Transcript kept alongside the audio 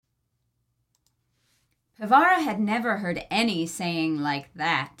Pivara had never heard any saying like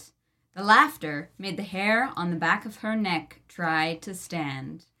that. The laughter made the hair on the back of her neck try to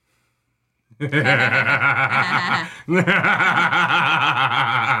stand.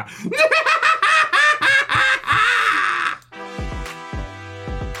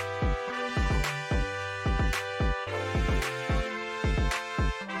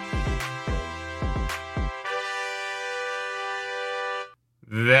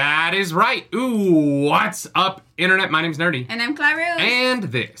 That is right. Ooh, what's up, Internet? My name's Nerdy. And I'm Clarus. And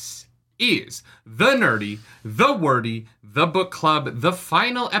this is the Nerdy, the Wordy, the Book Club, the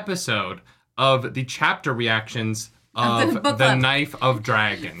final episode of the chapter reactions of the Knife of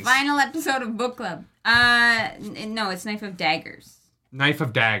Dragons. Final episode of Book Club. No, it's Knife of Daggers. Knife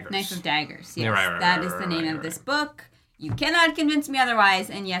of Daggers. Knife of Daggers, yes. Yeah, right, that is the name of this book. You cannot convince me otherwise,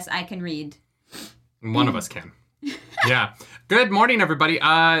 and yes, I can read. One of us can. Yeah. Good morning, everybody.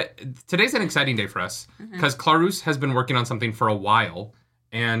 Today's an exciting day for us because Clarus has been working on something for a while,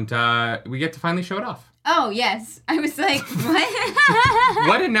 and we get to finally show it off. Oh, yes. I was like, what?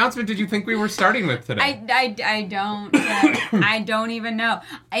 What announcement did you think we were starting with today? I don't even know.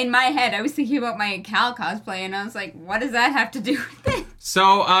 In my head, I was thinking about my Cal cosplay, and I was like, what does that have to do with it?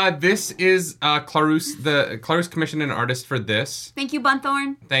 So, this is Clarus. Clarus commissioned an artist for this. Thank you,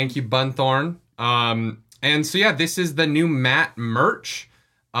 Bunthorn. Thank you, Bunthorn. And so, yeah, this is the new Matt merch.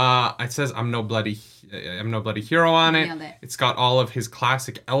 It says, I'm no bloody hero on it. Nailed it. It's got all of his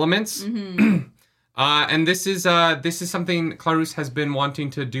classic elements. Mm-hmm. And this is something Clarus has been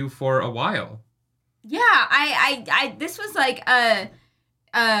wanting to do for a while. Yeah, I this was like a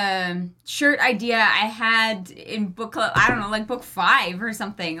shirt idea I had in book club, I don't know, like book 5 or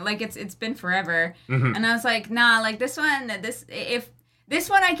something. Like it's been forever. Mm-hmm. And I was like, nah, like if this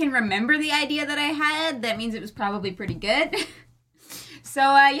one I can remember the idea that I had, that means it was probably pretty good. So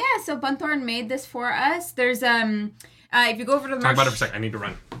Bunthorn made this for us. There's if you go over to the Talk about it for a second. I need to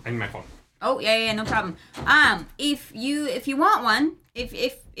run. I need my phone. Oh, yeah, no problem. If you want one,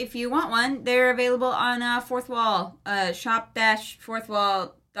 if you want one, they're available on Fourth Wall,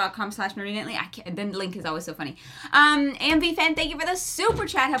 shop-fourthwall.com/nerdynightly. The link is always so funny. AMV fan, thank you for the super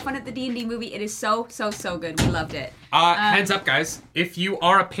chat. Have fun at the D&D movie. It is so good. We loved it. Heads up, guys. If you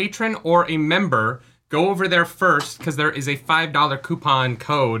are a patron or a member, go over there first because there is a $5 coupon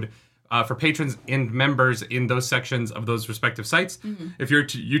code for patrons and members in those sections of those respective sites. Mm-hmm. If you're a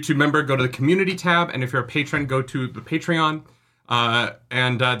YouTube member, go to the community tab. And if you're a patron, go to the Patreon.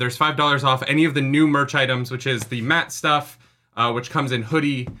 And there's $5 off any of the new merch items, which is the Matt stuff, which comes in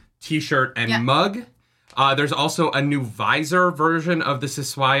hoodie, t-shirt, and mug. There's also a new visor version of the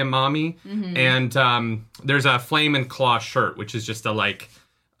Siswaya Mami. Mm-hmm. And there's a Flame and Claw shirt, which is just that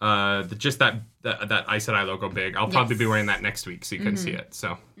Aes Sedai logo big. I'll probably be wearing that next week so you can see it.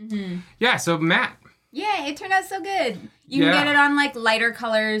 So, yeah, so Matt. Yeah, it turned out so good. You can get it on, like, lighter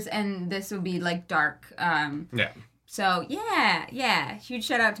colors, and this would be, like, dark. So, yeah. Huge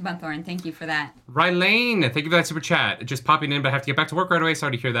shout out to Bunthorn. Thank you for that. Rylane, thank you for that super chat. Just popping in, but I have to get back to work right away.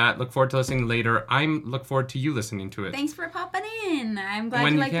 Sorry to hear that. Look forward to listening later. Look forward to you listening to it. Thanks for popping in. I'm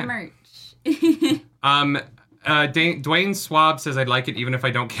glad you like the merch. Dwayne Swab says, I'd like it even if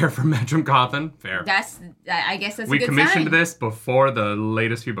I don't care for Medrum Gotham. Fair. I guess that's a good sign. We commissioned this before the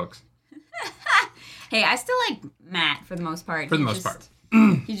latest few books. Hey, I still like Matt for the most part.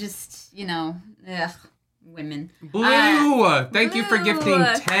 He just, women. Blue! Thank you for gifting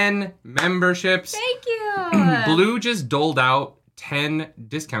 10 memberships. Thank you. Blue just doled out 10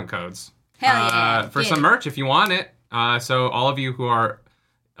 discount codes. Hell yeah. For some merch if you want it. So all of you who are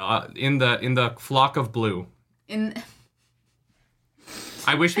in the flock of blue.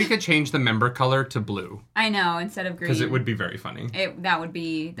 I wish we could change the member color to blue. I know, instead of green. Because it would be very funny. That would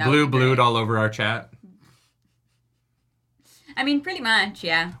be blued all over our chat. I mean, pretty much,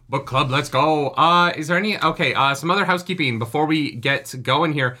 yeah. Book club, let's go. Is there any... Okay, some other housekeeping before we get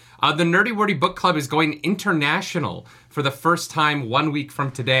going here. The Nerdy Wordy Book Club is going international for the first time 1 week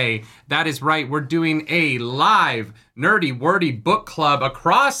from today. That is right. We're doing a live Nerdy Wordy Book Club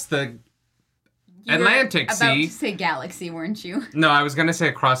across the Atlantic Sea. About to say galaxy, weren't you? No, I was going to say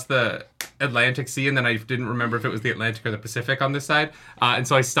across the Atlantic Sea, and then I didn't remember if it was the Atlantic or the Pacific on this side. And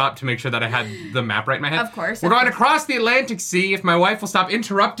so I stopped to make sure that I had the map right in my head. Of course. We're going across the Atlantic Sea, if my wife will stop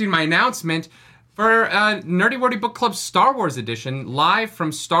interrupting my announcement, for Nerdy Wordy Book Club Star Wars Edition, live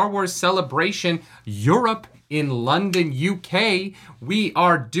from Star Wars Celebration Europe in London, UK. We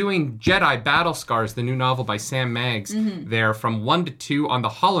are doing Jedi Battle Scars, the new novel by Sam Maggs, there from 1 to 2 on the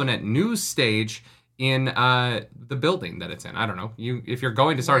HoloNet news stage in the building that it's in. I don't know. If you're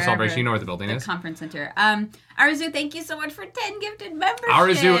going to Star Wars Wherever. Celebration, you know where the building is. Conference center. Arizu, thank you so much for 10 gifted memberships.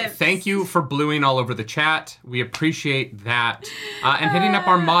 Arizu, thank you for bluing all over the chat. We appreciate that. And hitting up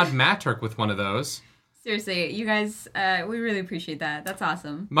our mod Matrick with one of those. Seriously, you guys, we really appreciate that. That's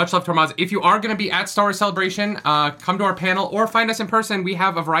awesome. Much love to our mods. If you are going to be at Star Wars Celebration, come to our panel or find us in person. We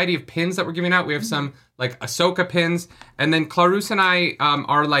have a variety of pins that we're giving out. We have some like Ahsoka pins, and then Clarus and I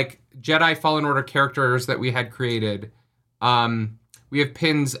are like Jedi Fallen Order characters that we had created. We have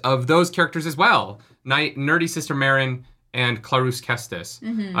pins of those characters as well. Nerdy Sister Marin and Clarus Kestis.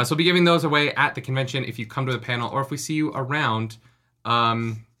 So we'll be giving those away at the convention if you come to the panel or if we see you around.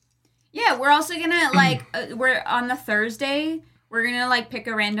 Yeah, we're also gonna like we're on the Thursday. We're gonna like pick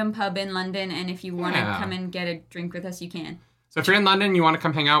a random pub in London, and if you want to come and get a drink with us, you can. So if you're in London, and you want to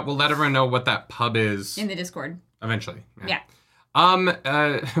come hang out, we'll let everyone know what that pub is In the Discord. eventually. Yeah. Burnt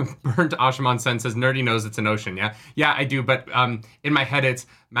Ashaman Sen says Nerdy knows it's an ocean. Yeah, I do. But in my head, it's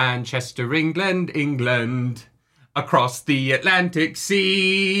Manchester, England. Across the Atlantic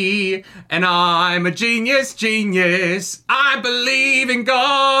Sea, and I'm a genius. I believe in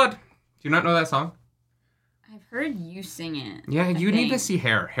God. Do you not know that song? I've heard you sing it. Yeah, you need to see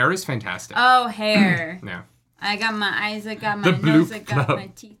Hair. Hair is fantastic. Oh, Hair. Yeah. I got my eyes, I got my The nose, I Bloop got Club. my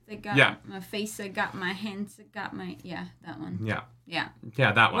teeth, I got my face, I got my hands, I got my... Yeah, that one. Yeah,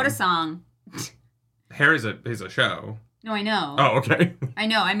 that one. What a song. Hair is a show. No, I know. Oh, okay. I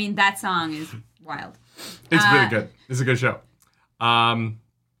know. I mean, that song is wild. It's really good. It's a good show. I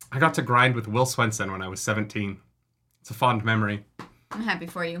got to grind with Will Swenson when I was 17. It's a fond memory. I'm happy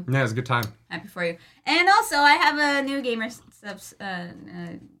for you. Yeah, it was a good time. Happy for you. And also, I have a new Gamer Subs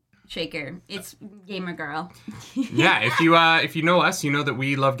shaker. It's Gamer Girl. Yeah, if you know us, you know that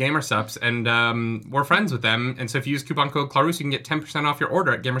we love GamerSups, and we're friends with them. And so if you use coupon code Clarus, you can get 10% off your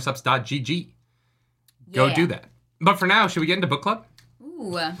order at gamersups.gg. Go do that. But for now, should we get into book club?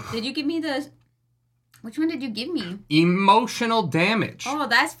 Ooh, did you give me the... Which one did you give me? Emotional Damage. Oh,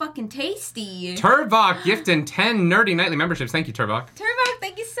 that's fucking tasty. Turvok gifting 10 Nerdy Nightly memberships. Thank you, Turvok. Turvok,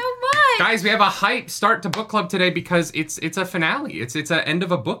 thank you so much. Guys, we have a hype start to book club today because it's a finale. It's an end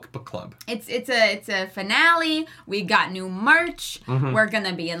of a book club. It's a finale. We got new merch. We're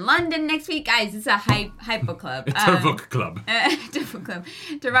gonna be in London next week, guys. It's a hype book club. It's a book club. Book club.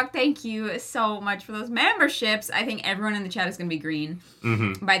 Turvok, thank you so much for those memberships. I think everyone in the chat is gonna be green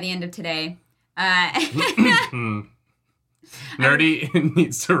by the end of today. Nerdy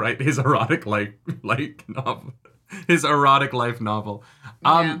needs to write his erotic life novel. His erotic life novel.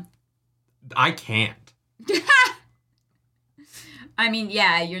 I can't. I mean,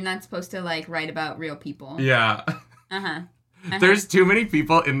 yeah, you're not supposed to like write about real people. Yeah. There's too many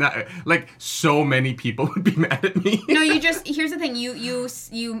people in that. Like, so many people would be mad at me. No, here's the thing.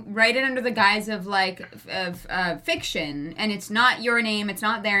 You write it under the guise of like fiction, and it's not your name, it's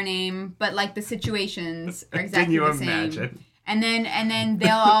not their name, but like the situations are exactly the same. Can you imagine? And then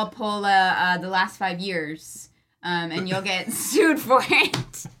they'll all pull the last 5 years, and you'll get sued for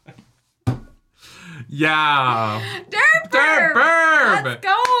it. Yeah. Derp! Let's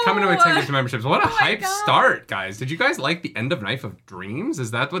go! Coming to executive memberships. What a hype God. Start, guys. Did you guys like the end of Knife of Dreams?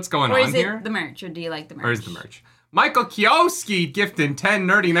 Is that what's going on here? Or is it the merch, or do you like the merch? Or is the merch? Michael Kioski gifting 10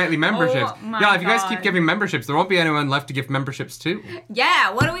 Nerdy Nightly memberships. Oh, my yeah, if you guys God. keep giving memberships, there won't be anyone left to give memberships to.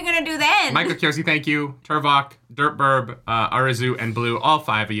 Yeah, what are we gonna do then? Michael Kioski, thank you. Turvok, Dirtburb, Arizu, and Blue, all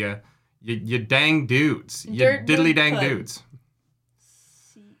 5 of you. You dang dudes. You Dirt diddly Bird dang Club. dudes.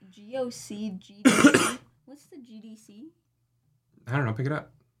 GOC, What's the GDC? I don't know, pick it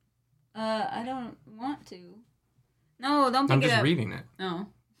up. I don't want to. No, don't pick I'm it just up. reading it. No.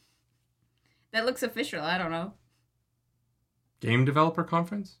 That looks official. I don't know. Game Developer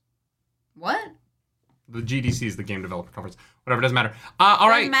Conference? What? The GDC is the Game Developer Conference. Whatever, doesn't matter. All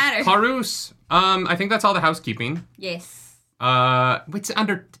right, matter. Clarus. I think that's all the housekeeping. Yes. It's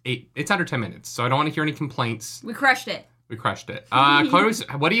under 8. It's under 10 minutes, so I don't want to hear any complaints. We crushed it. We crushed it. Clarus,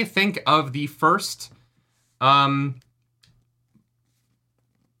 what do you think of the first?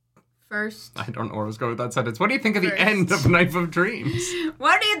 First. I don't know where I was going with that sentence. What do you think of the First. end of Knife of Dreams?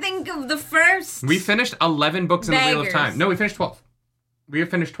 What do you think of the first? We finished 11 books in the Wheel of Daggers. Time. No, we finished 12. We have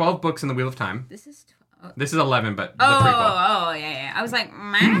finished 12 books in the Wheel of Time. This is... This is 11, but the Oh, prequel. yeah. I was like,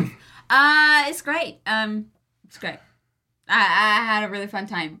 man. It's great. It's great. I had a really fun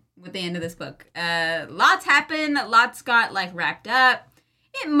time with the end of this book. Lots happened. Lots got, like, wrapped up.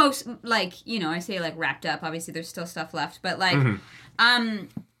 I say, like, wrapped up. Obviously, there's still stuff left. But, like,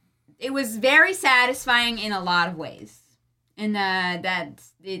 it was very satisfying in a lot of ways. And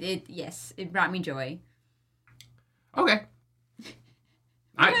it brought me joy. Okay.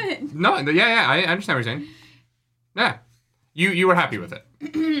 No, yeah, I understand what you're saying. Yeah. You were happy with it.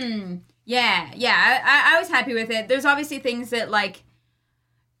 Yeah, I was happy with it. There's obviously things that, like,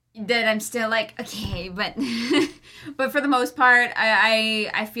 that I'm still like, okay, but but for the most part,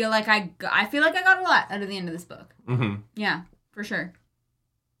 I feel like I got a lot out of the end of this book. Mm-hmm. Yeah, for sure.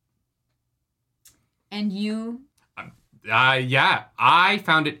 And you? Yeah, I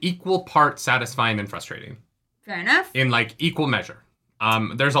found it equal parts satisfying and frustrating. Fair enough. In, like, equal measure.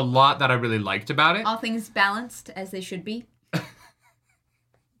 There's a lot that I really liked about it. All things balanced, as they should be.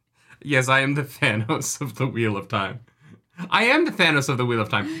 Yes, I am the Thanos of the Wheel of Time. I am the Thanos of the Wheel of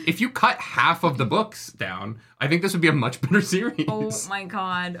Time. If you cut half of the books down, I think this would be a much better series. Oh my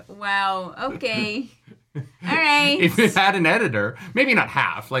god. Wow. Okay. All right. If it had an editor, maybe not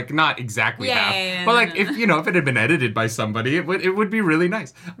half, like not exactly half, but like if it had been edited by somebody, it would be really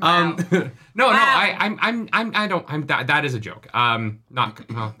nice. Wow. That is a joke.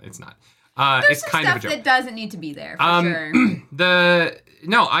 It's not. There's it's some kind stuff of a joke. that doesn't need to be there for sure.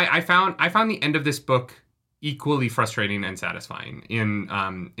 I found the end of this book equally frustrating and satisfying in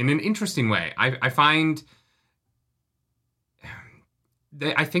an interesting way. I find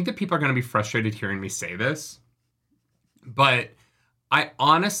I think that people are going to be frustrated hearing me say this, but I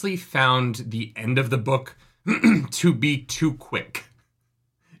honestly found the end of the book to be too quick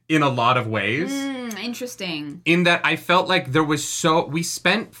in a lot of ways. Interesting. In that I felt like we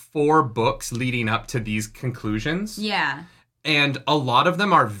spent 4 books leading up to these conclusions. Yeah. And a lot of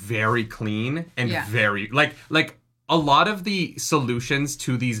them are very clean and very like a lot of the solutions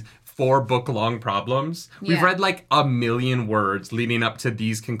to these 4 book long problems. We've read like 1 million words leading up to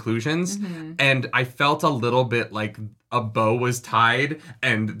these conclusions. Mm-hmm. And I felt a little bit like a bow was tied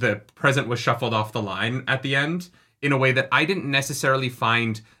and the present was shuffled off the line at the end in a way that I didn't necessarily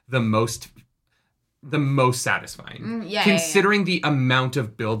find the most satisfying. Considering the amount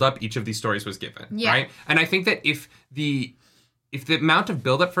of buildup each of these stories was given. Yeah. Right? And I think that if the amount of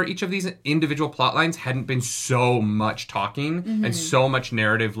buildup for each of these individual plot lines hadn't been so much talking and so much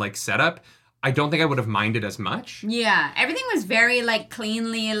narrative like setup, I don't think I would have minded as much. Yeah, everything was very like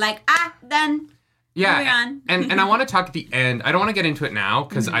cleanly like done. Yeah, moving on. and I want to talk at the end. I don't want to get into it now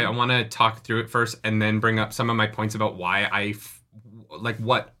because I want to talk through it first and then bring up some of my points about why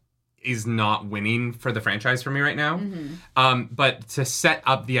what is not winning for the franchise for me right now. But to set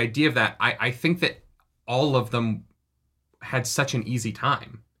up the idea of that, I think that all of them had such an easy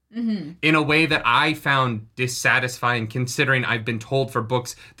time in a way that I found dissatisfying, considering I've been told for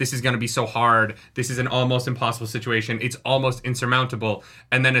books, this is going to be so hard. This is an almost impossible situation. It's almost insurmountable.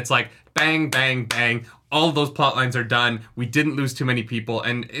 And then it's like, bang, bang, bang. All of those plot lines are done. We didn't lose too many people.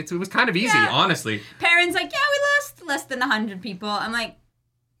 And it was kind of easy, honestly. Perrin's like, we lost less than 100 people. I'm like,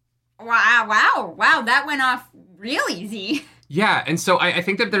 wow, that went off real easy. Yeah, and so I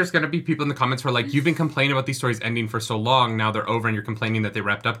think that there's going to be people in the comments who are like, you've been complaining about these stories ending for so long, now they're over and you're complaining that they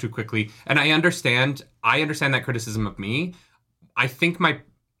wrapped up too quickly. And I understand that criticism of me. I think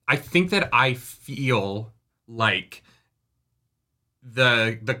that I feel like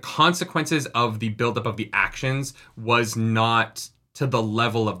the consequences of the buildup of the actions was not to the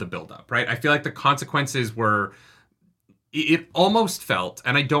level of the buildup, right? I feel like the consequences were... It almost felt,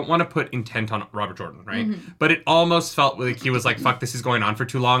 and I don't want to put intent on Robert Jordan, right? But it almost felt like he was like, fuck, this is going on for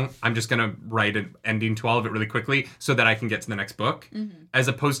too long. I'm just going to write an ending to all of it really quickly so that I can get to the next book. As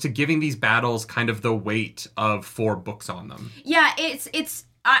opposed to giving these battles kind of the weight of 4 books on them. Yeah,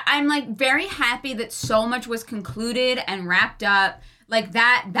 I'm like very happy that so much was concluded and wrapped up. Like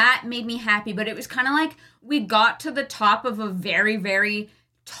that made me happy, but it was kind of like we got to the top of a very, very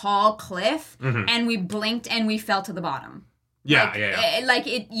tall cliff and we blinked and we fell to the bottom. Yeah.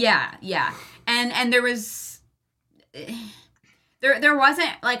 And there was there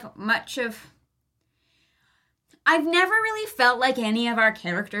wasn't like much of... I've never really felt like any of our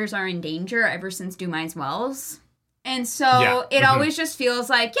characters are in danger ever since Do Minds Wells. And so it always just feels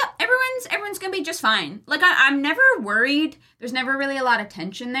like, everyone's gonna be just fine. Like I'm never worried. There's never really a lot of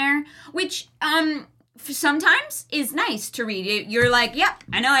tension there, which sometimes is nice to read. You're like,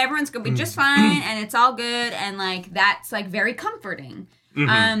 I know everyone's gonna be just fine and it's all good, and like that's like very comforting.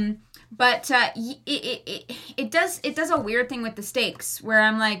 But it does a weird thing with the stakes where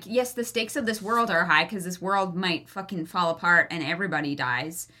I'm like, yes, the stakes of this world are high because this world might fucking fall apart and everybody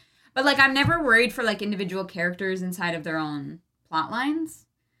dies. But like I'm never worried for like individual characters inside of their own plot lines.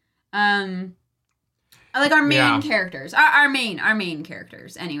 Like our main characters, our main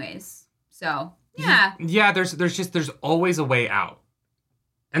characters, anyways. So. Yeah, there's always a way out.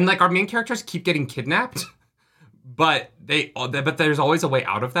 And like our main characters keep getting kidnapped, but there's always a way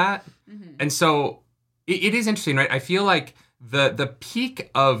out of that. And so it is interesting, right? I feel like the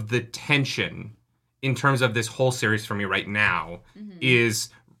peak of the tension in terms of this whole series for me right now is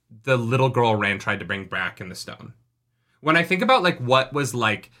the little girl Rand tried to bring back in the stone. When I think about, like, what was,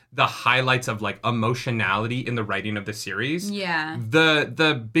 like, the highlights of, like, emotionality in the writing of the series,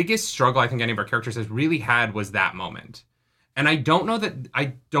 the biggest struggle I think any of our characters has really had was that moment. And I don't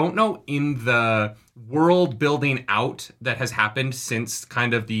know in the world building out that has happened since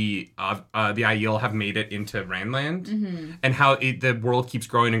kind of the Aiel have made it into Randland, and how the world keeps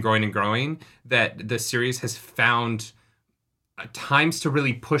growing and growing and growing, that the series has found times to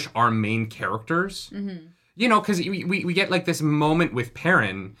really push our main characters. You know, because we get, like, this moment with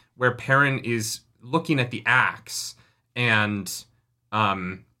Perrin where Perrin is looking at the axe and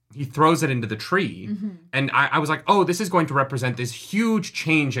he throws it into the tree. And I was like, oh, this is going to represent this huge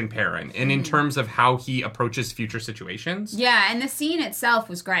change in Perrin and in terms of how he approaches future situations. Yeah, and the scene itself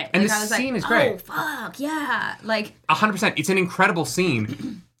was great. And like, the scene is great. Oh, fuck, yeah. Like, 100%. It's an incredible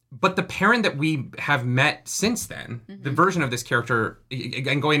scene. But the Perrin that we have met since then, the version of this character,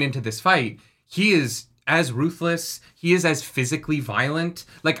 and going into this fight, he is as ruthless, he is as physically violent.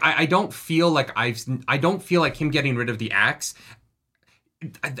 Like, I don't feel like him getting rid of the axe.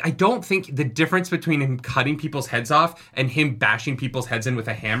 I don't think the difference between him cutting people's heads off and him bashing people's heads in with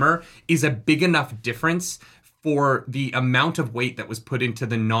a hammer is a big enough difference for the amount of weight that was put into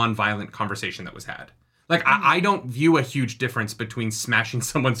the non-violent conversation that was had. Like, I don't view a huge difference between smashing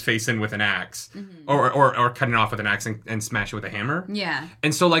someone's face in with an axe or cutting it off with an axe and smash it with a hammer. Yeah.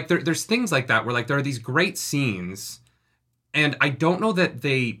 And so, like, there's things like that where, like, there are these great scenes, and I don't know that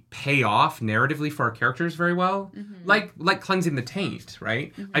they pay off narratively for our characters very well. Like cleansing the taint,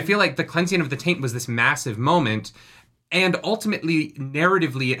 right? I feel like the cleansing of the taint was this massive moment, and ultimately,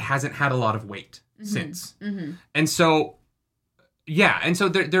 narratively, it hasn't had a lot of weight since. And so... Yeah, and so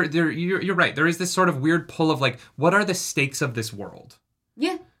you're right. There is this sort of weird pull of, like, what are the stakes of this world?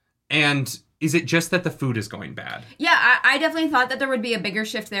 Yeah. And is it just that the food is going bad? Yeah, I definitely thought that there would be a bigger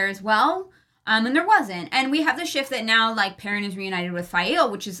shift there as well. And there wasn't. And we have the shift that now, like, Perrin is reunited with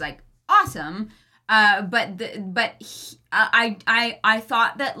Fael, which is, like, awesome. I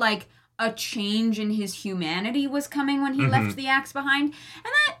thought that, like, a change in his humanity was coming when he left the axe behind.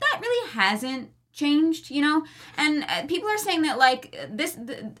 And that really hasn't changed, you know. And people are saying that, like,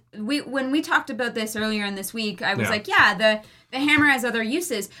 when we talked about this earlier in this week, I was like, the hammer has other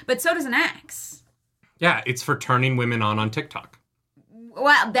uses, but so does an axe. Yeah, it's for turning women on TikTok.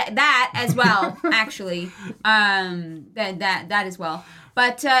 Well, that as well, actually, that as well.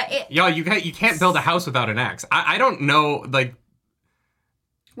 But you can't build a house without an axe. I don't know, like.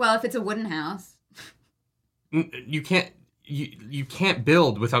 Well, if it's a wooden house, you can't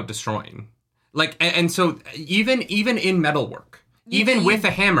build without destroying. Like, and so even in metalwork, with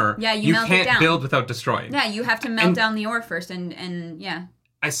a hammer, you can't build without destroying. Yeah, you have to melt down the ore first, and yeah.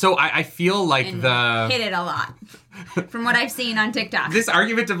 So I feel like hit it a lot from what I've seen on TikTok. This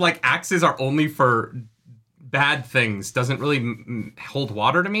argument of, like, axes are only for bad things doesn't really hold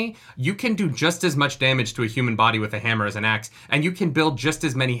water to me. You can do just as much damage to a human body with a hammer as an axe, and you can build just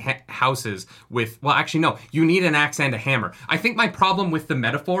as many houses with... Well, actually, no. You need an axe and a hammer. I think my problem with the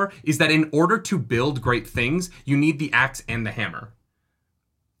metaphor is that in order to build great things, you need the axe and the hammer.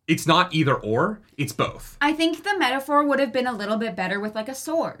 It's not either or, it's both. I think the metaphor would have been a little bit better with, like, a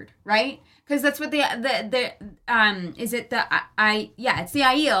sword, right? Because that's what it's the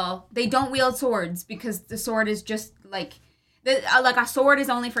Aiel. They don't wield swords because the sword is just, like, a sword is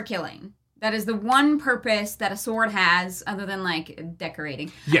only for killing. That is the one purpose that a sword has, other than, like,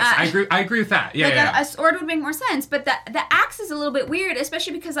 decorating. Yes, I agree with that. Yeah, a sword would make more sense, but the axe is a little bit weird,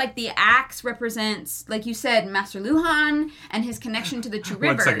 especially because, like, the axe represents, like you said, Master Luhan and his connection to the two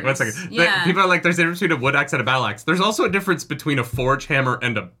rivers. One second. Yeah. People are like, there's a difference between a wood axe and a battle axe. There's also a difference between a forge hammer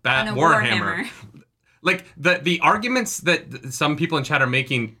and a war hammer. Like, the arguments that some people in chat are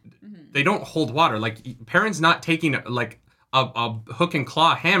making, they don't hold water. Like, Perrin's not taking, like, a hook and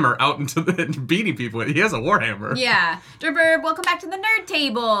claw hammer out into the beating people with. He has a warhammer. Yeah. Durberb, welcome back to the nerd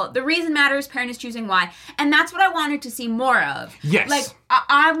table. The reason matters, Perrin is choosing why. And that's what I wanted to see more of. Yes. Like,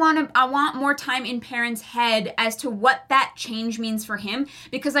 I want more time in Perrin's head as to what that change means for him,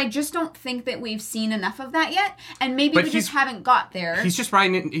 because I just don't think that we've seen enough of that yet. And maybe we just haven't got there. He's just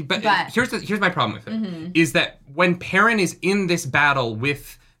writing it. But here's my problem with it, is that when Perrin is in this battle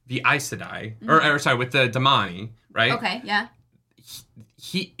with the Aes Sedai, with the Damani, right? Okay, yeah.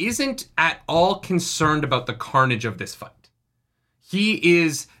 He isn't at all concerned about the carnage of this fight. He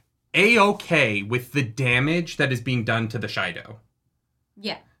is A-okay with the damage that is being done to the Shaido.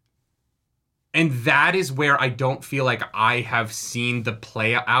 Yeah. And that is where I don't feel like I have seen the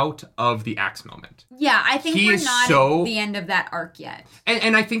play out of the Axe moment. Yeah, I think we're not at the end of that arc yet.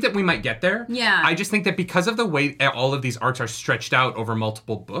 And I think that we might get there. Yeah. I just think that because of the way all of these arcs are stretched out over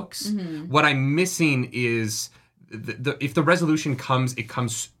multiple books, what I'm missing is if the resolution comes, it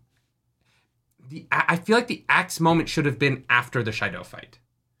comes... I feel like the Axe moment should have been after the Shaido fight.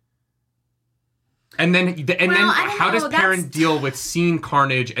 And then how does Perrin deal with seeing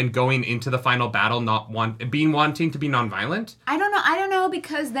carnage and going into the final battle wanting to be nonviolent? I don't know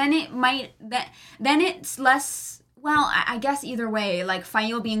because then it's less, well, I guess either way, like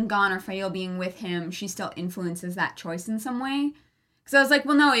Faile being gone or Faile being with him, she still influences that choice in some way. Because I was like,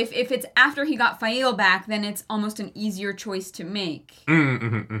 well, no, if it's after he got Faile back, then it's almost an easier choice to make.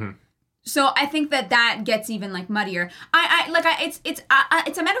 So I think that gets even like muddier. It's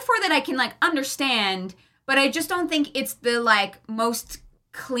a metaphor that I can like understand, but I just don't think it's the like most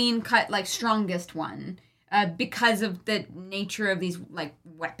clean cut like strongest one because of the nature of these like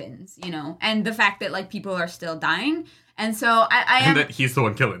weapons, you know, and the fact that like people are still dying, and so I am, and that he's the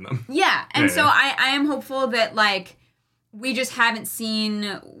one killing them. Yeah, and so I am hopeful that like we just haven't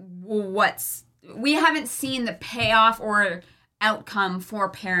seen we haven't seen the payoff or outcome for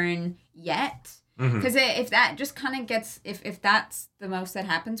Perrin yet, because if that just kind of gets if that's the most that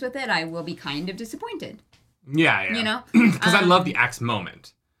happens with it, I will be kind of disappointed. Yeah. You know, because I love the Axe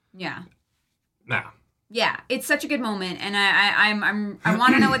moment. Yeah. Yeah, it's such a good moment, and I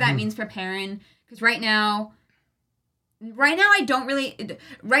want to know what that means for Perrin, because right now I don't really.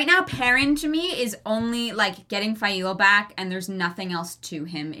 Right now, Perrin to me is only like getting Faile back, and there's nothing else to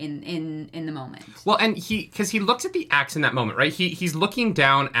him in the moment. Well, and because he looks at the axe in that moment, right? He's looking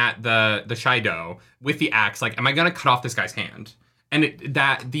down at the Shaido with the axe, like, am I gonna cut off this guy's hand? And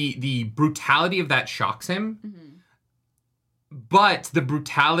the brutality of that shocks him. But the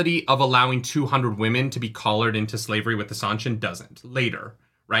brutality of allowing 200 women to be collared into slavery with the Sanshin doesn't later,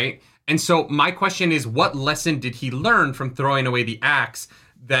 right? And so my question is, what lesson did he learn from throwing away the axe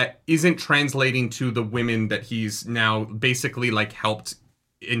that isn't translating to the women that he's now basically like helped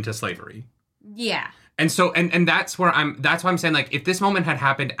into slavery? Yeah. And so, and that's why I'm saying, like, if this moment had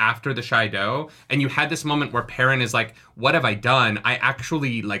happened after the Shaido, and you had this moment where Perrin is like, what have I done? I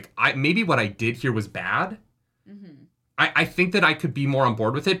actually, like, maybe what I did here was bad. I think that I could be more on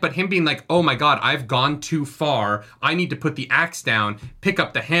board with it, but him being like, oh my god, I've gone too far, I need to put the axe down, pick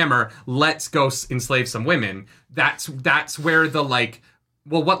up the hammer, let's go enslave some women. That's where the, like,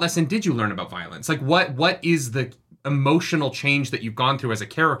 well, what lesson did you learn about violence? Like, what is the emotional change that you've gone through as a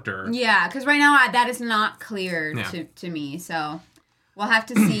character? Yeah, because right now that is not clear to me, so we'll have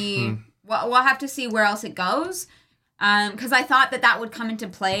to see. we'll have to see where else it goes, because I thought that would come into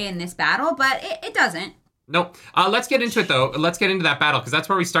play in this battle, but it doesn't. Nope. Let's get into it, though. Let's get into that battle, because that's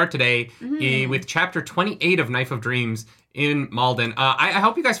where we start today with Chapter 28 of Knife of Dreams in Malden. I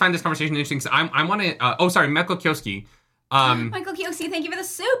hope you guys find this conversation interesting, because I want to... Michael Kioski. Michael Kioski, thank you for the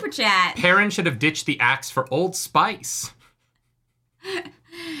super chat. Perrin should have ditched the axe for Old Spice.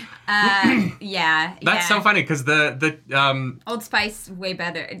 Yeah. That's so funny, because the Old Spice, way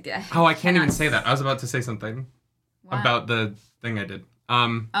better. I can't even say that. I was about to say something about the thing I did.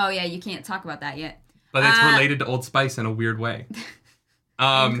 Oh, yeah, you can't talk about that yet. But it's related to Old Spice in a weird way.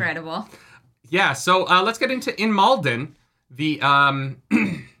 Incredible. Yeah, so let's get into In Malden, the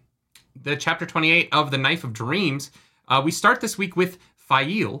chapter 28 of the Knife of Dreams. We start this week with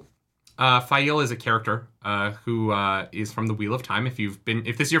Faile. Faile is a character who is from the Wheel of Time. If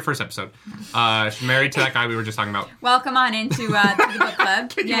this is your first episode, she's married to that guy we were just talking about. Welcome on into the book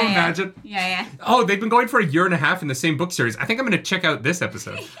club. Can you imagine? Yeah. Oh, they've been going for a year and a half in the same book series. I think I'm going to check out this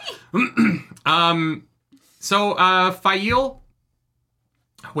episode. So Faile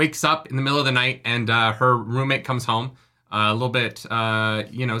wakes up in the middle of the night, and her roommate comes home a little bit,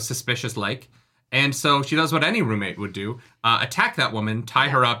 suspicious like. And so she does what any roommate would do, attack that woman, tie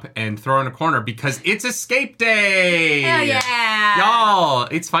her up, and throw her in a corner because it's escape day! Hell yeah! Y'all,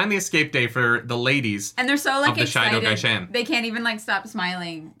 it's finally escape day for the ladies. And they're so, like, the excited. Shaido They can't even, like, stop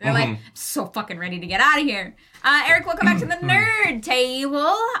smiling. They're like, so fucking ready to get out of here. Eric, welcome back to the nerd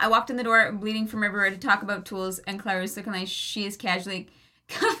table. I walked in the door bleeding from everywhere to talk about tools, and Clara's looking like she is casually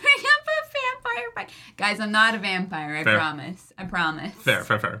covering up a vampire bite. Guys, I'm not a vampire, I promise. I promise.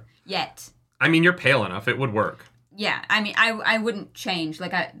 Fair. Yet. I mean, you're pale enough. It would work. Yeah, I mean, I wouldn't change.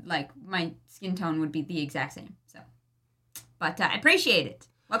 Like my skin tone would be the exact same. So, but I appreciate it.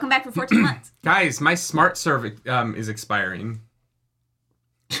 Welcome back for 14 months. Guys, my smart serve is expiring.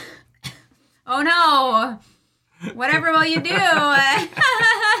 Oh no! Whatever will you do?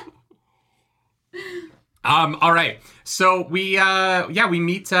 All right. So we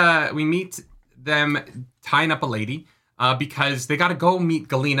meet them tying up a lady because they got to go meet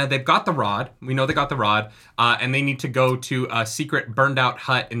Galena. They've got the rod. We know they got the rod. And they need to go to a secret burned out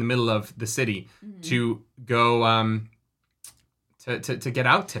hut in the middle of the city to go to get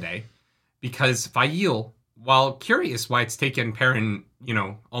out today. Because Faile, while curious why it's taken Perrin,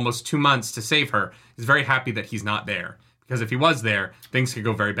 almost 2 months to save her, is very happy that he's not there. Because if he was there, things could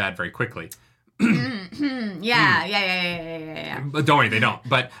go very bad very quickly. Yeah. But don't worry, they don't.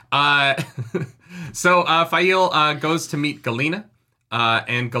 But so Faile goes to meet Galena,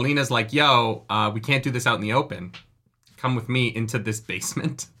 and Galena's like, "Yo, we can't do this out in the open. Come with me into this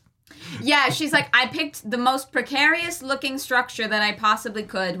basement." Yeah, she's like, I picked the most precarious looking structure that I possibly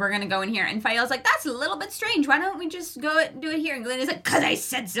could. We're going to go in here. And Faile's like, that's a little bit strange. Why don't we just go do it here? And Galena's like, because I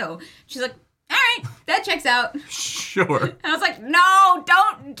said so. She's like, all right, that checks out. Sure. And I was like, no,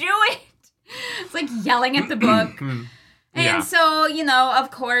 don't do it. It's like yelling at the book. And so,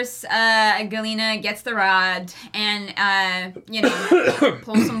 of course, Galena gets the rod and,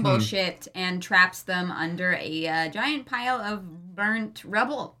 pulls some bullshit and traps them under a giant pile of burnt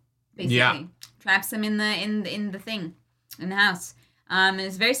rubble. Basically, traps them in the thing, in the house. And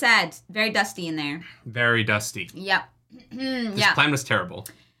it's very sad, very dusty in there. Very dusty. Yep. This plan was terrible.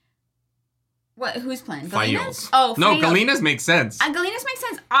 What? Whose plan? Faile's. Oh, no, Faile. Galena's makes sense. Galena's makes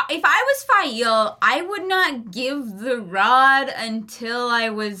sense. If I was Faile, I would not give the rod until I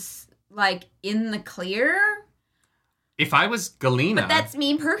was in the clear. If I was Galena, But that's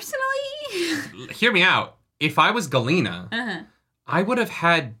me personally. Hear me out. If I was Galena, I would have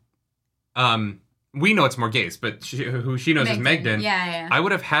had. We know it's Morghese, but who she knows is Megden. Yeah. I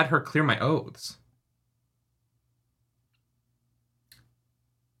would have had her clear my oaths.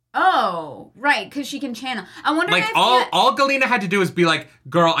 Oh, right, because she can channel. I wonder if all Galena had to do is be like,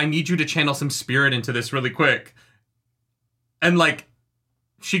 "Girl, I need you to channel some spirit into this really quick," and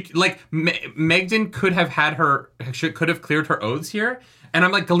Megden could have cleared her oaths here. And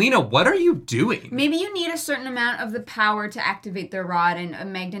I'm like, Galena, what are you doing? Maybe you need a certain amount of the power to activate the rod,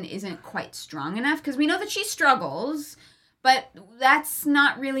 and Megden isn't quite strong enough, because we know that she struggles, but that's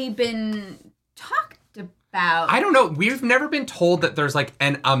not really been talked about. I don't know. We've never been told that there's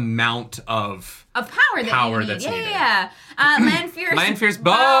an amount of power that you need. that's needed. Yeah. Lanfear's Lanfear's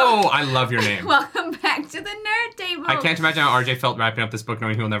Bow. I love your name. Welcome back to the Nerd Table. I can't imagine how RJ felt wrapping up this book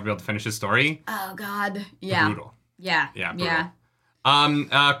knowing he will never be able to finish his story. Oh, God. Yeah. Brutal. Yeah. Brutal.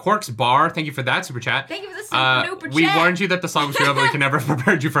 Quark's Bar, thank you for that super chat. Thank you for the super chat. We warned you that the song was real, but we can never have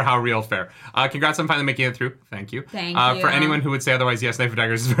prepared you for how real fair. Congrats on finally making it through. Thank you. Thank you. For anyone who would say otherwise, yes, Knife of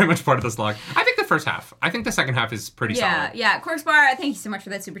Daggers is very much part of this log. I think the first half. I think the second half is pretty solid. Yeah. Quark's Bar, thank you so much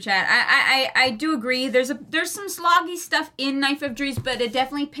for that super chat. I do agree. There's some sloggy stuff in Knife of Drees, but it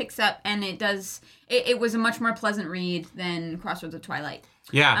definitely picks up, and it was a much more pleasant read than Crossroads of Twilight.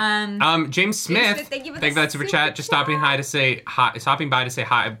 Yeah. James Smith, thank you for that super chat. Just stopping by to say hi.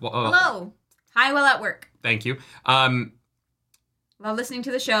 Hello. Hi, while at work. Thank you. While listening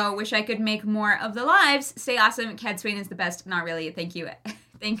to the show, wish I could make more of the lives. Stay awesome. Cat Swain is the best. Not really. Thank you.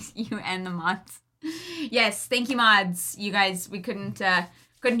 Thanks you and the mods. Yes, thank you, mods. You guys, we couldn't do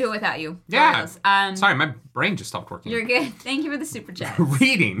it without you. Yeah. Sorry, my brain just stopped working. You're good. Thank you for the super chat.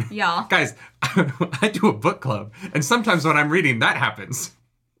 Reading. Y'all. Guys, I do a book club, and sometimes when I'm reading, that happens.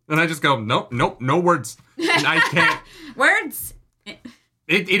 And I just go, nope, no words. And I can't. Words.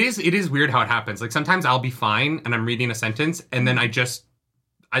 It is weird how it happens. Sometimes I'll be fine, and I'm reading a sentence, and then I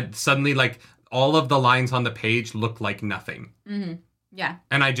suddenly, all of the lines on the page look like nothing. Mm-hmm. Yeah.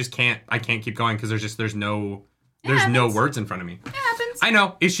 And I just can't keep going because there's no words in front of me. It happens. I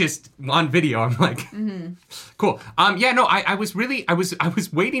know. It's just on video. I'm like, cool. I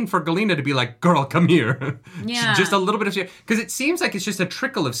was waiting for Galena to be like, girl, come here. Yeah. Just a little bit of spirit. Because it seems like it's just a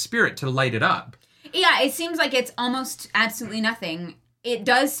trickle of spirit to light it up. Yeah, it seems like it's almost absolutely nothing. It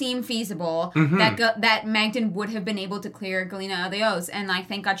does seem feasible that Megden would have been able to clear Galena of the Oaths, and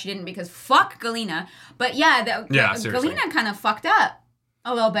thank God she didn't, because fuck Galena. But Galena kind of fucked up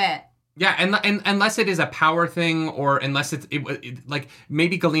a little bit. Yeah, and unless it is a power thing, or unless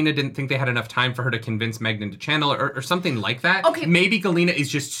maybe Galena didn't think they had enough time for her to convince Megden to channel, or something like that. Okay. Maybe Galena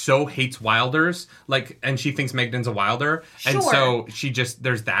is just so hates Wilders, and she thinks Megden's a Wilder, sure. And so she just,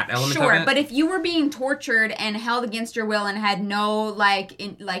 there's that element of it. Sure, but if you were being tortured and held against your will and had no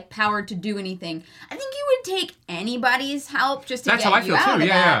power to do anything, I think you would take anybody's help just to That's get how I you feel out too. of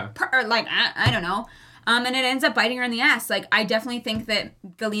Yeah. I don't know. And it ends up biting her in the ass. I definitely think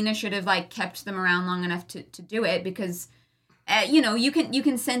that Galena should have kept them around long enough to do it, because you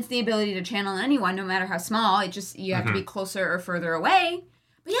can sense the ability to channel anyone, no matter how small. It just, you have to be closer or further away.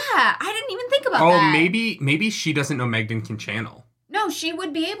 But yeah, I didn't even think about that. Oh, maybe she doesn't know Megden can channel. No, she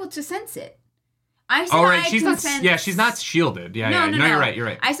would be able to sense it. I said Oh, right. I She's can not. sense... Yeah, she's not shielded. Yeah, yeah. No, you're right. You're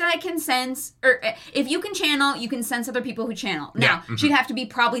right. I said I can sense, or if you can channel, you can sense other people who channel. Now, Yeah, she'd have to be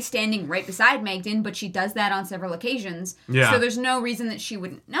probably standing right beside Magden, but she does that on several occasions. Yeah. So there's no reason that she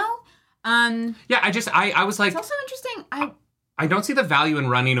wouldn't know. Yeah, I was like, It's also interesting. I don't see the value in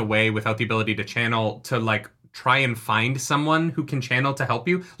running away without the ability to channel to like try and find someone who can channel to help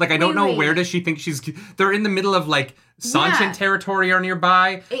you. Like, I don't know where does she think she's... They're in the middle of, like, Sanchin territory or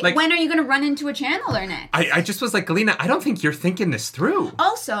nearby. Like, when are you going to run into a channeler next? I just was like, Galena, I don't think you're thinking this through.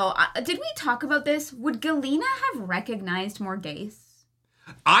 Also, did we talk about this? Would Galena have recognized Morgase?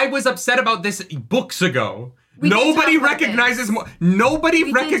 I was upset about this books ago. Nobody recognizes...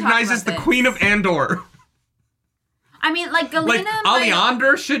 Nobody recognizes the Queen of Andor. I mean, like, Galena... Like,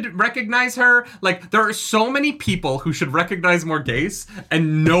 Aleander should recognize her. Like, there are so many people who should recognize Morgase,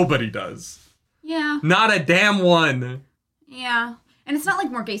 and nobody does. Yeah. Not a damn one. Yeah. And it's not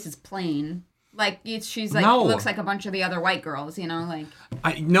like Morgase is plain. Like, she's like, looks like a bunch of the other white girls, you know, like...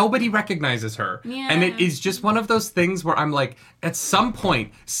 Nobody recognizes her. Yeah. And it is just one of those things where I'm like, at some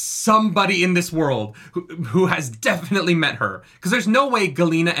point, somebody in this world who has definitely met her. Because there's no way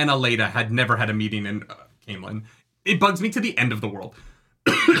Galena and Aleida had never had a meeting in Caemlyn. It bugs me to the end of the world.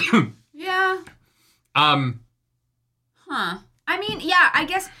 Yeah. Huh. I mean, yeah, I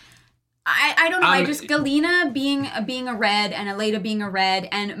guess... I don't know. I just Galena being a red and Aleida being a red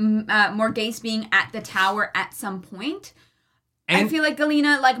and Morgase being at the tower at some point. I feel like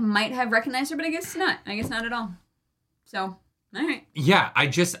Galena like might have recognized her, but I guess not. I guess not at all. So, all right. Yeah, I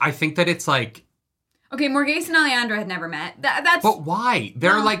think that it's like... Okay, Morgase and Aleandra had never met. That's... But why?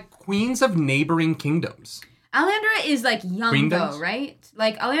 They're like queens of neighboring kingdoms. Aleandra is like young Queendoms? though, right?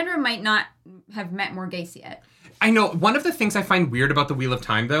 Like Aleandra might not have met Morgase yet. I know. One of the things I find weird about the Wheel of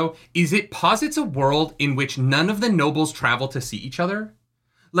Time, though, is it posits a world in which none of the nobles travel to see each other.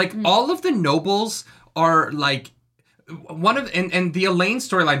 Like, all of the nobles are, like... And the Elaine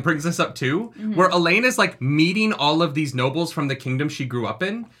storyline brings this up, too, where Elaine is, like, meeting all of these nobles from the kingdom she grew up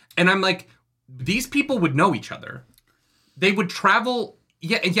in. And I'm like, these people would know each other. They would travel...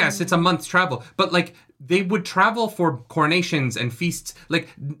 Yeah, yes, it's a month's travel. But, like... They would travel for coronations and feasts. Like,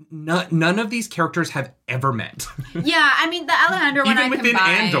 none of these characters have ever met. Yeah, I mean, the Alejandro one even within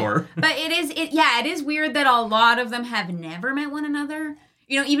Andor. But it is weird that a lot of them have never met one another.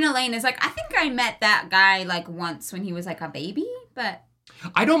 You know, even Elaine is like, I think I met that guy, like, once when he was, like, a baby, but...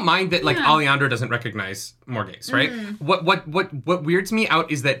 I don't mind that, like, Aleandra doesn't recognize Morgase, right? What weirds me out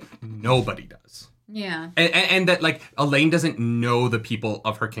is that nobody does. Yeah. And that, like, Elaine doesn't know the people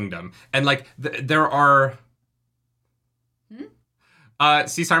of her kingdom. And, like, there are...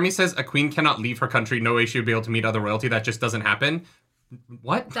 Cisarmi says, a queen cannot leave her country. No way she would be able to meet other royalty. That just doesn't happen.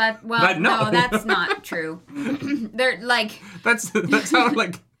 What? No, that's not true. They're, like... That's how,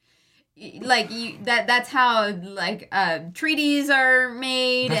 like... Like, that's how, like, treaties are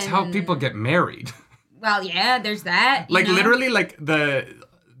made. That's how people get married. Well, yeah, there's that. Like, literally, like,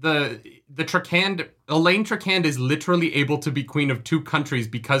 the Trakand, Elaine Trakand is literally able to be queen of two countries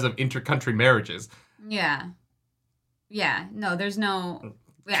because of inter-country marriages. Yeah. Yeah. No, there's no...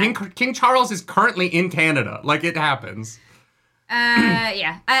 Yeah. King Charles is currently in Canada. Like, it happens.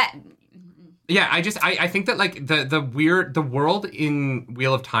 Yeah. Yeah, I think that, like, the world in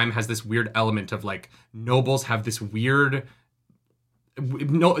Wheel of Time has this weird element of, like, nobles have this weird...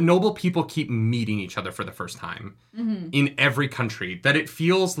 noble people keep meeting each other for the first time in every country. That it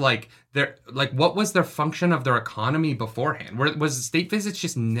feels like they're like, what was their function of their economy beforehand? Was state visits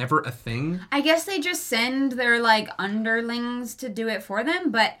just never a thing? I guess they just send their like underlings to do it for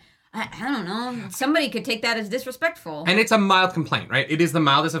them, but I don't know. Somebody could take that as disrespectful. And it's a mild complaint, right? It is the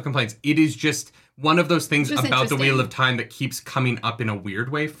mildest of complaints. It is just one of those things about the Wheel of Time that keeps coming up in a weird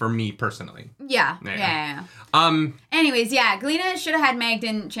way for me personally. Yeah. Anyways, yeah, Galena should have had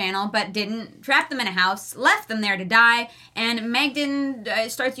Magden channel, but didn't. Trapped them in a house, left them there to die, and Magden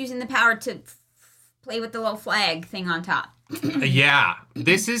starts using the power to play with the little flag thing on top. Yeah.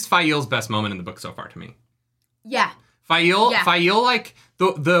 This is Fail's best moment in the book so far to me. Yeah. Fail, like,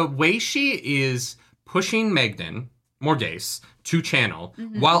 the way she is pushing Morgase, to channel,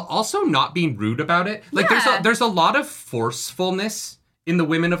 while also not being rude about it. Like, there's a lot of forcefulness in the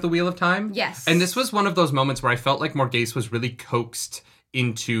women of the Wheel of Time. Yes. And this was one of those moments where I felt like Morgase was really coaxed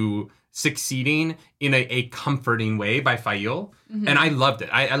into succeeding in a comforting way by Fail. And I loved it.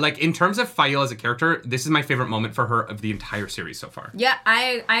 I like, in terms of Fail as a character, this is my favorite moment for her of the entire series so far. Yeah,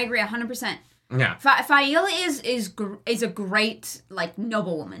 I agree 100%. Yeah. Fail is a great, like,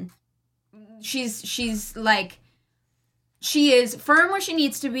 noble woman. She's like, She is firm where she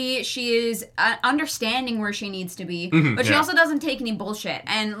needs to be. She is understanding where she needs to be. But she also doesn't take any bullshit.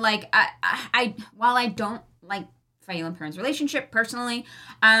 And, like, I while I don't like Faile and Perrin's relationship personally,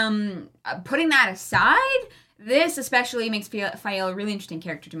 putting that aside, this especially makes Faile a really interesting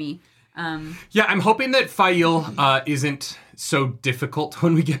character to me. Yeah, I'm hoping that Faile isn't so difficult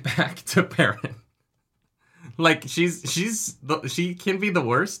when we get back to Perrin. Like, she can be the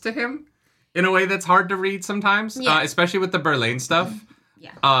worst to him in a way that's hard to read sometimes, especially with the Berlain stuff.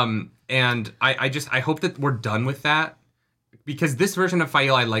 Yeah. And I hope that we're done with that, because this version of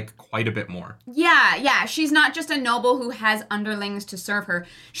Faile I like quite a bit more. Yeah. She's not just a noble who has underlings to serve her.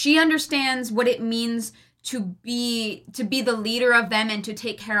 She understands what it means to be the leader of them and to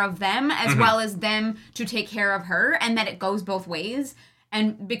take care of them, as well as them to take care of her, and that it goes both ways.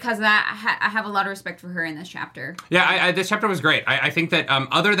 And because of that, I have a lot of respect for her in this chapter. Yeah, this chapter was great. I think that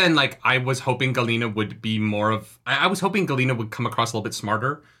other than, like, I was hoping Galena would be more of... I was hoping Galena would come across a little bit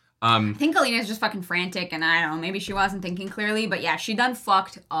smarter. I think Galena's just fucking frantic, and I don't know, maybe she wasn't thinking clearly, but yeah, she done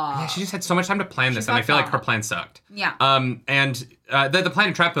fucked up. Yeah, she just had so much time to plan this, and I feel like her plan sucked. Yeah. And the plan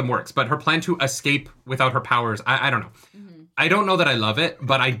to trap them works, but her plan to escape without her powers, I don't know. I don't know that I love it,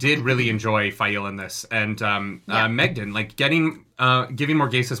 but I did really enjoy Faile in this. And Megden, like, giving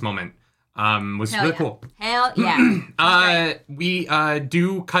Morgase's moment was really cool. Hell yeah. We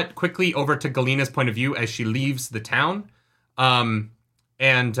do cut quickly over to Galena's point of view as she leaves the town. And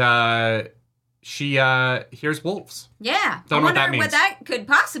she hears wolves. Yeah. Don't know what that means. What that could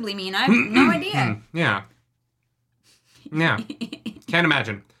possibly mean. I have no idea. Yeah. Can't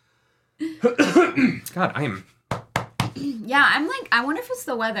imagine. God, I am... Yeah, I'm like, I wonder if it's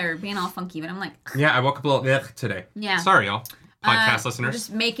the weather being all funky, but I'm like... Yeah, I woke up a little today. Yeah. Sorry, y'all. Podcast listeners. We're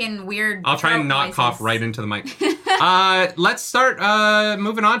just making weird... I'll try and not voices. cough right into the mic. Let's start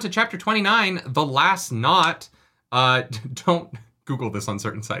moving on to chapter 29, The Last Knot. Don't Google this on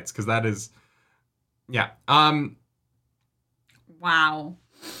certain sites, because that is... Yeah. Wow.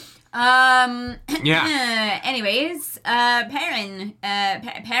 Yeah. Anyways,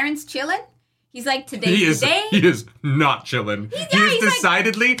 Perrin's chilling. He's like, today's the day. He is not chilling. He is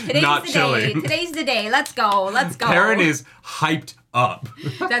decidedly like, not chilling. Today's the day. Let's go. Perrin is hyped up.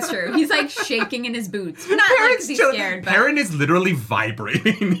 That's true. He's like shaking in his boots. Not like he's scared, but... Perrin is literally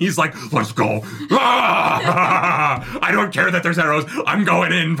vibrating. He's like, let's go. I don't care that there's arrows. I'm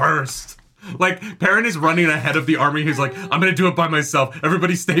going in first. Like, Perrin is running ahead of the army. He's like, I'm going to do it by myself.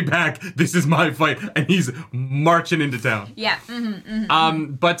 Everybody stay back. This is my fight. And he's marching into town. Yeah.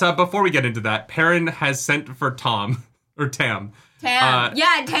 But before we get into that, Perrin has sent for Tam. Tam.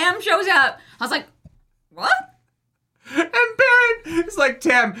 Tam shows up. I was like, what? And Perrin is like,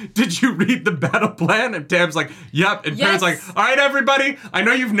 Tam, did you read the battle plan? And Tam's like, yep. And Perrin's like, all right, everybody, I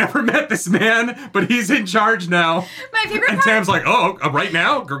know you've never met this man, but he's in charge now. My favorite part... And Tam's like, oh, right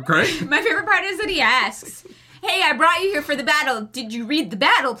now? Great. My favorite part is that he asks, hey, I brought you here for the battle. Did you read the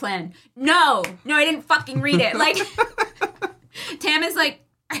battle plan? No, I didn't fucking read it. Like, Tam is like,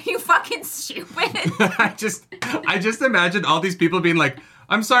 are you fucking stupid? I just imagine all these people being like,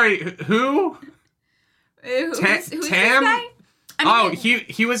 I'm sorry, who? Who's Tam? this guy?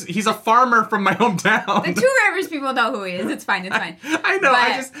 He's a farmer from my hometown. The Two Rivers people know who he is. It's fine. I know.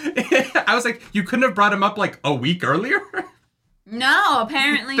 But I was like, you couldn't have brought him up like a week earlier? No,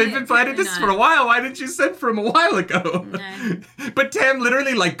 apparently. They've been planning this for a while. Why didn't you send for him a while ago? No. But Tam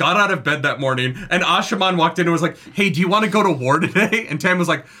literally like got out of bed that morning, and Ashaman walked in and was like, hey, do you want to go to war today? And Tam was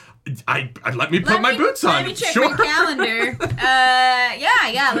like, let me put my boots on. Let me check my calendar.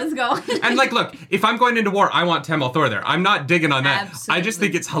 Yeah, let's go. And like, look, if I'm going into war, I want Tam Althor there. I'm not digging on that. Absolutely. I just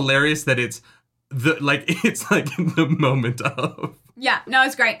think it's hilarious that it's the moment of. Yeah, no,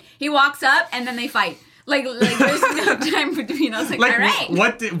 it's great. He walks up and then they fight. Like there's no time between us. Like, all right.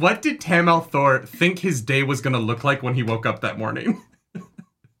 What did Tam Althor think his day was gonna look like when he woke up that morning?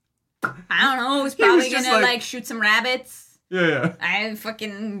 I don't know. He was probably gonna like shoot some rabbits. Yeah. I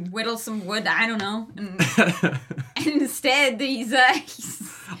fucking whittle some wood. I don't know. And instead, he's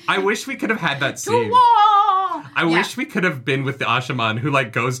I wish we could have had that scene. I wish we could have been with the Ashaman who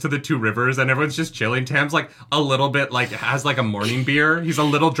like goes to the Two Rivers and everyone's just chilling. Tam's like a little bit like has like a morning beer. He's a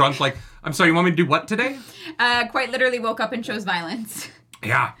little drunk. Like, I'm sorry, you want me to do what today? Quite literally woke up and chose violence.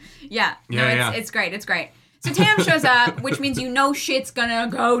 Yeah. Yeah. It's great. It's great. So Tam shows up, which means you know shit's gonna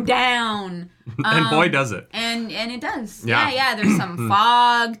go down. And boy, does it. And it does. Yeah. There's some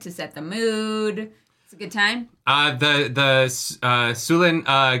fog to set the mood. It's a good time. The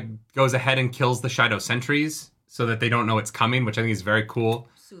Sulin goes ahead and kills the Shadow Sentries so that they don't know it's coming, which I think is very cool.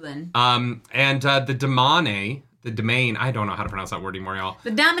 Sulin. And the Damane, the domain, I don't know how to pronounce that word anymore, y'all.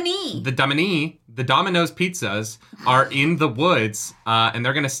 The Dominie. The Domino's Pizzas are in the woods, and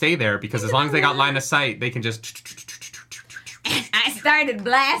they're going to stay there because as long as they got line of sight, they can just... I started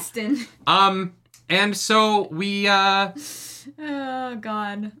blasting. And so we, Oh,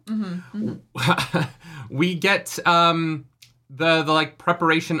 God. we get, the like,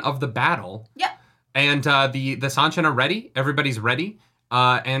 preparation of the battle. Yep. And, the Seanchan are ready. Everybody's ready.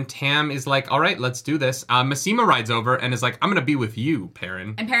 And Tam is like, all right, let's do this. Masima rides over and is like, I'm going to be with you,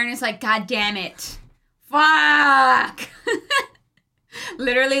 Perrin. And Perrin is like, God damn it. Fuck.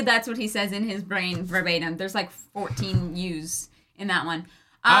 Literally, that's what he says in his brain verbatim. There's like 14 U's in that one.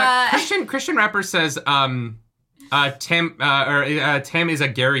 Christian Rapper says, Tam is a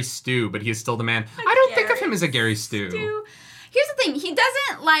Gary Stu, but he is still the man. I don't think of him as a Gary Stu. Here's the thing. He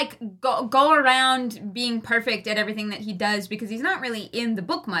doesn't, like, go around being perfect at everything that he does because he's not really in the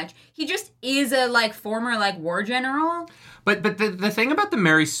book much. He just is a, like, former, like, war general. But the thing about the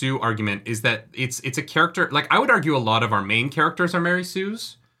Mary Sue argument is that it's a character... Like, I would argue a lot of our main characters are Mary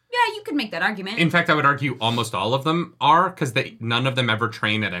Sues. Yeah, you could make that argument. In fact, I would argue almost all of them are, because none of them ever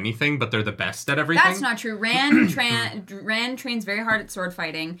train at anything, but they're the best at everything. That's not true. Rand trains very hard at sword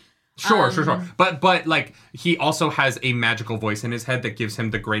fighting. Sure. But like, he also has a magical voice in his head that gives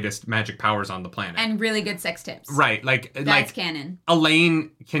him the greatest magic powers on the planet. And really good sex tips. Right, That's canon.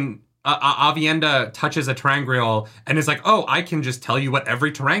 Elaine can... Avienda touches a terangrial and is like, oh, I can just tell you what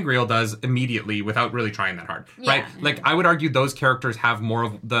every terangrial does immediately without really trying that hard, right? Like, I would argue those characters have more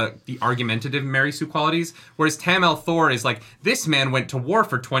of the argumentative Mary Sue qualities, whereas Tam Thor is like, this man went to war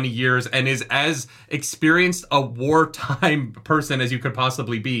for 20 years and is as experienced a wartime person as you could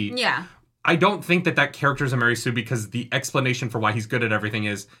possibly be. Yeah. I don't think that character is a Mary Sue because the explanation for why he's good at everything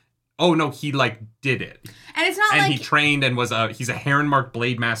is, oh no, he like did it. And it's not and like... he trained and he's a Heron-marked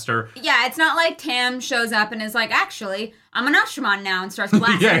blade master. Yeah, it's not like Tam shows up and is like, actually, I'm an Ashman now and starts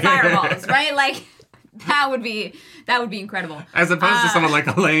blasting fireballs, right? Like, that would be incredible. As opposed to someone like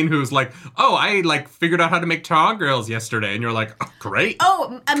Elaine who's like, oh, I like figured out how to make terangrials yesterday. And you're like, oh, great.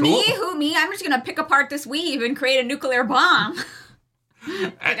 Oh, cool. Me? I'm just going to pick apart this weave and create a nuclear bomb.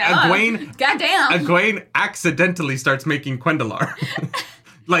 Egwene, goddamn. Egwene accidentally starts making Quendalar.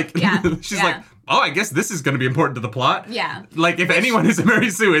 Like, she's like, oh, I guess this is going to be important to the plot. Yeah. Like, if anyone is a Mary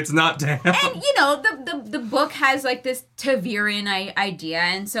Sue, it's not Tam. And, you know, the book has, like, this Ta'verian idea,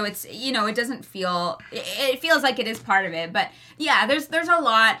 and so it's, you know, it doesn't feel... It feels like it is part of it, but, yeah, there's a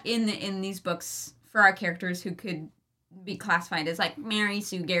lot in these books for our characters who could be classified as, like, Mary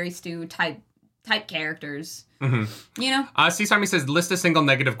Sue, Gary Stu type characters. Mm-hmm. You know? C-Sammy says, list a single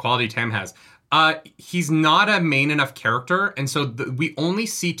negative quality Tam has. He's not a main enough character, and so we only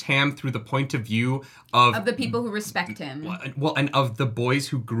see Tam through the point of view of the people who respect him. Well, and of the boys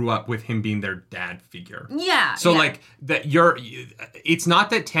who grew up with him being their dad figure. Yeah. So like that it's not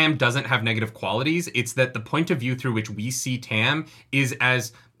that Tam doesn't have negative qualities, it's that the point of view through which we see Tam is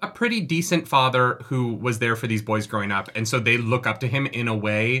as a pretty decent father who was there for these boys growing up, and so they look up to him in a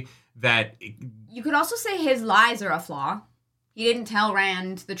way that... You could also say his lies are a flaw. He didn't tell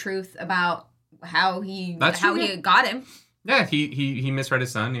Rand the truth about how he got him. Yeah, he misread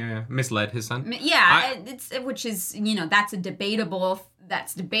his son. Yeah, misled his son. Yeah, which is, you know, that's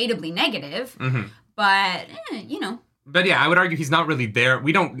debatably negative. Mm-hmm. But you know. But yeah, I would argue he's not really there.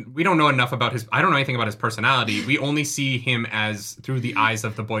 We don't know enough about I don't know anything about his personality. We only see him as through the eyes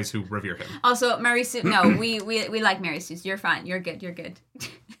of the boys who revere him. Also, Mary Sue. No, we like Mary Sue. You're fine. You're good.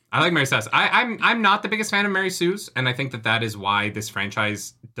 I like Mary Sue. I'm not the biggest fan of Mary Sue's, and I think that is why this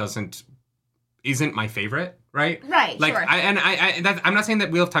franchise isn't my favorite, right? Right, like, sure. I'm not saying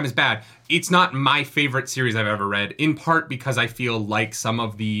that Wheel of Time is bad. It's not my favorite series I've ever read, in part because I feel like some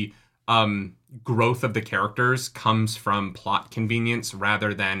of the growth of the characters comes from plot convenience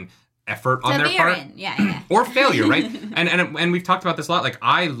rather than effort on their part. Yeah. Or failure, right? and we've talked about this a lot. Like,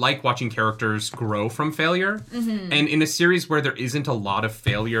 I like watching characters grow from failure. Mm-hmm. And in a series where there isn't a lot of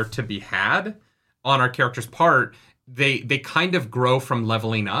failure to be had on our character's part, they kind of grow from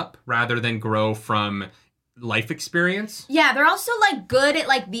leveling up rather than grow from life experience. Yeah, they're also, like, good at,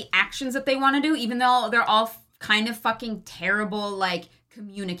 like, the actions that they want to do, even though they're all kind of fucking terrible, like,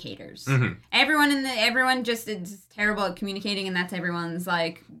 communicators. Mm-hmm. Everyone just is terrible at communicating, and that's everyone's,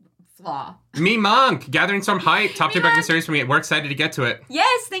 like, flaw. Me Monk, Gathering Storm Hype, top tier back in the series for me. We're excited to get to it.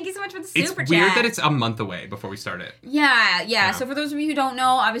 Yes, thank you so much for the super chat. It's weird that it's a month away before we start it. Yeah. So for those of you who don't know,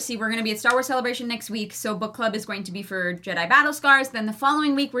 obviously we're going to be at Star Wars Celebration next week, so book club is going to be for Jedi Battle Scars. Then the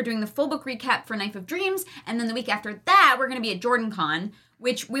following week we're doing the full book recap for Knife of Dreams, and then the week after that we're going to be at Jordan Con,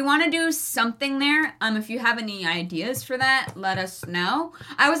 which we want to do something there. If you have any ideas for that, let us know.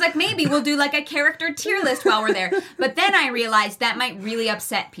 I was like, maybe we'll do like a character tier list while we're there. But then I realized that might really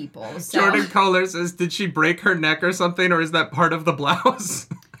upset people. So. Jordan Kohler says, did she break her neck or something, or is that part of the blouse?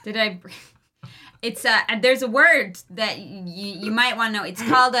 Did I... It's there's a word that you might want to know. It's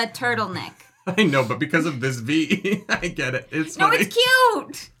called a turtleneck. I know, but because of this V, I get it. It's funny. No, it's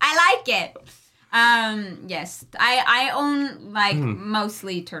cute. I like it. Yes, I own like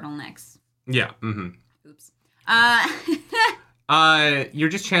mostly turtlenecks. Yeah. Mm-hmm. Oops. You're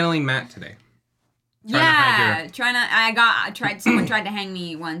just channeling Matt today. Someone tried to hang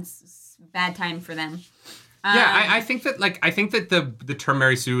me once. Bad time for them. I think that the term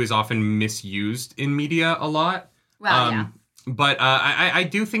Mary Sue is often misused in media a lot. Well, yeah. But I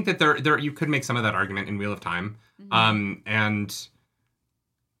do think that there you could make some of that argument in Wheel of Time. Mm-hmm. And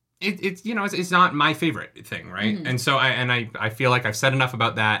it's not my favorite thing, right? Mm-hmm. And so I feel like I've said enough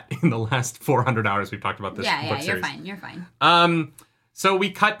about that in the last 400 hours we've talked about this book series. You're fine. So we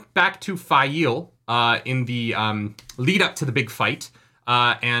cut back to Fail in the lead up to the big fight.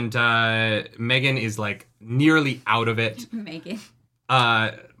 And Megan is like nearly out of it. Megan.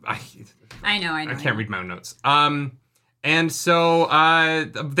 I know. I can't read my own notes. And so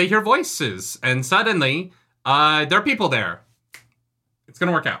they hear voices, and suddenly there are people there. It's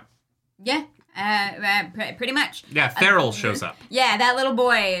gonna work out. Yeah, pretty much. Yeah, Farrell shows up. Yeah, that little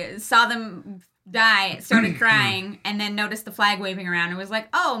boy saw them die, started crying, and then noticed the flag waving around and was like,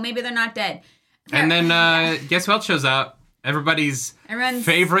 "Oh, maybe they're not dead." And then guess who else shows up? Everyone's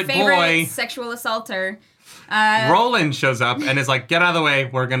favorite boy, sexual assaulter. Roland shows up and is like, "Get out of the way.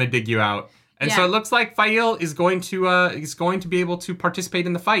 We're gonna dig you out." And so it looks like Fail is going to be able to participate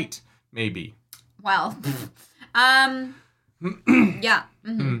in the fight, maybe. Well, yeah.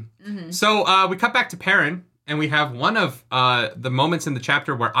 Mm-hmm. Mm-hmm. So we cut back to Perrin, and we have one of the moments in the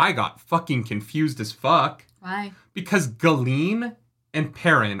chapter where I got fucking confused as fuck. Why? Because Galeen and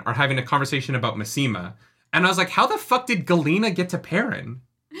Perrin are having a conversation about Massima. And I was like, how the fuck did Galena get to Perrin?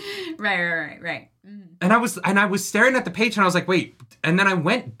 Right. Mm-hmm. And I was staring at the page and I was like, wait. And then I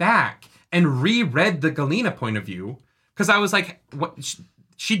went back and reread the Galena point of view because I was like, what?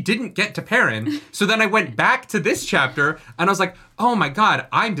 She didn't get to Perrin. So then I went back to this chapter and I was like, oh my God,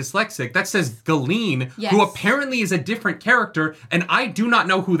 I'm dyslexic. That says Galeen, yes. Who apparently is a different character, and I do not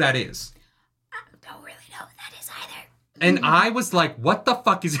know who that is. I don't really know who that is either. And I was like, what the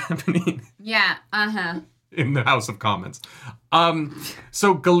fuck is happening? Yeah, in the House of Commons.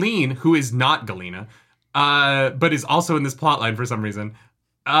 So Galeen, who is not Galena, but is also in this plotline for some reason.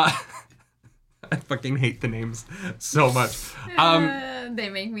 I fucking hate the names so much. They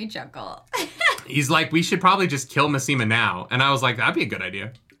make me chuckle. He's like, we should probably just kill Massima now. And I was like, that'd be a good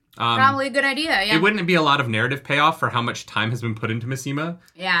idea. Probably a good idea, yeah. It wouldn't be a lot of narrative payoff for how much time has been put into Massima.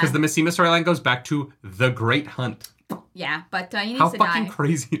 Yeah. Because the Massima storyline goes back to the Great Hunt. Yeah, but he needs how to die. How fucking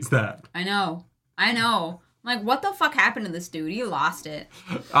crazy is that? I know. Like, what the fuck happened to this dude? He lost it.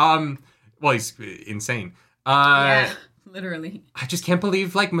 Well, he's insane. Yeah, literally. I just can't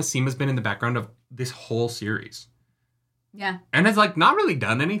believe, like, Massima's been in the background of this whole series. Yeah. And has, like, not really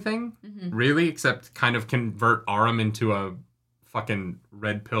done anything, really, except kind of convert Aram into a fucking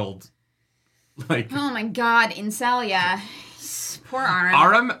red-pilled, like... Oh my God, incel, yeah. Poor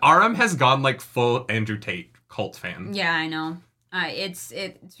Aram. Aram has gone, like, full Andrew Tate cult fan. Yeah, I know. It's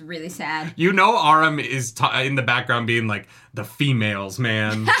really sad. You know Aram is in the background being like, the females,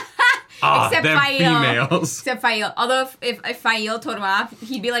 man. Except them Fail. Females. Except Fail. Although if Fail told him off,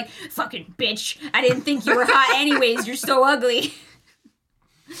 he'd be like, fucking bitch, I didn't think you were hot anyways, you're so ugly.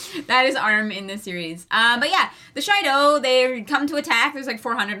 That is Aram in this series. But yeah, the Shaido, they come to attack. There's like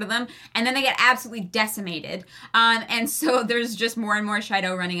 400 of them. And then they get absolutely decimated. And so there's just more and more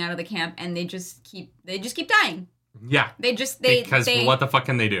Shaido running out of the camp. And they just keep dying. Yeah. Because what the fuck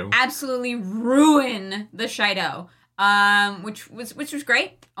can they do? Absolutely ruin the Shaido. Which was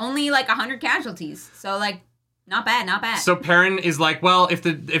great. Only like 100 casualties. So like, not bad. So Perrin is like, well, if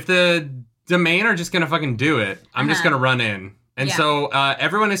the Domain are just gonna fucking do it, I'm just gonna run in. And so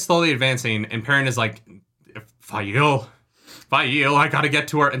everyone is slowly advancing, and Perrin is like, Fail, I gotta get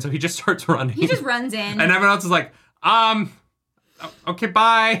to her. And so he just starts running. He just runs in. And everyone else is like, okay,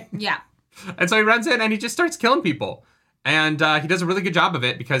 bye. Yeah. And so he runs in, and he just starts killing people. And he does a really good job of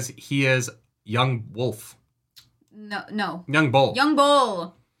it, because he is young wolf. No. Young bull. Young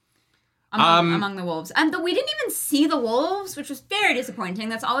bull. Among the wolves. And we didn't even see the wolves, which was very disappointing.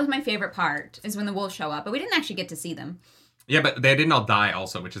 That's always my favorite part, is when the wolves show up. But we didn't actually get to see them. Yeah, but they didn't all die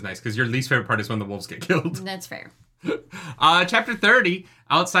also, which is nice, because your least favorite part is when the wolves get killed. That's fair. Chapter 30,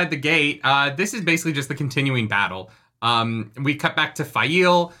 Outside the Gate. This is basically just the continuing battle. We cut back to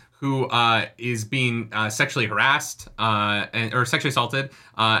Fail, who is being sexually harassed or sexually assaulted,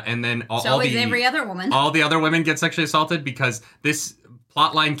 and then every other woman. All the other women get sexually assaulted because this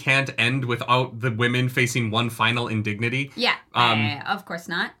plotline can't end without the women facing one final indignity. Yeah, of course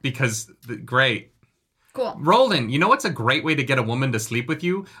not. Because great. Cool. Roland, you know what's a great way to get a woman to sleep with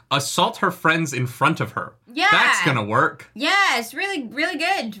you? Assault her friends in front of her. Yeah. That's gonna work. Yeah, it's really, really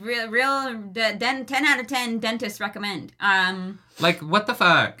good. Real 10 out of 10 dentists recommend. Like, what the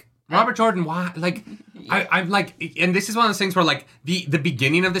fuck? Robert Jordan, why? Like, I'm like, and this is one of those things where, like, the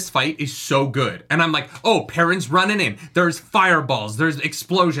beginning of this fight is so good. And I'm like, oh, Perrin's running in. There's fireballs. There's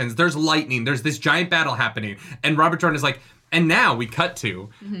explosions. There's lightning. There's this giant battle happening. And Robert Jordan is like, and now we cut to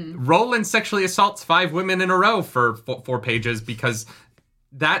Roland sexually assaults 5 women in a row for 4 pages because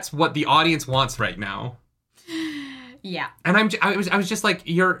that's what the audience wants right now. Yeah. And I was just like,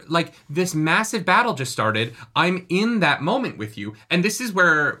 you're like, this massive battle just started. I'm in that moment with you. And this is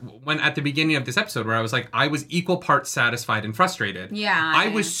where, when at the beginning of this episode, where I was like, I was equal parts satisfied and frustrated. Yeah. I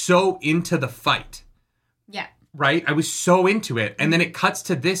was so into the fight. Yeah. Right? I was so into it. And then it cuts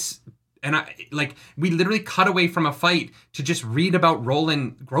to this. And we literally cut away from a fight to just read about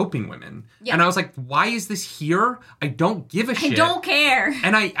Roland groping women. Yeah. And I was like, why is this here? I don't give a shit. I don't care.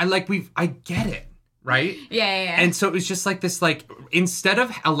 And I get it. Right? Yeah. And so it was just like this, like, instead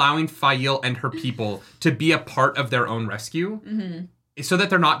of allowing Fail and her people to be a part of their own rescue, so that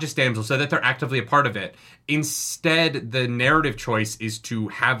they're not just damsels, so that they're actively a part of it, instead the narrative choice is to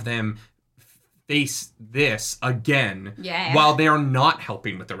have them face this again while they are not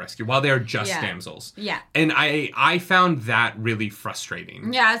helping with the rescue, while they are just damsels. Yeah. And I found that really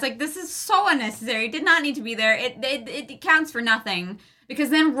frustrating. Yeah, I was like, this is so unnecessary. It did not need to be there. It counts for nothing. Because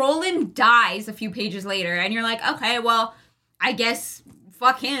then Roland dies a few pages later, and you're like, okay, well, I guess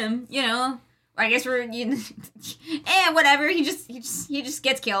fuck him, you know. I guess whatever. He just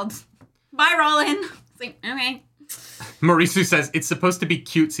gets killed. Bye, Roland. It's like, okay. Marisu says it's supposed to be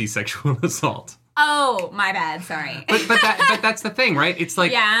cutesy sexual assault. Oh, my bad. Sorry. But that's the thing, right? It's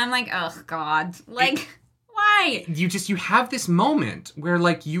like, yeah, I'm like, oh God, like. Why? You have this moment where,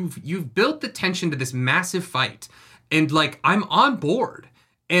 like, you've built the tension to this massive fight. And, like, I'm on board.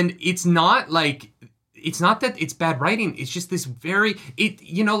 And it's not that it's bad writing. It's just this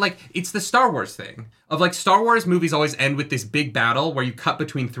it's the Star Wars thing. Of, like, Star Wars movies always end with this big battle where you cut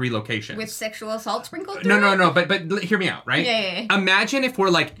between 3 locations. With sexual assault sprinkled through No. But hear me out, right? Yeah. Imagine if we're,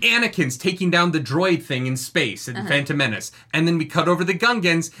 like, Anakin's taking down the droid thing in space in Phantom Menace. And then we cut over the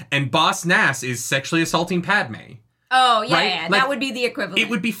Gungans and Boss Nass is sexually assaulting Padme. Oh, yeah, right? yeah. Like, that would be the equivalent. It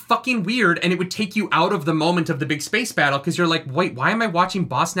would be fucking weird, and it would take you out of the moment of the big space battle, because you're like, wait, why am I watching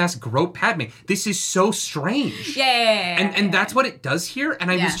Boss Nass grope Padme? This is so strange. Yeah. And that's what it does here, and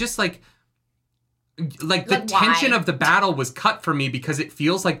I was just like the tension of the battle was cut for me, because it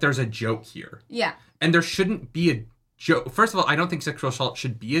feels like there's a joke here. Yeah. And there shouldn't be a joke. First of all, I don't think sexual assault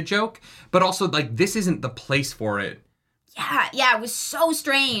should be a joke, but also, like, this isn't the place for it. Yeah, it was so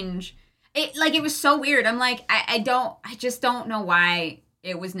strange. It was so weird. I'm like, I just don't know why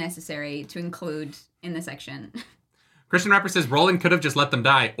it was necessary to include in the section. Christian Rapper says Roland could have just let them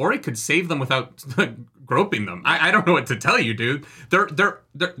die, or he could save them without groping them. I don't know what to tell you, dude.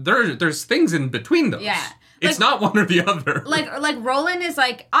 There's things in between those. Yeah. It's not one or the other. Like Roland is,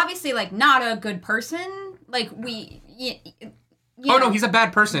 like, obviously, like, not a good person. Like, no, he's a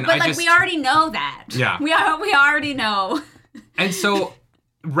bad person. But we already know that. Yeah. We already know. And so,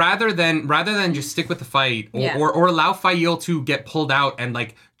 rather than just stick with the fight or allow Fail to get pulled out and,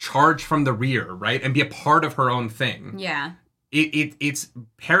 like, charge from the rear, right, and be a part of her own thing. Yeah. It's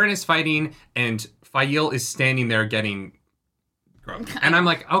Perrin is fighting and Fail is standing there getting groped. And I'm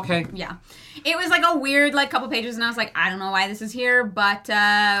like, okay. Yeah. It was, like, a weird, like, couple pages, and I was like, I don't know why this is here, but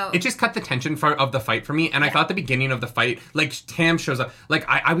it just cut the tension of the fight for me, and I thought the beginning of the fight, like, Tam shows up, like,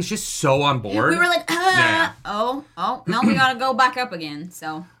 I was just so on board. We were like, oh, no, we gotta go back up again,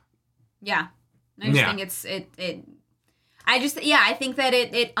 so, yeah. I just think I think that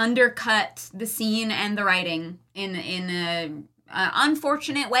it undercut the scene and the writing in a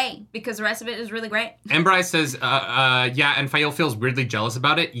unfortunate way, because the rest of it is really great. Embry says, and Fail feels weirdly jealous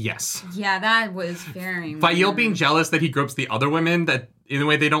about it. Yes. Yeah, that was very Fail weird. being jealous that he gropes the other women that in a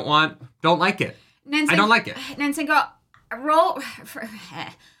way they don't like it. I don't like it. Nansenko,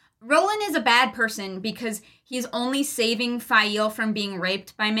 Roland is a bad person because he's only saving Fail from being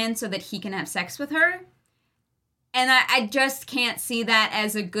raped by men so that he can have sex with her. And I just can't see that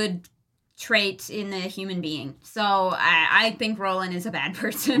as a good trait in the human being. So I think Roland is a bad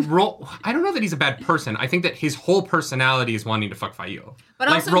person. I don't know that he's a bad person. I think that his whole personality is wanting to fuck Fayoum. But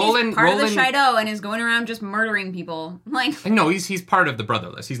like also he's part of the Shaido and is going around just murdering people. Like no, he's part of the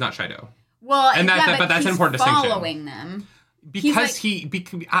Brotherless. He's not Shaido. Well, and but that's an important distinction. Following them. Because he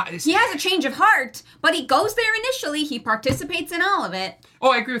has a change of heart, but he goes there initially. He participates in all of it.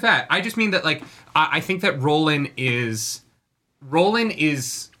 Oh, I agree with that. I just mean that, like, I think that Roland is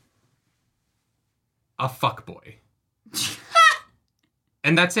a fuckboy.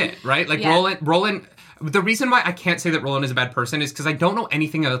 And that's it, right? Like, yeah. Roland... The reason why I can't say that Roland is a bad person is because I don't know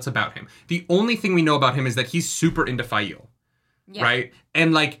anything else about him. The only thing we know about him is that he's super into Fayoum. Yeah. Right?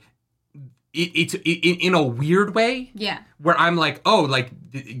 And, like... It's in a weird way. Yeah. Where I'm like, oh, like,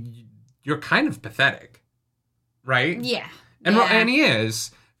 you're kind of pathetic. Right? Yeah. And he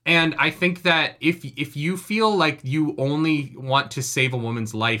is. And I think that if you feel like you only want to save a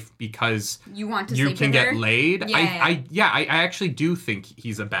woman's life because you can get laid, I actually do think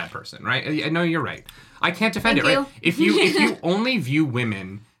he's a bad person, right? I know you're right. I can't defend it, right? If you only view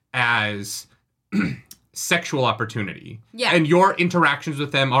women as sexual opportunity. Yeah. And your interactions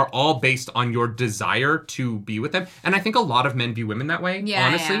with them are all based on your desire to be with them. And I think a lot of men view women that way,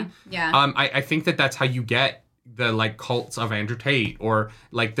 honestly. Yeah. I think that that's how you get the, like, cults of Andrew Tate or,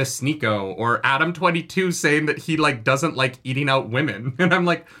 like, the Sneeko or Adam 22 saying that he, like, doesn't like eating out women. And I'm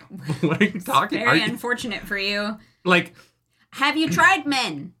like, what are you talking about? Very unfortunate for you. Like... Have you tried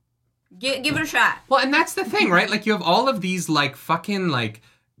men? Give it a shot. Well, and that's the thing, right? Like, you have all of these, like, fucking, like...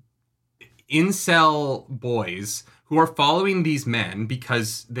 incel boys who are following these men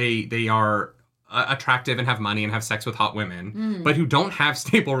because they are attractive and have money and have sex with hot women, but who don't have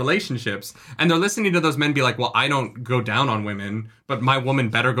stable relationships. And they're listening to those men be like, well, I don't go down on women, but my woman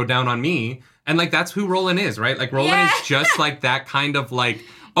better go down on me. And, like, that's who Roland is, right? Like, Roland is just, like, that kind of, like,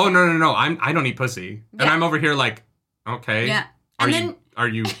 oh, no, I don't eat pussy. Yeah. And I'm over here like, okay. Yeah. Are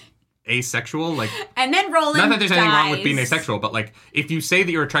you asexual? Like, and then Roland not that there's anything wrong with being asexual, but, like, if you say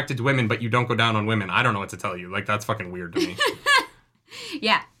that you're attracted to women but you don't go down on women, I don't know what to tell you. Like, that's fucking weird to me.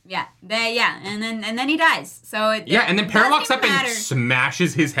 Yeah. And then he dies. So and then Perrin walks up and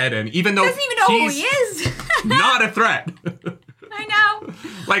smashes his head in, even though he doesn't even know who he is. Not a threat. I know.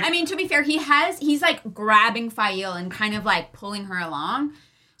 Like, I mean, to be fair, he's like grabbing Fayoum and kind of like pulling her along.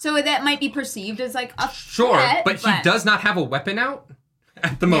 So that might be perceived as like a threat, but he does not have a weapon out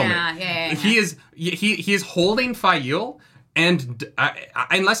at the moment. Yeah. He is holding Fayoum, and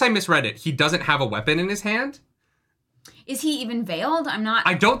unless I misread it, he doesn't have a weapon in his hand. Is he even veiled?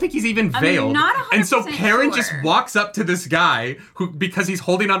 I don't think he's even veiled. I'm not 100% And so Perrin sure. just walks up to this guy who, because he's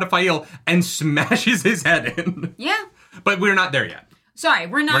holding onto Fayoum, and smashes his head in. Yeah. But we're not there yet. Sorry,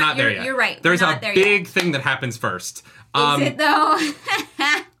 we're not there yet. You're right. There's a big thing that happens first. Is it though?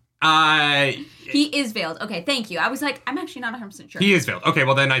 He is veiled. Okay, thank you. I was like, I'm actually not 100% sure. He is veiled. Okay,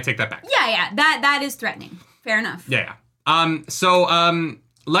 well then I take that back. Yeah. That is threatening. Fair enough. Yeah. So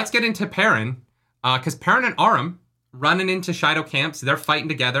let's get into Perrin, because Perrin and Aram running into Shaido camps. They're fighting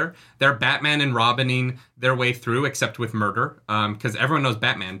together. They're Batman and Robining their way through, except with murder, because everyone knows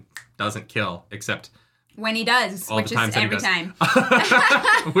Batman doesn't kill, except when he does, which is every time.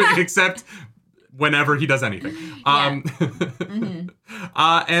 Except whenever he does anything. And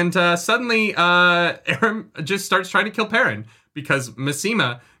suddenly, Aram just starts trying to kill Perrin because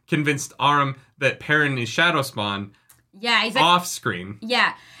Masema convinced Aram that Perrin is Shadow Spawn. Yeah, he's like, off screen.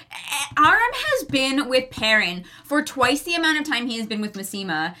 Yeah. Aram has been with Perrin for twice the amount of time he has been with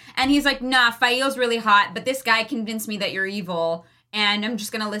Masema. And he's like, nah, Fayoum's really hot, but this guy convinced me that you're evil. And I'm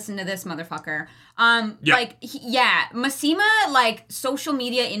just going to listen to this motherfucker. Masema, like, social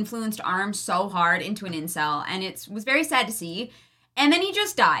media influenced Aram so hard into an incel. And it was very sad to see. And then he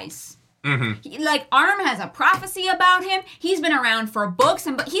just dies. Mm-hmm. Aram has a prophecy about him. He's been around for books,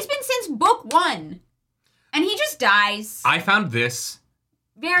 but he's been since book 1. And he just dies. I found this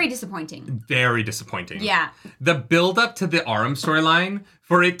very disappointing. Very disappointing. Yeah. The build-up to the Aram storyline,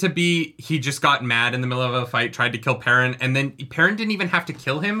 for it to be he just got mad in the middle of a fight, tried to kill Perrin, and then Perrin didn't even have to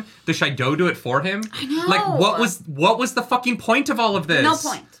kill him. The Shaido do it for him. I know. Like, what was the fucking point of all of this? No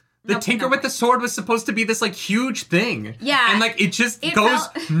point. The Tinker with the Sword was supposed to be this, like, huge thing. Yeah. And, like, it goes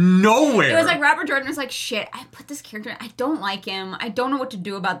nowhere. It was like Robert Jordan was like, shit, I put this character, I don't like him. I don't know what to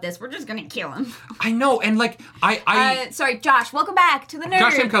do about this. We're just gonna kill him. I know, and, like, sorry, Josh, welcome back to the Nerd.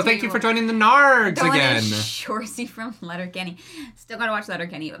 Josh Simcoe, thank you for joining the Nards again. Shorsey from Letterkenny. Still gotta watch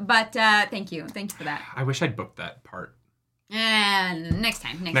Letterkenny. But, thank you. Thank you for that. I wish I'd booked that part. And next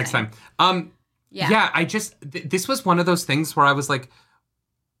time. Yeah, I just, this was one of those things where I was like,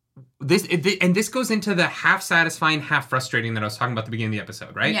 this goes into the half satisfying, half frustrating that I was talking about at the beginning of the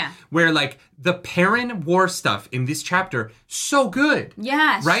episode, right? Yeah. Where like the Perrin war stuff in this chapter, so good.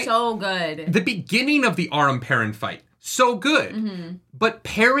 Yeah, right? so good. The beginning of the Aram Perrin fight, so good. Mm-hmm. But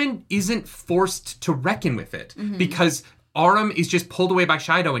Perrin isn't forced to reckon with it Mm-hmm. because Aram is just pulled away by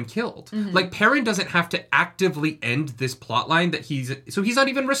Shido and killed. Mm-hmm. Like, Perrin doesn't have to actively end this plotline that he's not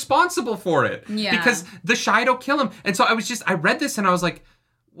even responsible for it. Yeah. Because the Shido kill him. And so I read this and I was like,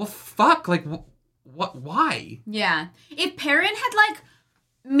 well, fuck, like, what, why? Yeah. If Perrin had, like,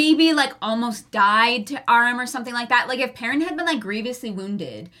 maybe, like, almost died to Aram or something like that, like, if Perrin had been, like, grievously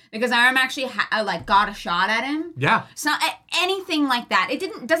wounded because Aram actually, got a shot at him. Yeah. So, anything like that.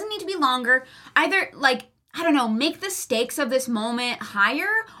 It doesn't need to be longer. Either, like, I don't know, make the stakes of this moment higher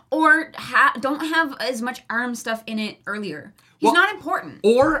or don't have as much Aram stuff in it earlier. He's not important.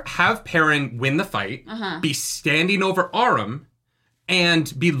 Or have Perrin win the fight, be standing over Aram,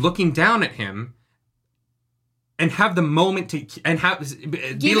 and be looking down at him, and have the moment to Give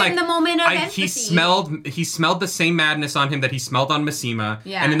him the moment of empathy. He smelled the same madness on him that he smelled on Masema,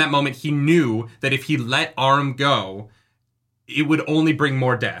 Yeah. and in that moment he knew that if he let Aram go, it would only bring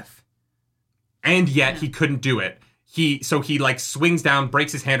more death, and yet he couldn't do it. So he like swings down,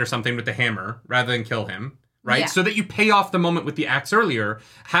 breaks his hand or something with the hammer rather than kill him. Right? Yeah. So that you pay off the moment with the axe earlier,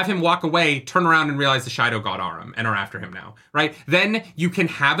 have him walk away, turn around and realize the Shido got Aram and are after him now. Right? Then you can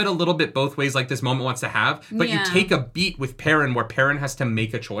have it a little bit both ways like this moment wants to have, but you take a beat with Perrin where Perrin has to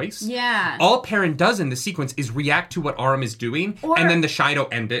make a choice. Yeah. All Perrin does in the sequence is react to what Aram is doing, and then the Shido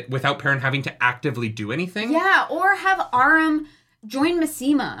end it without Perrin having to actively do anything. Yeah, or have Aram join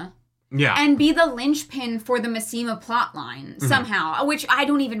Masema. Yeah. And be the linchpin for the Masema plotline somehow, which I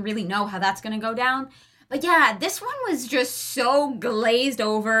don't even really know how that's going to go down. But yeah, this one was just so glazed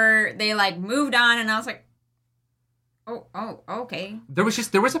over. They like moved on, and I was like, oh, okay. There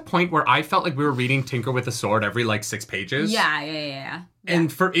was a point where I felt like we were reading Tinker with a Sword every like 6 pages. Yeah.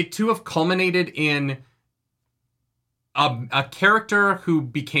 And for it to have culminated in a character who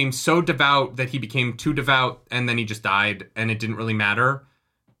became so devout that he became too devout, and then he just died, and it didn't really matter.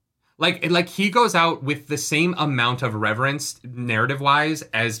 Like he goes out with the same amount of reverence, narrative-wise,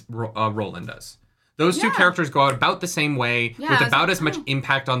 as Roland does. Those two characters go out about the same way, with about as much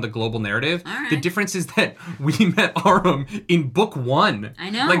impact on the global narrative. All right. The difference is that we met Aram in book 1. I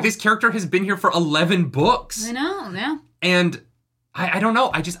know. Like, this character has been here for 11 books. I know, yeah. And I don't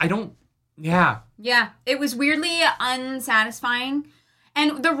know. I don't... Yeah. Yeah, it was weirdly unsatisfying.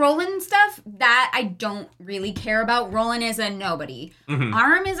 And the Roland stuff, that I don't really care about. Roland is a nobody.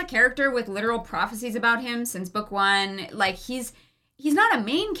 Aram is a character with literal prophecies about him since book 1. Like, he's not a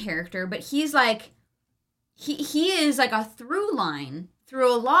main character, but he's like... He is like a through line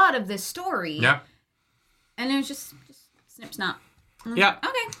through a lot of this story. Yeah. And it was just snip snap. Yeah.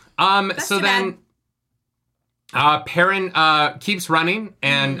 Okay. That's so then Perrin keeps running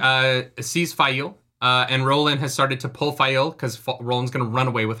and sees Fail. And Roland has started to pull Fail because Roland's going to run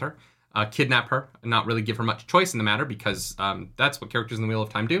away with her, kidnap her, and not really give her much choice in the matter because that's what characters in the Wheel of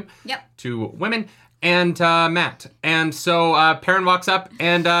Time do to women. And Matt. And so Perrin walks up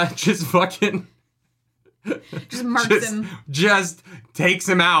and just fucking... Just marks him. Just takes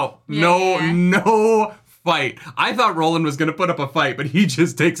him out. No fight. I thought Roland was going to put up a fight, but he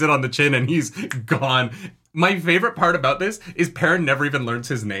just takes it on the chin and he's gone. My favorite part about this is Perrin never even learns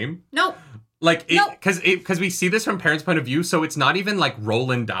his name. Nope. Like, because we see this from Perrin's point of view, so it's not even like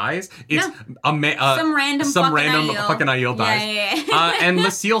Roland dies. It's some random fucking Aiel dies. Yeah. And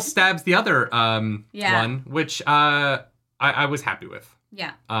Lucille stabs the other one, which I was happy with.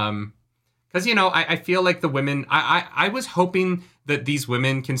 Yeah. Because, I feel like the women... I was hoping that these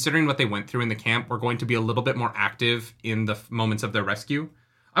women, considering what they went through in the camp, were going to be a little bit more active in the moments of their rescue.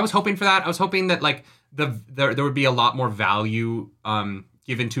 I was hoping for that. I was hoping that, like, there would be a lot more value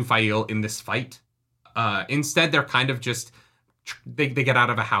given to Fail in this fight. Instead, they're kind of just... They get out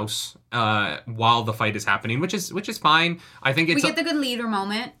of a house while the fight is happening, which is fine. I think it's... We get the good leader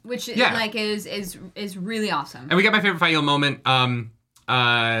moment, which is really awesome. And we get my favorite Fail moment...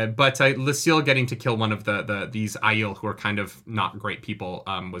 but Lucille getting to kill one of these Aiel who are kind of not great people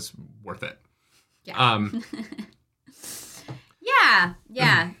was worth it. Yeah.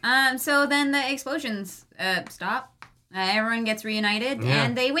 So then the explosions stop. Everyone gets reunited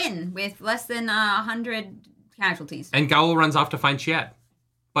and they win with less than 100 casualties. And Gaul runs off to find Chiad,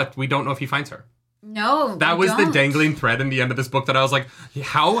 but we don't know if he finds her. No, that was the dangling thread in the end of this book that I was like,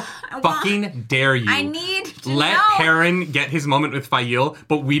 how fucking dare you? I need to let Perrin get his moment with Fail,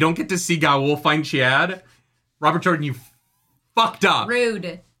 but we don't get to see Gaul find Chiad. Robert Jordan, you fucked up.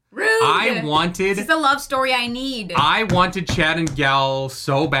 Rude. Rude. This is the love story I need. I wanted Chad and Gal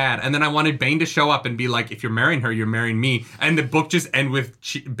so bad, and then I wanted Bane to show up and be like, "If you're marrying her, you're marrying me." And the book just end with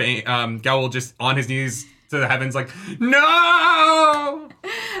Gal will just on his knees to the heavens, like, "No."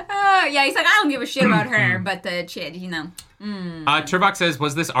 Yeah, he's like, I don't give a shit about her, but the Chid, you know. Turvok says,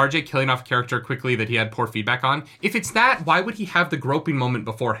 was this RJ killing off a character quickly that he had poor feedback on? If it's that, why would he have the groping moment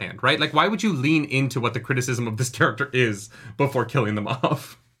beforehand, right? Like, why would you lean into what the criticism of this character is before killing them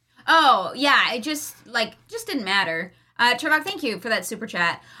off? Oh, yeah, it just didn't matter. Turvok, thank you for that super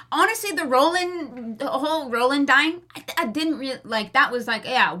chat. Honestly, the whole Roland dying, I didn't really, like, that was like,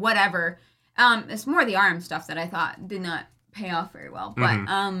 yeah, whatever. It's more the arm stuff that I thought did not pay off very well.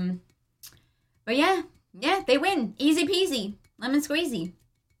 But yeah, they win. Easy peasy. Lemon squeezy.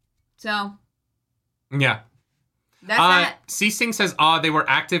 So. Yeah. That's that. C-Sing says, they were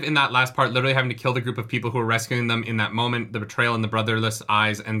active in that last part, literally having to kill the group of people who were rescuing them in that moment. The betrayal in the brotherless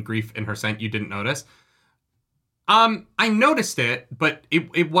eyes and grief in her scent you didn't notice. I noticed it, but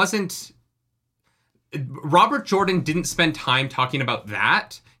it wasn't... Robert Jordan didn't spend time talking about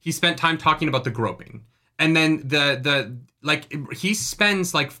that. He spent time talking about the groping. And then he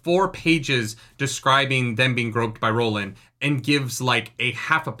spends like 4 pages describing them being groped by Roland and gives like a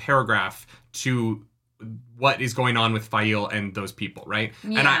half a paragraph to what is going on with Fail and those people, right?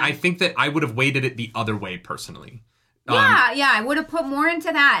 Yeah. And I think that I would have weighted it the other way personally. I would have put more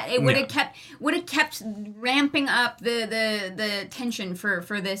into that. It would have kept ramping up the tension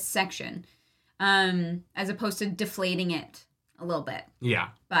for this section, as opposed to deflating it a little bit. Yeah.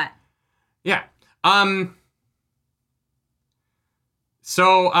 But yeah.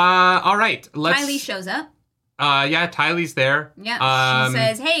 So all right, Tylee shows up. Tylee's there. Yeah, she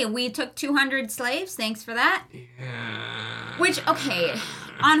says, "Hey, we took 200 slaves. Thanks for that." Yeah. Which, okay,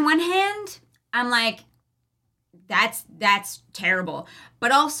 on one hand, I'm like, that's terrible.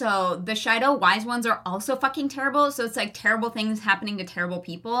 But also, the Shido Wise Ones are also fucking terrible. So it's like terrible things happening to terrible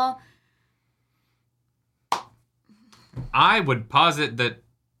people. I would posit that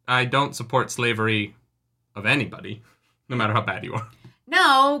I don't support slavery of anybody, no matter how bad you are.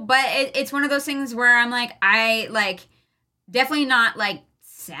 No, but it's one of those things where I'm like, definitely not like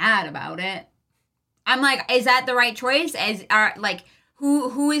sad about it. I'm like, is that the right choice?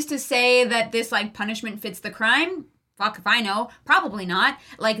 Who is to say that this like punishment fits the crime? Fuck if I know. Probably not.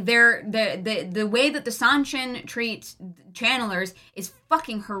 Like the way that the Sanshin treats channelers is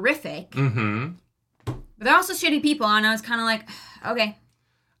fucking horrific. Mm-hmm. But they're also shitty people, and I was kind of like, okay.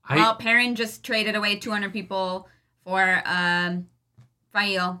 Well, Perrin just traded away 200 people for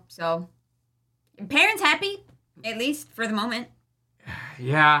Fail, so Perrin's happy, at least for the moment.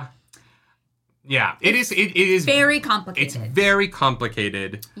 Yeah. It is very complicated. It's very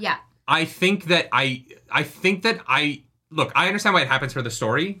complicated. Yeah. I think that I look, I understand why it happens for the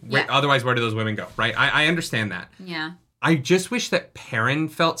story. Yeah. Otherwise, where do those women go, right? I understand that. Yeah. I just wish that Perrin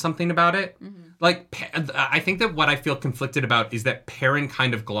felt something about it. Mm-hmm. Like, I think that what I feel conflicted about is that Perrin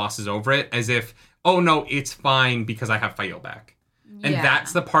kind of glosses over it as if, oh no, it's fine because I have Fail back. Yeah. And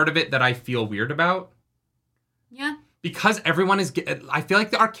that's the part of it that I feel weird about. Yeah. Because everyone is, I feel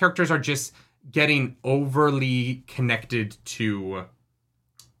like our characters are just getting overly connected to,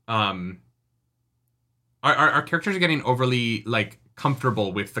 our characters are getting overly, like,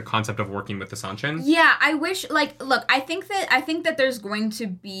 comfortable with the concept of working with the Sanshin. Yeah, I wish, like, look, I think that there's going to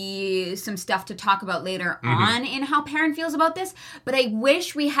be some stuff to talk about later on in how Perrin feels about this, but I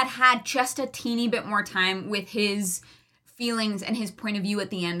wish we had just a teeny bit more time with his feelings and his point of view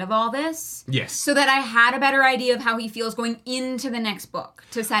at the end of all this. Yes. So that I had a better idea of how he feels going into the next book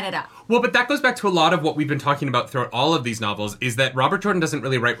to set it up. Well, but that goes back to a lot of what we've been talking about throughout all of these novels, is that Robert Jordan doesn't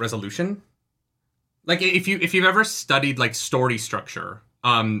really write resolution. Like, if you've ever studied, like, story structure,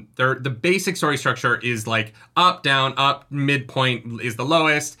 the basic story structure is, like, up, down, up, midpoint is the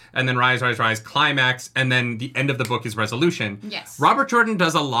lowest, and then rise, rise, rise, climax, and then the end of the book is resolution. Yes. Robert Jordan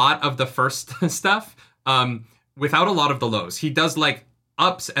does a lot of the first stuff without a lot of the lows. He does, like,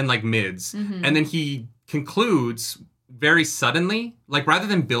 ups and, like, mids, and then he concludes very suddenly. Like, rather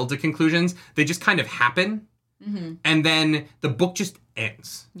than build to conclusions, they just kind of happen, and then the book just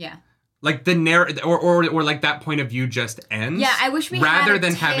ends. Yeah. Like the narrative, or like that point of view just ends. Yeah, I wish we rather had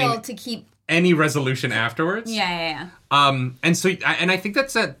than having to keep any resolution afterwards. Yeah. And so, and I think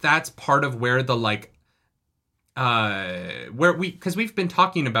that's part of where the like, because we've been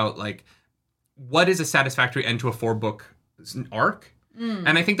talking about like, what is a satisfactory end to a 4-book arc,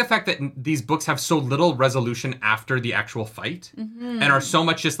 And I think the fact that these books have so little resolution after the actual fight and are so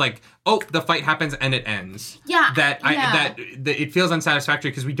much just like, oh, the fight happens and it ends. Yeah. That it feels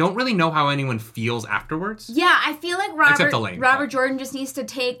unsatisfactory because we don't really know how anyone feels afterwards. Yeah, I feel like Except Elaine, Robert Jordan just needs to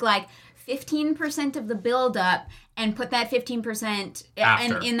take like 15% of the build up and put that 15%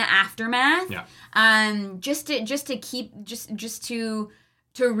 in the aftermath. Yeah. Just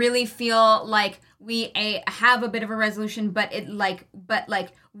to really feel like we have a bit of a resolution, but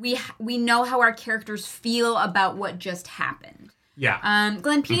we know how our characters feel about what just happened. Yeah.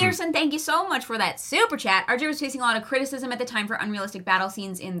 Glenn Peterson, thank you so much for that super chat. RJ was facing a lot of criticism at the time for unrealistic battle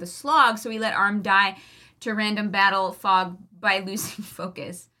scenes in The Slog, so he let Arm die to random battle fog by losing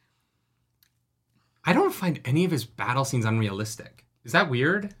focus. I don't find any of his battle scenes unrealistic. Is that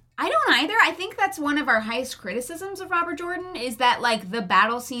weird? I don't either. I think that's one of our highest criticisms of Robert Jordan is that like the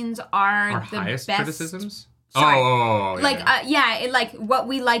battle scenes are the highest best criticisms. Sorry. Oh, yeah. Like what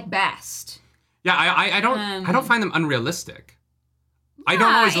we like best. Yeah, I don't find them unrealistic. I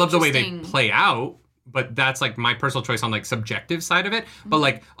don't always love the way they play out, but that's like my personal choice on like subjective side of it. But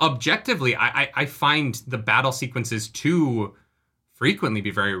like objectively, I find the battle sequences to frequently be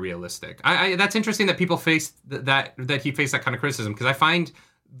very realistic. That's interesting that people face that he faced that kind of criticism because I find.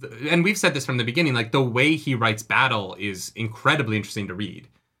 And we've said this from the beginning, like the way he writes battle is incredibly interesting to read.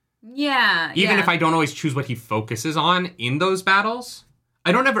 Yeah. Even if I don't always choose what he focuses on in those battles,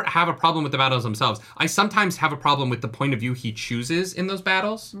 I don't ever have a problem with the battles themselves. I sometimes have a problem with the point of view he chooses in those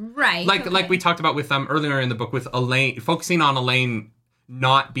battles. Right. Like we talked about with earlier in the book with Elaine, focusing on Elaine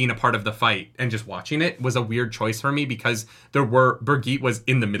not being a part of the fight and just watching it was a weird choice for me because Birgitte was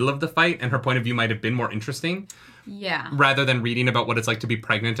in the middle of the fight and her point of view might have been more interesting. Yeah. Rather than reading about what it's like to be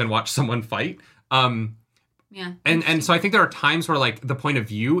pregnant and watch someone fight. Yeah. And so I think there are times where like the point of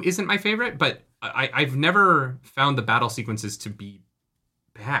view isn't my favorite, but I've never found the battle sequences to be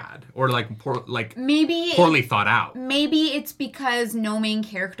bad or like poorly thought out. Maybe it's because no main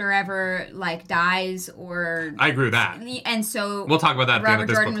character ever like dies or I agree with that. And so we'll talk about that at the end of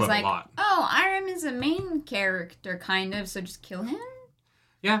this Jordan book was club a lot. Oh, Irem is a main character kind of, so just kill him?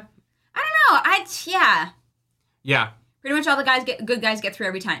 Yeah. I don't know. Yeah. Pretty much all the good guys get through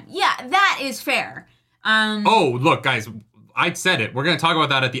every time. Yeah, that is fair. Oh, look, guys, I said it. We're going to talk about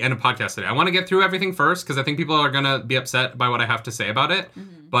that at the end of podcast today. I want to get through everything first because I think people are going to be upset by what I have to say about it.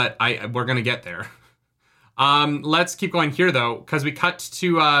 Mm-hmm. But we're going to get there. Let's keep going here, though, because we cut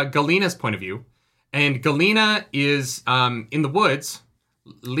to Galena's point of view. And Galena is in the woods,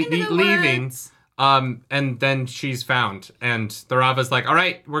 leaving. And then she's found. And Tharava's like, all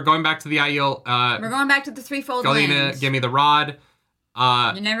right, we're going back to the Aiel. We're going back to the threefold Galena, land. give me the rod.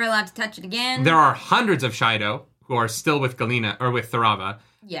 You're never allowed to touch it again. There are hundreds of Shaido who are still with Galena, or with Tharava.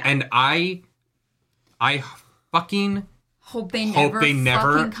 Yeah. And I fucking hope they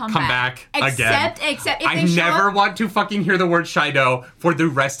never come back again. Except if I never want to fucking hear the word Shaido for the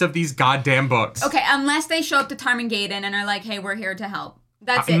rest of these goddamn books. Okay, unless they show up to Tarmangaden and are like, hey, we're here to help.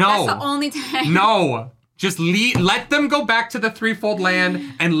 That's it. No. That's the only time. No. Just let them go back to the threefold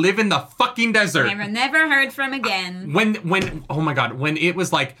land and live in the fucking desert. Never heard from again. When oh my god, when it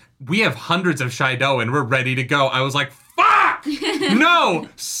was like, we have hundreds of Shaido and we're ready to go, I was like, fuck! No!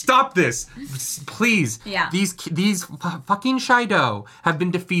 Stop this. Please. Yeah. These fucking Shaido have been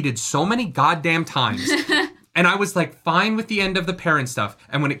defeated so many goddamn times. And I was like, fine with the end of the parent stuff.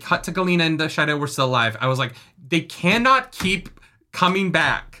 And when it cut to Galena and the Shaido were still alive, I was like, they cannot keep coming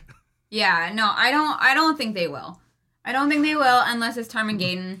back. Yeah, no, I don't think they will. I don't think they will unless it's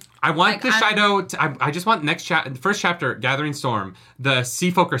Tarmangaden. I want the Shaido. I just want first chapter, Gathering Storm. The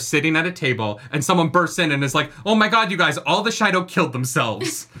sea folk are sitting at a table, and someone bursts in and is like, "Oh my god, you guys! All the Shaido killed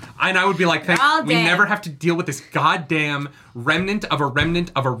themselves." And I would be like, "We never have to deal with this goddamn remnant of a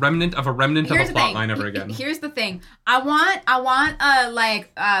remnant of a remnant of a remnant of a plot line ever again." Here's the thing. I want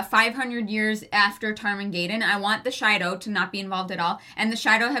 500 years after Tarmangaden, I want the Shaido to not be involved at all, and the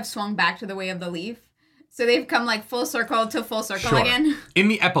Shaido have swung back to the way of the leaf. So they've come like full circle again. In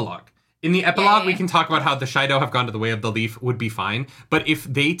the epilogue, we can talk about how the Shaido have gone to the way of the leaf would be fine. But if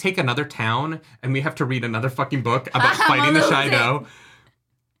they take another town and we have to read another fucking book about fighting the Shaido,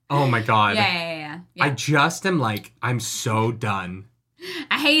 oh my god. Yeah. I just am like, I'm so done.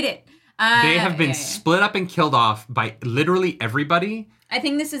 I hate it. They have been split up and killed off by literally everybody. I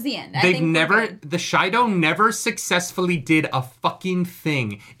think this is the end. The Shaido never successfully did a fucking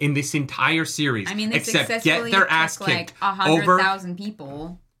thing in this entire series. I mean, they except successfully get their ass took kicked like 100,000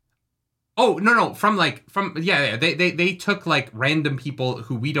 people. Oh, no, they took like random people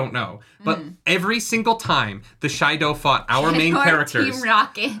who we don't know. But every single time the Shaido fought our main characters, Team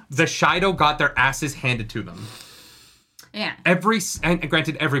Rocket. the Shaido got their asses handed to them. Yeah. And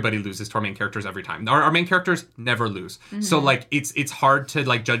granted, everybody loses to our main characters every time. Our main characters never lose. Mm-hmm. So, like, it's hard to,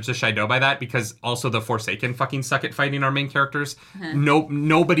 like, judge the Shaido by that because also the Forsaken fucking suck at fighting our main characters.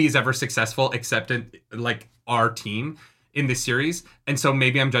 Nobody is ever successful except in, like, our team in this series. And so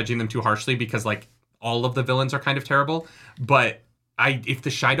maybe I'm judging them too harshly because, like, all of the villains are kind of terrible. But if the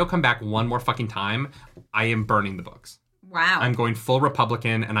Shaido come back one more fucking time, I am burning the books. Wow. I'm going full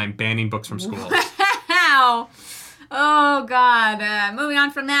Republican and I'm banning books from schools. Wow. Oh, God. Moving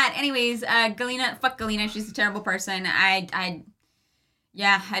on from that. Anyways, Galena, fuck Galena. She's a terrible person. I don't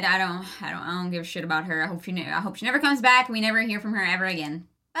give a shit about her. I hope she never comes back and we never hear from her ever again.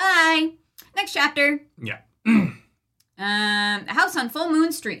 Bye. Next chapter. Yeah. A House on Full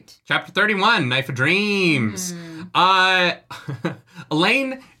Moon Street. Chapter 31, Knife of Dreams.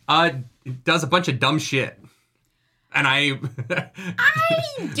 Elaine does a bunch of dumb shit. And I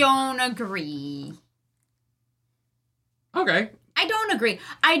don't agree. Okay. I don't agree.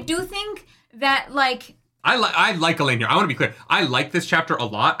 I do think that, like... I like Elaine here. I want to be clear. I like this chapter a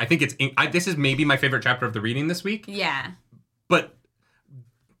lot. I think this is maybe my favorite chapter of the reading this week. Yeah. But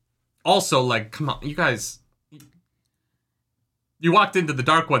also, like, come on, you guys... You walked into the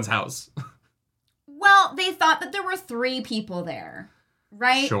Dark One's house. Well, they thought that there were 3 people there,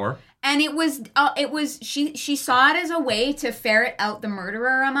 right? Sure. And it was she saw it as a way to ferret out the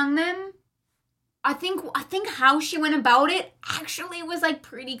murderer among them. I think how she went about it actually was, like,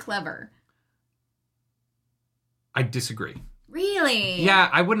 pretty clever. I disagree. Really? Yeah,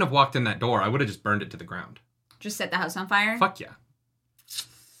 I wouldn't have walked in that door. I would have just burned it to the ground. Just set the house on fire? Fuck yeah.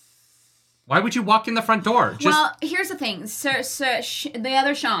 Why would you walk in the front door? Well, here's the thing. The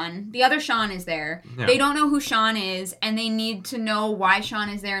other Sean is there. Yeah. They don't know who Sean is, and they need to know why Sean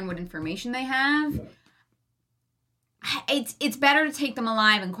is there and what information they have. It's better to take them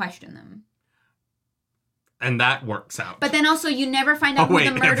alive and question them. And that works out. But then also, you never find out who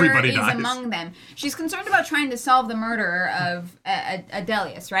the murderer is among them. She's concerned about trying to solve the murder of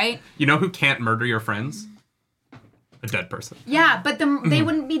Adelius, right? You know who can't murder your friends? A dead person. Yeah, but they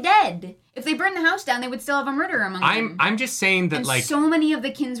wouldn't be dead. If they burned the house down, they would still have a murderer among them. I'm just saying that, and like... so many of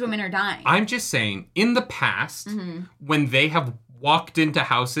the kinswomen are dying. I'm just saying, in the past, when they have walked into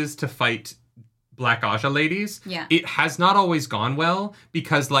houses to fight Black Aja ladies, it has not always gone well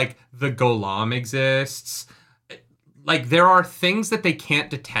because, like, the Golem exists. Like, there are things that they can't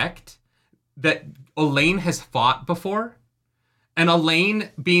detect that Elaine has fought before. And Elaine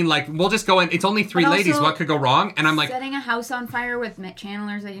being like, we'll just go in. It's only 3 ladies. What could go wrong? And I'm like... Setting a house on fire with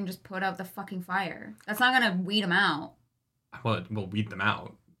channelers that can just put out the fucking fire. That's not going to weed them out. Well, it will weed them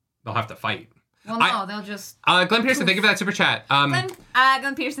out. They'll have to fight. Well, no, they'll just... Glenn Pearson, thank you for that super chat.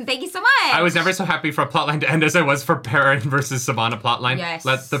 Glenn Pearson, thank you so much. I was never so happy for a plotline to end as I was for Perrin versus Savannah plotline. Yes.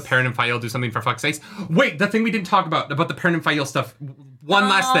 Let the Perrin and Fael do something for fuck's sakes. Wait, the thing we didn't talk about the Perrin and Fael stuff. One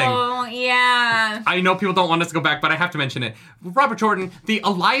last thing. Oh, yeah. I know people don't want us to go back, but I have to mention it. Robert Jordan, the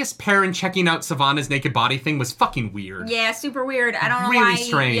Elias Perrin checking out Savannah's naked body thing was fucking weird. Yeah, super weird. I don't know really why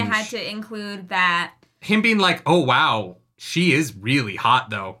strange. You had to include that. Him being like, oh, wow, she is really hot,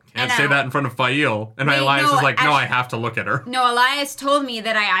 though. Can't say that in front of Fael. And Elias is like, no, I have to look at her. No, Elias told me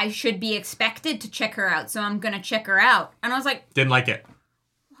that I should be expected to check her out, so I'm going to check her out. And I was like... Didn't like it.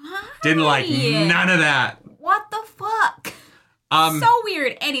 Why? Didn't like none of that. What the fuck? So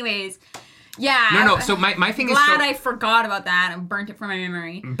weird. Anyways, yeah. No. So my thing is... Glad I forgot about that and burnt it from my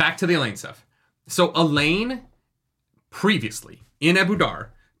memory. Back to the Elaine stuff. So Elaine, previously, in Abu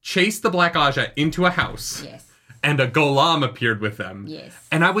Dar, chased the Black Aja into a house. Yes. And a golem appeared with them. Yes.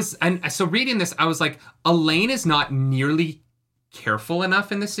 And so reading this, I was like, Elaine is not nearly careful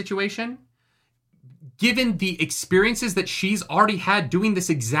enough in this situation, given the experiences that she's already had doing this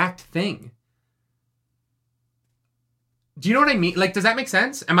exact thing. Do you know what I mean? Like, does that make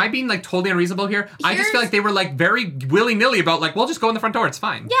sense? Am I being, like, totally unreasonable here? I just feel like they were, like, very willy-nilly about, like, we'll just go in the front door. It's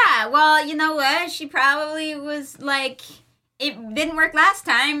fine. Yeah, well, you know what? She probably was like, it didn't work last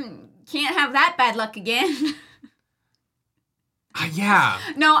time. Can't have that bad luck again. Yeah.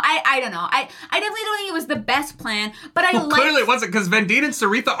 No, I don't know. I definitely don't think it was the best plan, but clearly it wasn't, because Vendine and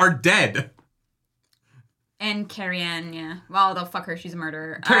Saritha are dead. And Carrie-Anne, yeah. Well, they'll fuck her. She's a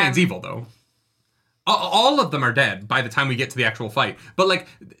murderer. Carrie-Anne's evil, though. All of them are dead by the time we get to the actual fight. But, like...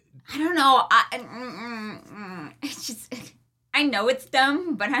 I don't know. It's just... I know it's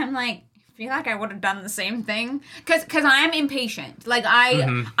dumb, but I'm like... I feel like I would have done the same thing. Because I'm impatient. Like,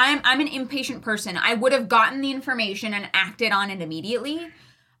 I'm an impatient person. I would have gotten the information and acted on it immediately.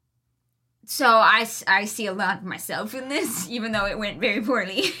 So I see a lot of myself in this, even though it went very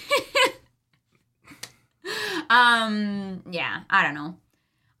poorly. Yeah, I don't know.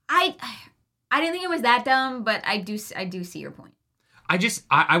 I didn't think it was that dumb, but I do see your point.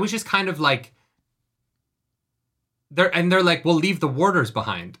 I was just kind of like, they're like, we'll leave the warders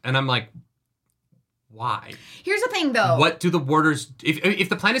behind. And I'm like, why? Here's the thing, though. What do the warders, if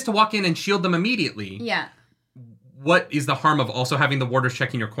the plan is to walk in and shield them immediately, yeah, what is the harm of also having the warders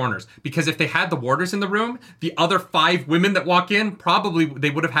checking your corners? Because if they had the warders in the room, the other 5 women that walk in, probably they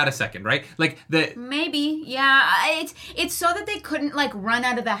would have had a second, right? Like maybe, yeah. It's so that they couldn't like run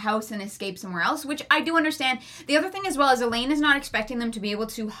out of the house and escape somewhere else, which I do understand. The other thing as well is Elaine is not expecting them to be able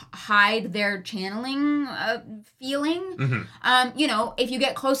to hide their channeling feeling. Mm-hmm. You know, if you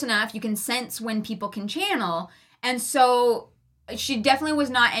get close enough, you can sense when people can channel, and so she definitely was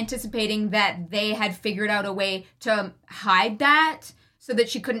not anticipating that they had figured out a way to hide that so that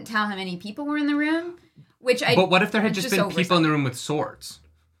she couldn't tell how many people were in the room. But what if there had just been people in the room with swords?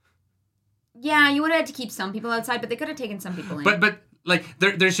 Yeah, you would have had to keep some people outside, but they could have taken some people in. But like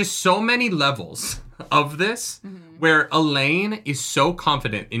there's just so many levels of this where Elaine is so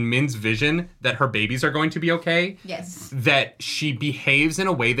confident in Min's vision that her babies are going to be okay. Yes. That she behaves in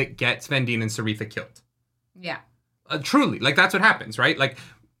a way that gets Vendine and Saritha killed. Yeah. Truly, like that's what happens, right? Like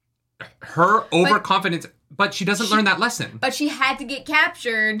her overconfidence, but she doesn't learn that lesson. But she had to get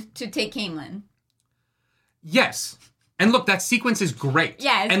captured to take Caemlyn. Yes. And look, that sequence is great.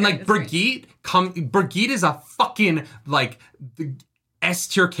 Yeah, and like Brigitte is a fucking like S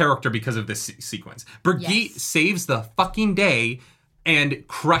tier character because of this sequence. Brigitte saves the fucking day and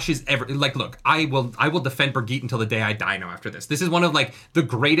crushes like, look, I will defend Brigitte until the day I die now after this. This is one of like the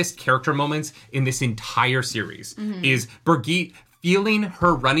greatest character moments in this entire series is Brigitte feeling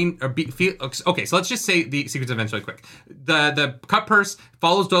her running okay, so let's just say the sequence events really quick. The cut purse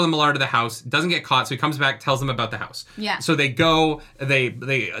follows Doyle and Millard to the house, doesn't get caught, so he comes back, tells them about the house. Yeah. So they go, they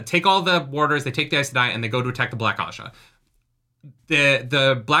take all the warders, they take the Aes Sedai, and they go to attack the Black Aja.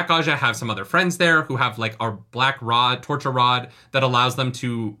 The Black Aja have some other friends there who have like a black rod, torture rod, that allows them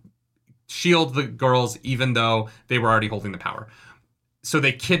to shield the girls even though they were already holding the power. So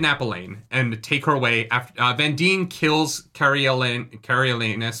they kidnap Elaine and take her away. After Vendine kills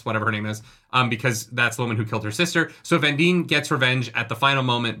Coriolanus, whatever her name is, because that's the woman who killed her sister. So Vendine gets revenge at the final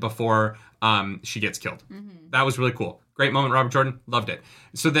moment before she gets killed. That was really cool. Great moment, Robert Jordan. Loved it.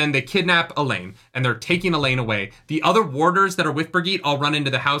 So then they kidnap Elaine, and they're taking Elaine away. The other warders that are with Brigitte all run into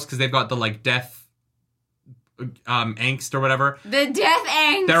the house because they've got the, like, death angst or whatever. The death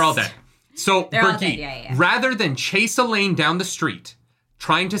angst! They're all dead. So Brigitte, rather than chase Elaine down the street,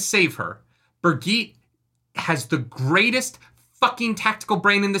 trying to save her, Brigitte has the greatest fucking tactical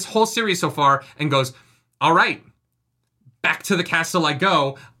brain in this whole series so far and goes, all right, back to the castle I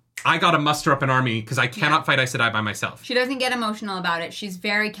go. I gotta muster up an army because I cannot fight Aes Sedai by myself. She doesn't get emotional about it. She's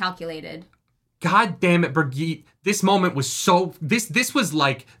very calculated. God damn it, Brigitte. This moment was so... This was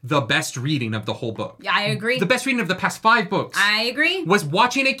like the best reading of the whole book. Yeah, I agree. The best reading of the past 5 books. I agree. Was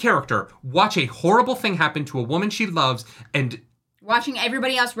watching a character watch a horrible thing happen to a woman she loves and... watching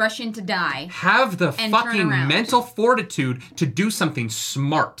everybody else rush in to die. Have the fucking mental fortitude to do something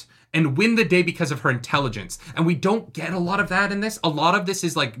smart and win the day because of her intelligence. And we don't get a lot of that in this. A lot of this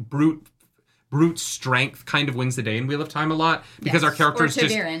is like brute strength kind of wins the day in Wheel of Time a lot because our characters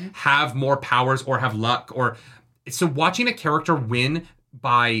just have more powers or have luck. Or so watching a character win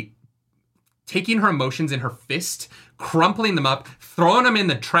by taking her emotions in her fist, crumpling them up, throwing them in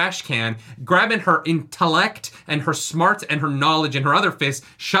the trash can, grabbing her intellect and her smarts and her knowledge in her other fist,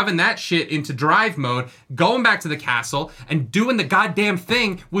 shoving that shit into drive mode, going back to the castle, and doing the goddamn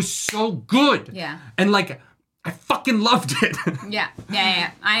thing was so good. Yeah. And like, I fucking loved it. Yeah.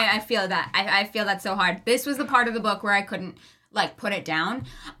 I feel that. I feel that so hard. This was the part of the book where I couldn't, like, put it down.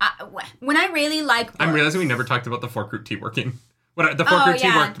 When I really like books, I'm realizing we never talked about the fork root tea working. The fork root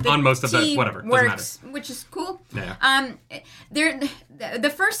tea worked on most of the whatever. Works, doesn't matter. Which is cool. Yeah. The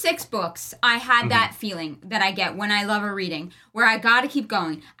first 6 books, I had that feeling that I get when I love a reading, where I gotta keep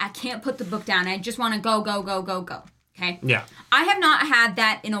going. I can't put the book down. I just want to go. Okay. Yeah. I have not had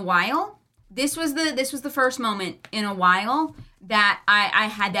that in a while. This was the first moment in a while that I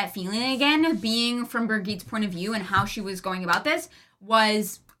had that feeling again. Being from Brigitte's point of view and how she was going about this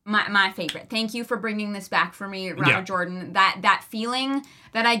was my favorite. Thank you for bringing this back for me, Robert Jordan. That feeling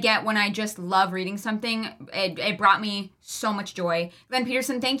that I get when I just love reading something, it brought me so much joy. Glenn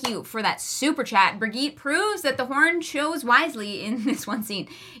Peterson, thank you for that super chat. Brigitte proves that the horn chose wisely in this one scene.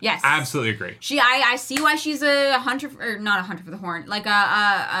 Yes, absolutely agree. I see why she's a hunter, or not a hunter for the horn. Like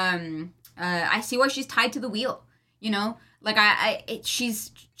I see why she's tied to the wheel. You know, like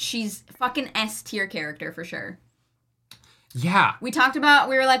she's fucking S tier character for sure. Yeah. We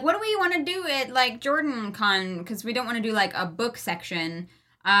were like, what do we want to do at, like, Jordan Con? Because we don't want to do, like, a book section.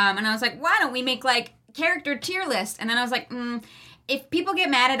 And I was like, why don't we make like character tier list? And then I was like, if people get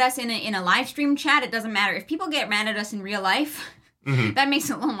mad at us in a live stream chat, it doesn't matter. If people get mad at us in real life, that makes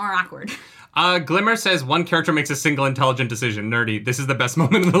it a little more awkward. Glimmer says one character makes a single intelligent decision. Nerdy. This is the best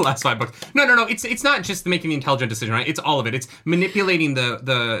moment in the last 5 books. No. It's not just making the intelligent decision, right? It's all of it. It's manipulating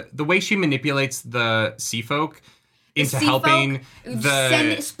the way she manipulates the sea folk into helping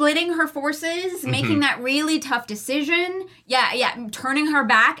splitting her forces, making that really tough decision. Yeah, turning her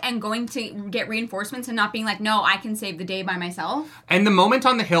back and going to get reinforcements and not being like, no, I can save the day by myself. And the moment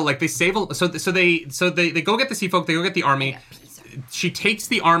on the hill, like they save, so they go get the sea folk, they go get the army. She takes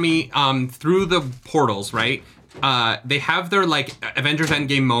the army through the portals, right? They have their like Avengers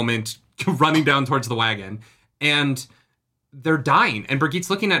Endgame moment running down towards the wagon, and they're dying. And Brigitte's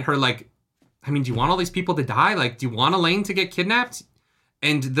looking at her like, I mean, do you want all these people to die? Like, do you want Elaine to get kidnapped?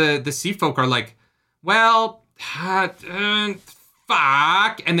 And the sea folk are like, well, fuck.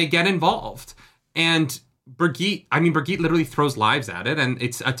 And they get involved. And Brigitte literally throws lives at it. And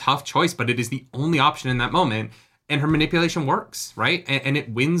it's a tough choice, but it is the only option in that moment. And her manipulation works, right? And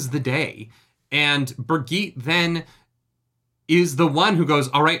it wins the day. And Brigitte then is the one who goes,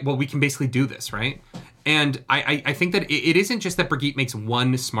 all right, well, we can basically do this, right? And I think that it isn't just that Brigitte makes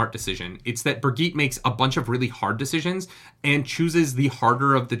one smart decision. It's that Brigitte makes a bunch of really hard decisions and chooses the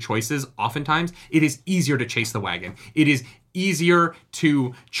harder of the choices. Oftentimes, it is easier to chase the wagon. It is easier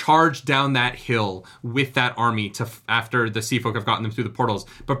to charge down that hill with that army after the sea folk have gotten them through the portals.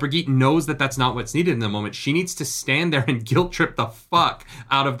 But Brigitte knows that that's not what's needed in the moment. She needs to stand there and guilt trip the fuck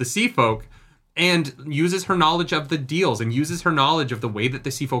out of the sea folk, and uses her knowledge of the deals and uses her knowledge of the way that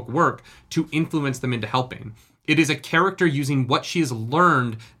the sea folk work to influence them into helping. It is a character using what she has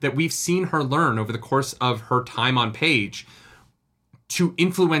learned, that we've seen her learn over the course of her time on page, to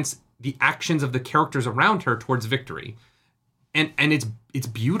influence the actions of the characters around her towards victory. And it's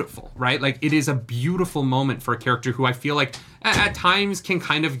beautiful, right? Like, it is a beautiful moment for a character who I feel like at times can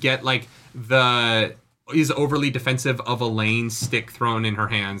kind of get like is overly defensive of Elaine's stick thrown in her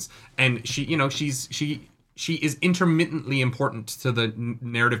hands, and she is intermittently important to the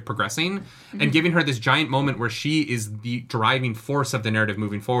narrative progressing, and giving her this giant moment where she is the driving force of the narrative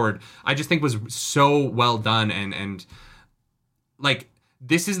moving forward, I just think was so well done. And like,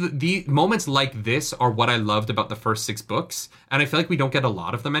 this is the moments like this are what I loved about the first 6 books, and I feel like we don't get a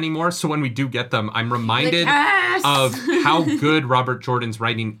lot of them anymore. So when we do get them, I'm reminded of how good Robert Jordan's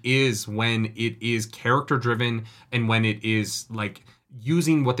writing is when it is character driven and when it is like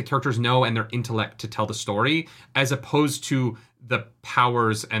using what the characters know and their intellect to tell the story, as opposed to the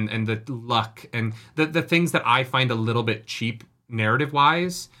powers and the luck and the things that I find a little bit cheap narrative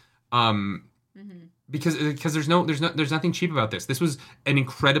wise. Because there's nothing cheap about this. This was an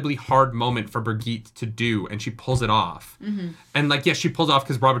incredibly hard moment for Brigitte to do, and she pulls it off. And like, yes, she pulls it off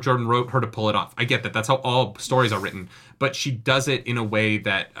because Robert Jordan wrote her to pull it off. I get that. That's how all stories are written. But she does it in a way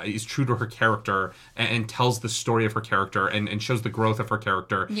that is true to her character and tells the story of her character and shows the growth of her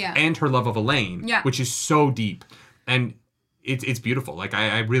character and her love of Elaine, which is so deep. And it's beautiful. Like,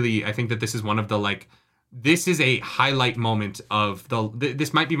 I think that this is one of the like. This is a highlight moment of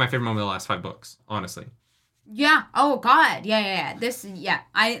this might be my favorite moment of the last 5 books, honestly. Yeah. Oh, God. Yeah.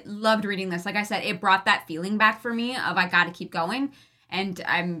 I loved reading this. Like I said, it brought that feeling back for me of I got to keep going. And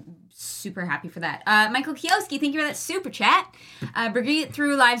I'm super happy for that. Michael Kioski, thank you for that super chat. Brigitte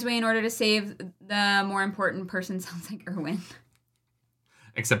threw lives away in order to save the more important person. Sounds like Erwin.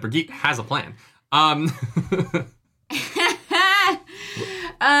 Except Brigitte has a plan.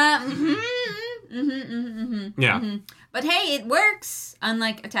 Yeah. But hey, it works,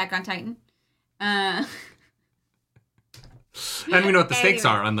 unlike Attack on Titan. And we know what the stakes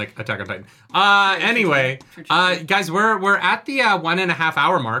are, unlike Attack on Titan. Anyway, guys, we're at the 1.5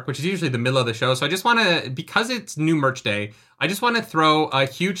 hour mark, which is usually the middle of the show. So I just want to, because it's new merch day, I just want to throw a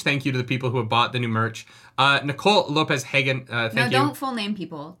huge thank you to the people who have bought the new merch. Nicole Lopez Hagen, thank you. No, don't full name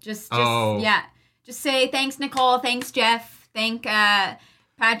people. Just say thanks, Nicole. Thanks, Jeff. Thank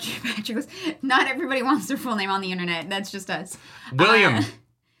Patrick was, not everybody wants their full name on the internet. That's just us. William.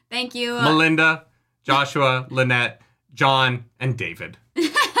 Thank you. Melinda, Joshua, Lynette, John, and David.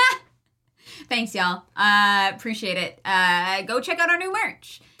 Thanks, y'all. Appreciate it. Go check out our new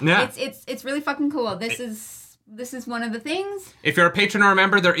merch. Yeah. It's really fucking cool. This is one of the things. If you're a patron or a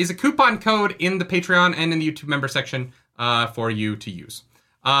member, there is a coupon code in the Patreon and in the YouTube member section for you to use.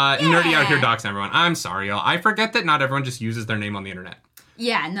 Nerdy out here doxing everyone. I'm sorry, y'all. I forget that not everyone just uses their name on the internet.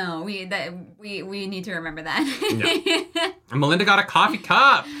 Yeah, no, we need to remember that. Yeah. And Melinda got a coffee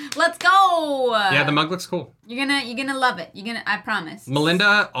cup. Let's go. Yeah, the mug looks cool. You're gonna love it. I promise.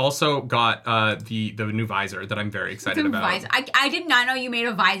 Melinda also got the new visor that I'm very excited about. Visor. I did not know you made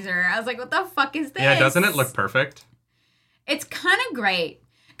a visor. I was like, what the fuck is this? Yeah, doesn't it look perfect? It's kind of great.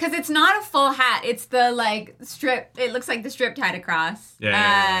 Because it's not a full hat. It's the, like, strip. It looks like the strip tied across.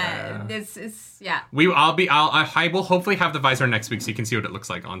 Yeah. This is, yeah. I will hopefully have the visor next week so you can see what it looks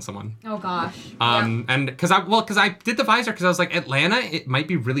like on someone. Oh, gosh. And because I did the visor because I was like, Atlanta, it might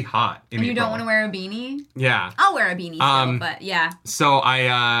be really hot in April. And you don't want to wear a beanie? Yeah. I'll wear a beanie still, but yeah. So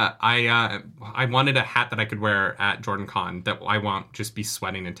I wanted a hat that I could wear at Jordan Con that I won't just be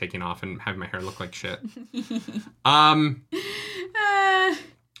sweating and taking off and having my hair look like shit.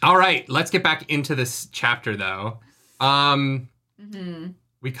 All right, let's get back into this chapter, though.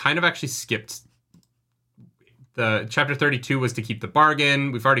 We kind of actually skipped the chapter 32 was to keep the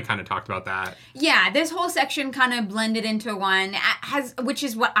bargain. We've already kind of talked about that. Yeah, this whole section kind of blended into one, which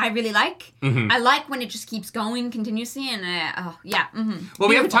is what I really like. I like when it just keeps going continuously, and yeah. Well,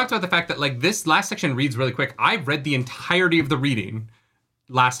 we haven't talked about the fact that like this last section reads really quick. I read the entirety of the reading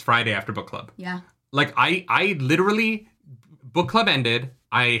last Friday after book club. Yeah. Like I literally, book club ended.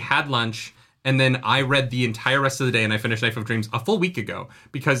 I had lunch, and then I read the entire rest of the day, and I finished Knife of Dreams a full week ago,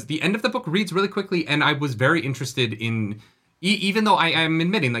 because the end of the book reads really quickly, and I was very interested in, even though I am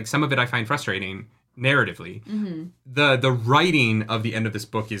admitting, like, some of it I find frustrating narratively, the writing of the end of this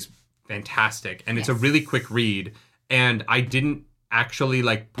book is fantastic, and it's a really quick read, and I didn't actually,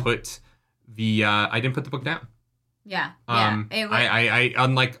 like, put the book down. Yeah, I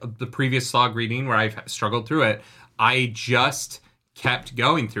unlike the previous slog reading where I've struggled through it, I just kept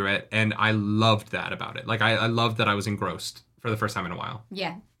going through it, and I loved that about it. Like, I loved that I was engrossed for the first time in a while.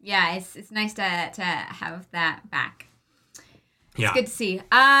 Yeah, it's nice to have that back. It's good to see.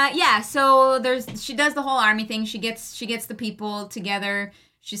 So she does the whole army thing. She gets the people together.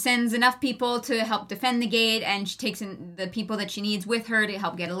 She sends enough people to help defend the gate, and she takes in the people that she needs with her to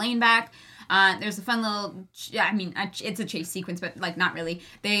help get Elaine back. There's a fun little, it's a chase sequence, but like not really.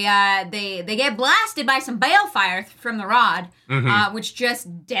 They get blasted by some balefire from the rod, which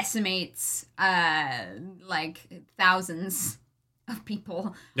just decimates like thousands of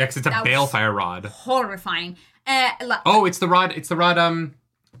people. Yeah, because it's a balefire rod. Horrifying. It's the rod.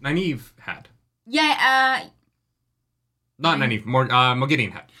 Nynaeve had. Yeah. Not Nynaeve. More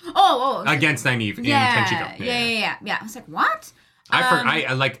Moghedien had. Against Nynaeve in Tenchiko. Yeah. I was like, what?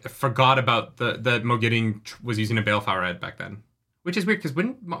 I forgot about that Moghedien was using a balefire rod back then. Which is weird, because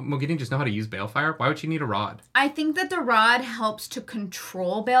wouldn't Moghedien just know how to use balefire? Why would she need a rod? I think that the rod helps to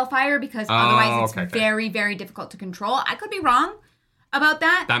control balefire, because otherwise it's very, very difficult to control. I could be wrong about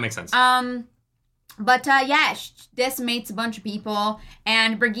that. That makes sense. But she decimates a bunch of people,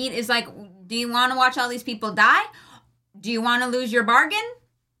 and Brigitte is like, do you want to watch all these people die? Do you want to lose your bargain?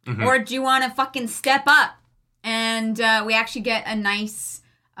 Or do you want to fucking step up? And we actually get a nice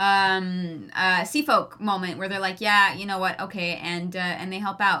Seafolk moment where they're like, yeah, you know what, okay, and they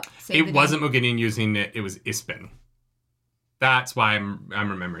help out. It wasn't Moghedien using it, it was Ispen. That's why I'm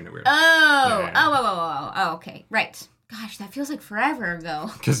remembering it weird. Oh, okay, right. Gosh, that feels like forever, though.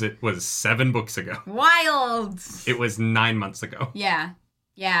 Because it was 7 books ago. Wild! It was 9 months ago. Yeah,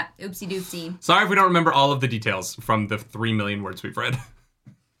 oopsie doopsie. Sorry if we don't remember all of the details from the 3 million words we've read.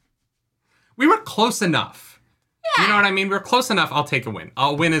 We were close enough. Yeah. You know what I mean? We're close enough. I'll take a win.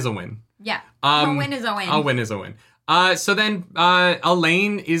 A win is a win. Yeah. A win is a win. A win is a win. So then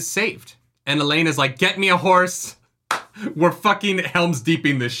Elaine is saved. And Elaine is like, get me a horse. We're fucking Helm's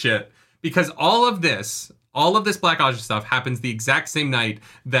Deeping this shit. Because all of this Black Aja stuff happens the exact same night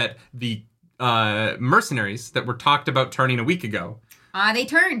that the mercenaries that were talked about turning a week ago. They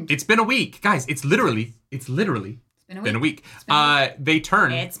turned. It's been a week. Guys, it's literally been a week. They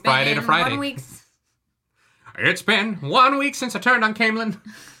turned Friday to Friday. 1 week. It's been 1 week since I turned on Camelin.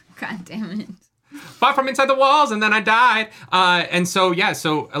 God damn it. Fought from inside the walls, and then I died. And so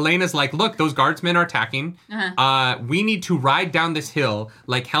Elena's like, look, those guardsmen are attacking. We need to ride down this hill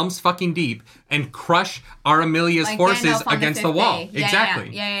like Helm's fucking Deep and crush Aramilia's forces against the wall. Yeah,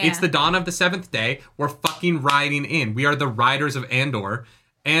 exactly. Yeah. It's the dawn of the 7th day. We're fucking riding in. We are the riders of Andor.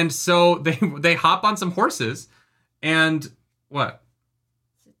 And so they hop on some horses, and what?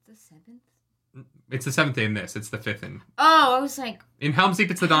 It's the 7th day in this. It's the 5th in. Oh, I was like... In Helm's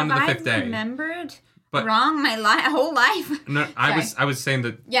Deep, it's the dawn of the 5th day. I remembered wrong my whole life. No, I was saying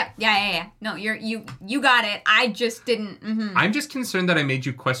that... Yeah. No, you got it. I just didn't... I'm just concerned that I made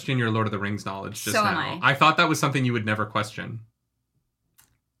you question your Lord of the Rings knowledge just now. So am I. I thought that was something you would never question.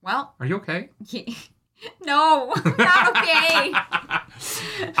 Well... Are you okay? No, not okay.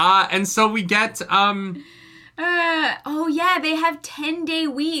 And so we get... Oh yeah, they have 10-day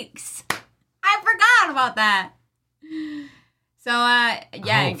weeks. I forgot about that. So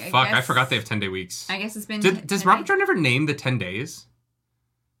yeah. Oh fuck! I forgot they have 10-day weeks. I guess it's been. Does Robert Jordan ever name the 10 days?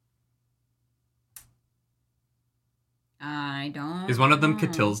 I don't. Is one of them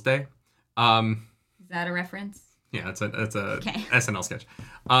Catil's Day? Is that a reference? Yeah, it's a okay. SNL sketch.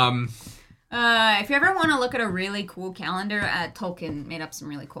 If you ever want to look at a really cool calendar, Tolkien made up some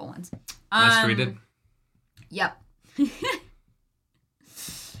really cool ones. Master Reed did? Yep.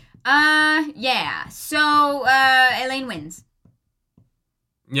 Yeah. So, Elaine wins.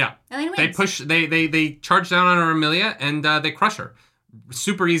 Yeah. Elaine wins. They charge down on her Amelia and they crush her.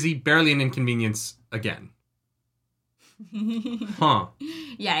 Super easy, barely an inconvenience again. Huh.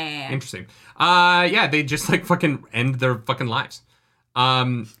 Yeah. Interesting. Yeah, they just like fucking end their fucking lives.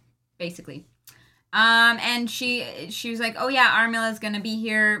 Basically. And she was like, oh yeah, Armilla's gonna be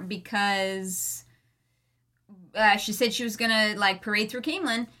here because she said she was gonna like parade through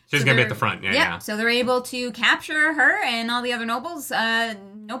Caemlyn. She's gonna be at the front, yeah. So they're able to capture her and all the other nobles,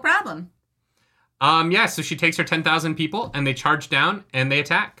 no problem. Yeah, so she takes her 10,000 people and they charge down and they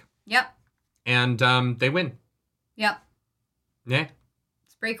attack. Yep. And they win. Yep. Yeah.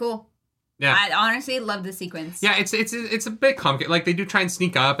 It's pretty cool. Yeah. I honestly love the sequence. Yeah, it's a bit complicated. Like they do try and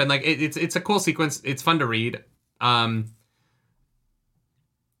sneak up and like it's a cool sequence. It's fun to read. But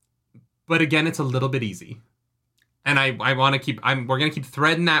again, it's a little bit easy. And I want to we're going to keep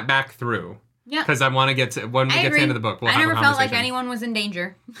threading that back through. Yeah. Because I want to get to, when we get to the end of the book, we'll have a conversation. I never felt like anyone was in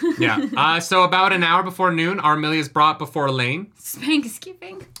danger. Yeah. So about an hour before noon, Armilia is brought before Elaine.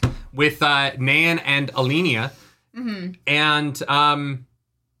 Thanksgiving. With Nan and Alenia. Mm-hmm. And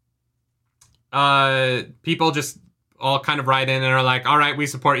people just all kind of write in and are like, all right, we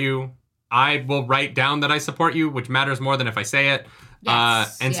support you. I will write down that I support you, which matters more than if I say it.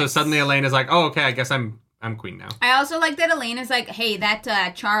 Yes, so suddenly Elaine is like, oh, okay, I guess I'm queen now. I also like that Elaine is like, hey,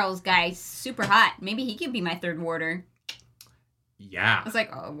 that Charles guy's super hot. Maybe he could be my third warder. Yeah. I was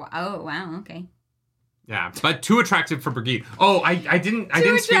like, oh wow, okay. Yeah, but too attractive for Brigitte. Oh, I didn't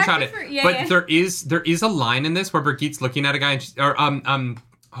screenshot it. But there is a line in this where Brigitte's looking at a guy and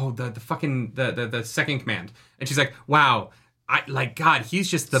the second command. And she's like, wow, God,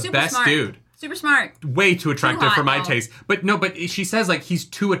 he's just the super best smart. Dude. Super smart. Way too attractive for my taste. But she says like he's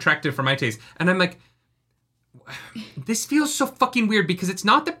too attractive for my taste. And I'm like, this feels so fucking weird because it's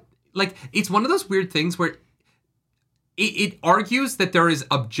not it's one of those weird things where it argues that there is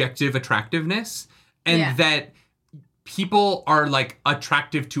objective attractiveness and that people are like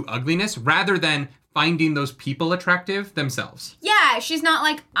attractive to ugliness rather than finding those people attractive themselves. Yeah, she's not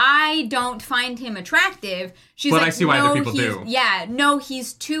like, I don't find him attractive. She's but like, I see why other people do. Yeah, no,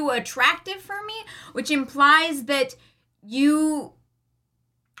 he's too attractive for me, which implies that you...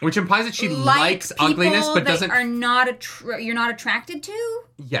 Which implies that she likes ugliness, but doesn't... you're not attracted to?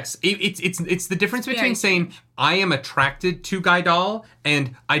 Yes. It's the difference between saying, I am attracted to Gaidal,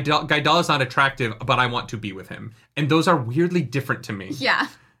 and Gaidal is not attractive, but I want to be with him. And those are weirdly different to me. Yeah.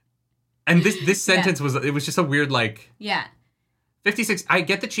 And this sentence was just a weird, like... Yeah. 56, I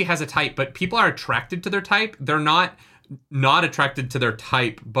get that she has a type, but people are attracted to their type. They're not attracted to their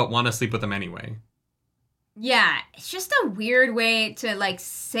type, but want to sleep with them anyway. Yeah, it's just a weird way to, like,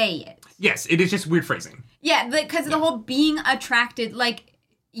 say it. Yes, it is just weird phrasing. Yeah, because the whole being attracted, like,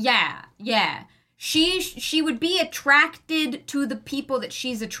 yeah. She would be attracted to the people that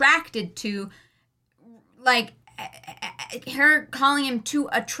she's attracted to. Like, her calling him too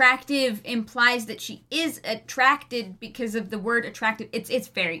attractive implies that she is attracted because of the word attractive. It's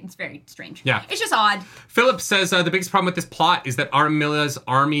very strange. Yeah. It's just odd. Philip says the biggest problem with this plot is that Armilla's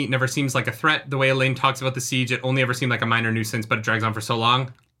army never seems like a threat. The way Elaine talks about the siege, it only ever seemed like a minor nuisance, but it drags on for so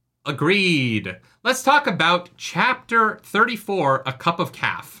long. Agreed. Let's talk about chapter 34, A Cup of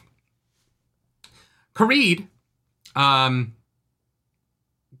Calf. Careed goes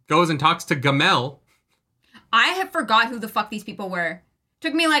and talks to Gamel. I have forgot who the fuck these people were.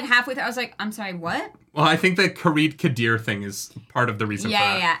 Took me like halfway through. I was like, I'm sorry, what? Well, I think the Careed Kadir thing is part of the reason for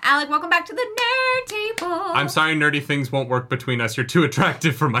that. Yeah. Alec, welcome back to the nerd table. I'm sorry, nerdy things won't work between us. You're too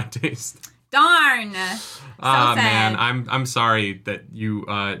attractive for my taste. Darn. So man, I'm sorry that you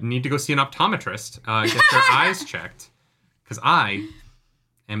need to go see an optometrist. Get your eyes checked. Because I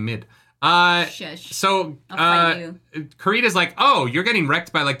am mid. Shush. So, Careed is like, oh, you're getting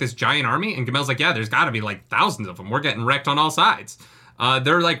wrecked by, like, this giant army? And Gamel's like, yeah, there's gotta be, like, thousands of them. We're getting wrecked on all sides.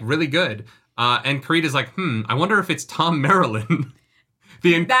 They're, like, really good. And Careed is like, I wonder if it's Tom Marilyn.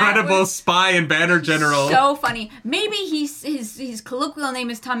 The incredible spy and banner general. So funny. Maybe his colloquial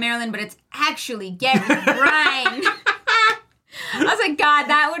name is Tom Marilyn, but it's actually Gary Brine. I was like, God,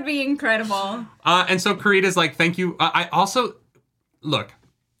 that would be incredible. And so Karita's like, thank you. I also, look,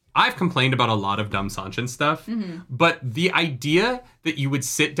 I've complained about a lot of dumb Sanchin stuff, but the idea that you would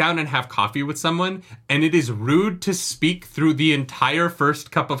sit down and have coffee with someone and it is rude to speak through the entire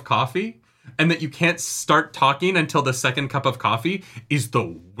first cup of coffee and that you can't start talking until the second cup of coffee is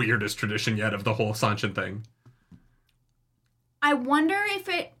the weirdest tradition yet of the whole Sanchin thing. I wonder if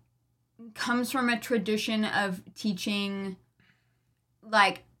it comes from a tradition of teaching,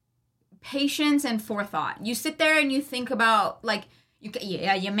 like, patience and forethought. You sit there and you think about, like,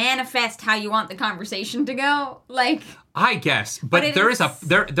 you manifest how you want the conversation to go. Like, I guess, but there is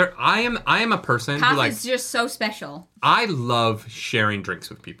I am a person who, like, is just so special. I love sharing drinks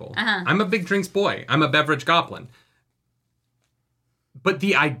with people. I'm a big drinks boy. I'm a beverage goblin. But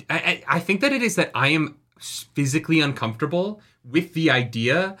I think that it is that I am physically uncomfortable with the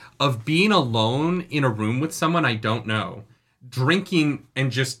idea of being alone in a room with someone I don't know, drinking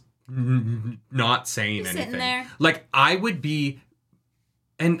and just not saying anything. Sitting there. Like, I would be.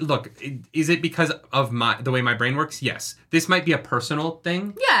 And look, is it because of the way my brain works? Yes. This might be a personal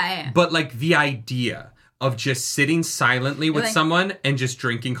thing. Yeah. But, like, the idea of just sitting silently with someone and just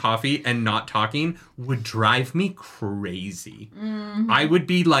drinking coffee and not talking would drive me crazy. I would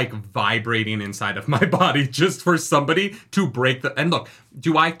be, like, vibrating inside of my body just for somebody to break the... And look,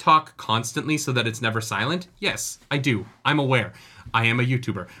 do I talk constantly so that it's never silent? Yes, I do. I'm aware. I am a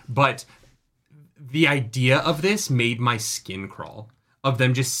YouTuber. But the idea of this made my skin crawl. Of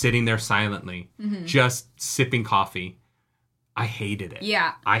them just sitting there silently, just sipping coffee. I hated it.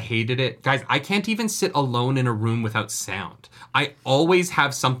 Yeah. I hated it. Guys, I can't even sit alone in a room without sound. I always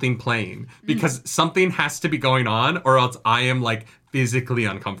have something playing because something has to be going on or else I am, like, physically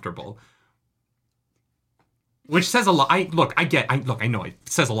uncomfortable. Which says a lot. I know it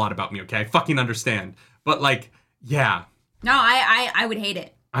says a lot about me, okay? I fucking understand. But, like, yeah. No, I would hate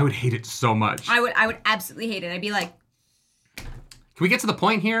it. I would hate it so much. I would absolutely hate it. I'd be like, can we get to the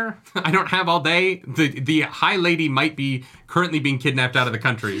point here? I don't have all day. The high lady might be currently being kidnapped out of the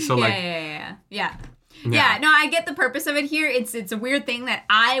country. So yeah. No, I get the purpose of it here. It's a weird thing that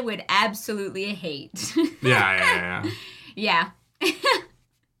I would absolutely hate. Yeah. Yeah.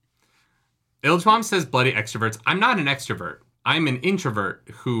 Iljwam says bloody extroverts. I'm not an extrovert. I'm an introvert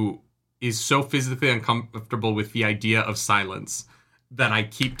who is so physically uncomfortable with the idea of silence that I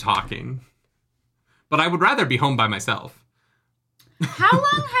keep talking. But I would rather be home by myself. How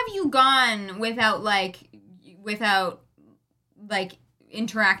long have you gone without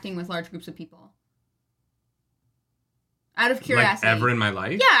interacting with large groups of people? Out of curiosity. Like, ever in my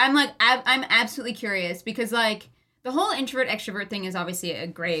life? Yeah, I'm absolutely curious because, like, the whole introvert extrovert thing is obviously a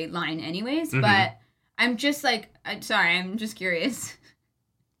gray line anyways, but I'm just like, I'm just curious.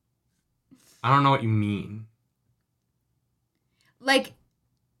 I don't know what you mean. Like,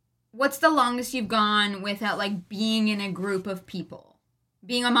 what's the longest you've gone without, like, being in a group of people?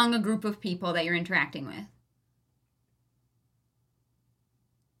 Being among a group of people that you're interacting with?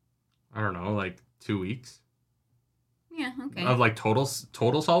 I don't know, like 2 weeks. Yeah, okay. Of, like, total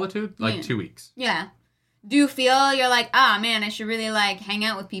solitude? Like 2 weeks. Yeah. Do you feel you're like, man, I should really, like, hang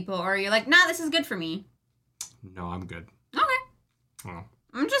out with people? Or you're like, nah, this is good for me? No, I'm good. Okay. Oh.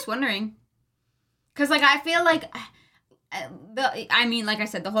 I'm just wondering. Because, like, I feel like... like I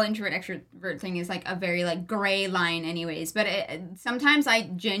said, the whole introvert extrovert thing is, like, a very, like, gray line anyways. But sometimes I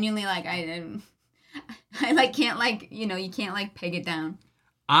genuinely, like, I like, can't, like, you know, you can't, like, peg it down.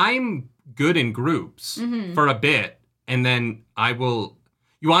 I'm good in groups for a bit. And then I will...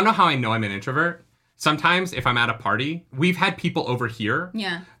 You want to know how I know I'm an introvert? Sometimes if I'm at a party, we've had people over here.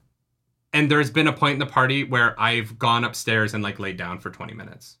 Yeah. And there's been a point in the party where I've gone upstairs and, like, laid down for 20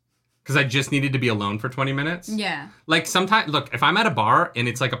 minutes. Because I just needed to be alone for 20 minutes. Yeah. Like, sometimes, look, if I'm at a bar and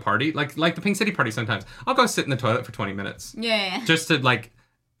it's like a party, like the Pink City party sometimes, I'll go sit in the toilet for 20 minutes. Yeah. Just to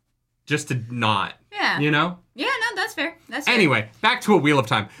not. Yeah. You know? Yeah, no, that's fair. That's fair. Anyway, back to a Wheel of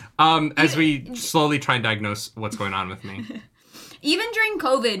Time. As we slowly try and diagnose what's going on with me. Even during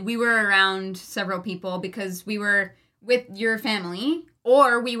COVID, we were around several people because we were with your family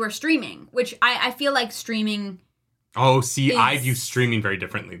or we were streaming, which I feel like streaming... Oh, see, I view streaming very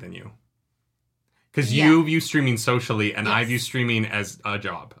differently than you. Because you view streaming socially, and I view streaming as a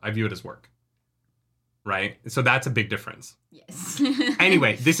job. I view it as work. Right? So that's a big difference. Yes.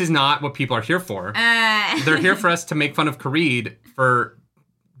 Anyway, this is not what people are here for. They're here for us to make fun of Khalid for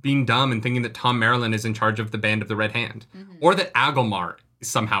being dumb and thinking that Tom Maryland is in charge of the Band of the Red Hand. Or that Agilmar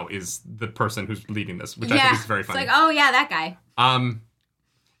somehow is the person who's leading this, which I think is very funny. It's like, oh yeah, that guy.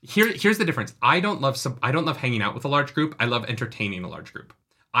 Here's the difference. I don't love hanging out with a large group. I love entertaining a large group.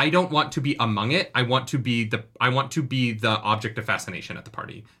 I don't want to be among it. I want to be the object of fascination at the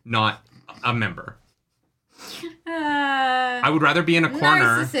party, not a member. I would rather be in a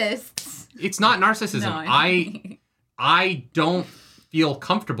corner. Narcissists. It's not narcissism. No. I don't feel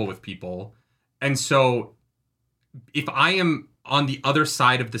comfortable with people. And so if I am on the other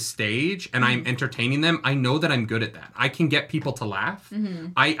side of the stage and I'm entertaining them, I know that I'm good at that. I can get people to laugh. Mm-hmm.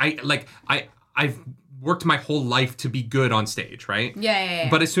 I've worked my whole life to be good on stage, right? Yeah.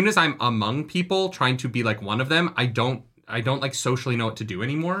 But as soon as I'm among people trying to be like one of them, I don't like socially know what to do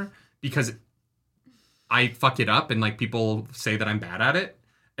anymore because I fuck it up and like people say that I'm bad at it.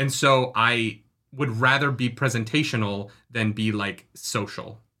 And so I would rather be presentational than be like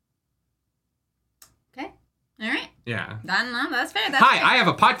social. Okay. All right. Yeah. No, that's fair. Hi, I have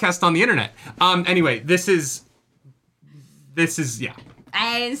a podcast on the internet. Anyway, this is yeah.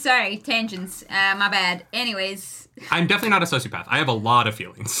 Sorry, tangents. My bad. Anyways. I'm definitely not a sociopath. I have a lot of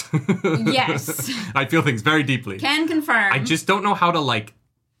feelings. Yes. I feel things very deeply. Can confirm. I just don't know how to like.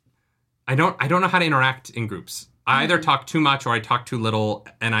 I don't know how to interact in groups. I either talk too much or I talk too little,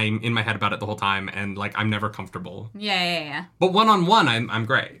 and I'm in my head about it the whole time, and like I'm never comfortable. Yeah. But one-on-one, I'm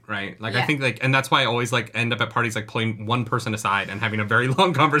great, right? Like Yeah. I think like, and that's why I always like end up at parties like pulling one person aside and having a very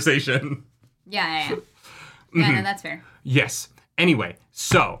long conversation. Yeah. Yeah, no, that's fair. Yes. Anyway,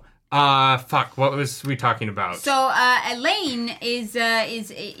 so fuck, what was we talking about? So Elaine is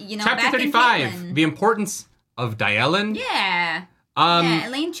Chapter back 35, in the importance of Dyellen. Yeah.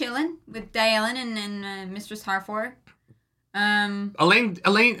 Elaine chilling with Dyellen and Mistress Harfor. Elaine,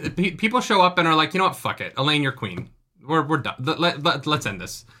 people show up and are like, you know what, fuck it. Elaine, you're queen. We're done. Let's end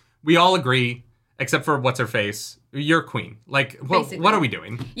this. We all agree, except for what's-her-face. You're queen. Like, what are we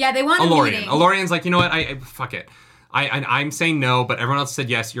doing? Yeah, they want a Elorian. meeting. Elorian's like, you know what, I fuck it. I'm saying no, but everyone else said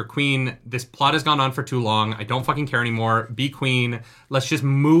yes. You're queen. This plot has gone on for too long. I don't fucking care anymore. Be queen. Let's just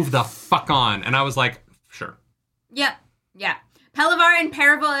move the fuck on. And I was like, sure. Yep. Yeah. Palavar and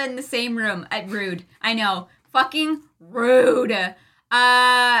Paravel in the same room. Rude. I know. Fucking rude.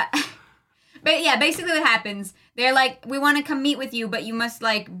 But yeah, basically what happens, they're like, we want to come meet with you, but you must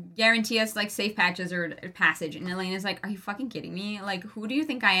like guarantee us like safe patches or passage. And Elena's like, are you fucking kidding me? Like, who do you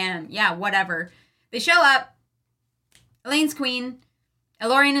think I am? Yeah, whatever. They show up. Elaine's queen.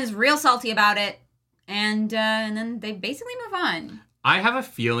 Elorian is real salty about it. And then they basically move on. I have a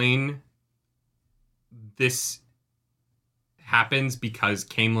feeling this happens because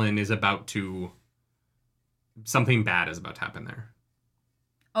Caemlyn is about to... Something bad is about to happen there.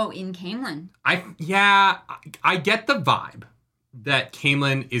 Oh, in Caemlyn. I get the vibe that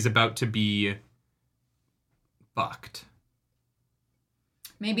Caemlyn is about to be fucked.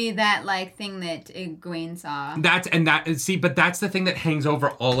 Maybe that like thing that Egwene saw. But that's the thing that hangs over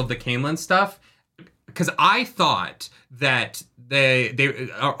all of the Caemlyn stuff. Because I thought that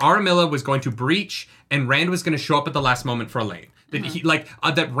Aramilla was going to breach and Rand was going to show up at the last moment for Elaine. That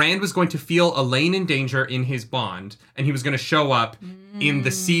that Rand was going to feel Elaine in danger in his bond, and he was going to show up in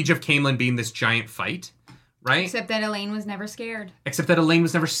the siege of Caemlyn being this giant fight, right? Except that Elaine was never scared.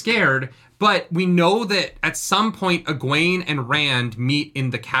 But we know that at some point Egwene and Rand meet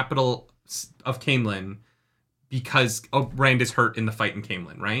in the capital of Caemlyn because Rand is hurt in the fight in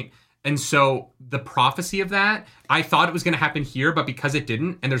Caemlyn, right? And so the prophecy of that, I thought it was going to happen here, but because it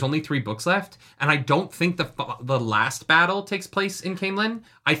didn't, and there's only 3 books left, and I don't think the last battle takes place in Caemlyn.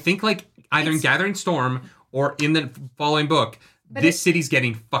 I think like either in Gathering Storm or in the following book, this city's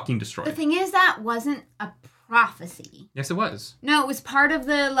getting fucking destroyed. The thing is, that wasn't a prophecy. Yes, it was. No, it was part of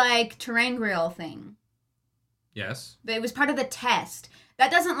the like Terangriel thing. Yes. But it was part of the test.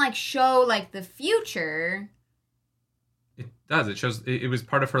 That doesn't like show like the future. It does. It shows it was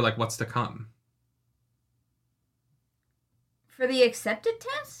part of her like what's to come. For the accepted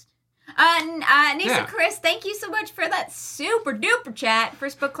test? Nisa Yeah. Chris, thank you so much for that super duper chat.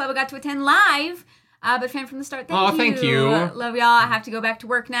 First book club I got to attend live. But fan from the start, Thank you. Love y'all. I have to go back to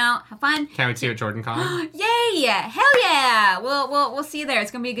work now. Have fun. Can't wait to see you at JordanCon. Yay! Hell yeah! We'll see you there. It's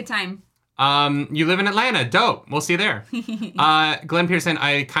gonna be a good time. You live in Atlanta. Dope. We'll see you there. Glenn Pearson,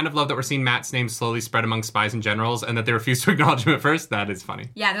 I kind of love that we're seeing Matt's name slowly spread among spies and generals and that they refuse to acknowledge him at first. That is funny.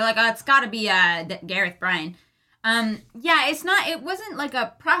 Yeah, they're like, oh, it's gotta be Gareth Bryan. Yeah, it wasn't like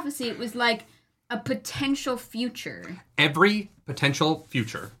a prophecy, it was like a potential future. Every potential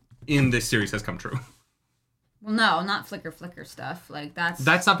future in this series has come true. Well, no, not flicker stuff. Like, that's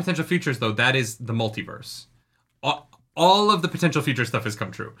not potential futures, though. That is the multiverse. All of the potential future stuff has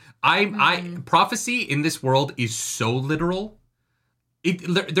come true. Prophecy in this world is so literal.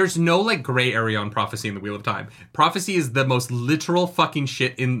 There's no like gray area on prophecy in the Wheel of Time. Prophecy is the most literal fucking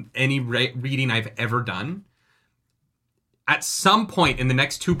shit in any reading I've ever done. at some point in the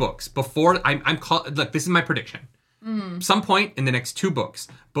next 2 books, before look, this is my prediction. Some point in the next 2 books,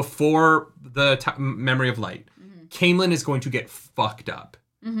 before the Memory of Light, Caemlyn is going to get fucked up.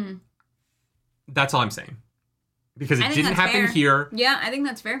 That's all I'm saying. Because it didn't happen here. Yeah, I think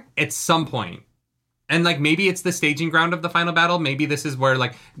that's fair. At some point. And, like, maybe it's the staging ground of the final battle. Maybe this is where,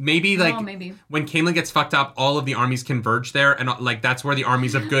 like, maybe when Caemlyn gets fucked up, all of the armies converge there. And, like, that's where the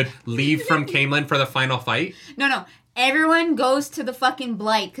armies of good leave from Caemlyn for the final fight. No. Everyone goes to the fucking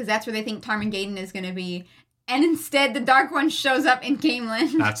Blight, because that's where they think Tarmangaden is going to be. And instead, the Dark One shows up in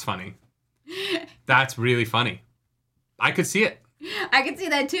Caemlyn. That's funny. That's really funny. I could see it. I could see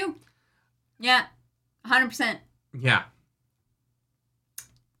that, too. Yeah. 100%. Yeah.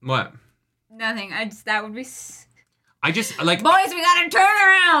 What? Nothing. That would be... I just, like... Boys, we gotta turn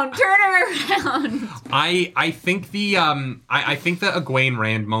around! Turn around! I think the, I think the Egwene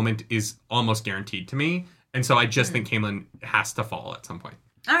Rand moment is almost guaranteed to me. And so I just think Caemlyn has to fall at some point.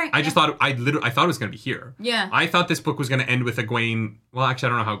 All right. I just thought, I thought it was going to be here. Yeah. I thought this book was going to end with Egwene... Well, actually, I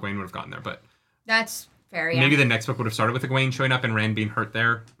don't know how Egwene would have gotten there, but... That's fair, yeah. Maybe the next book would have started with Egwene showing up and Rand being hurt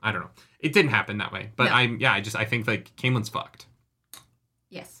there. I don't know. It didn't happen that way. But no. I think, like, Caemlyn's fucked.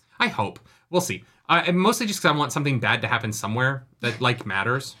 Yes. I hope. We'll see. Mostly just because I want something bad to happen somewhere that, like,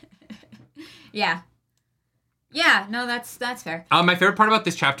 matters. Yeah. Yeah, no, that's fair. My favorite part about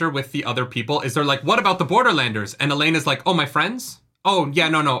this chapter with the other people is they're like, what about the Borderlanders? And Elena's like, oh, my friends? Oh, yeah,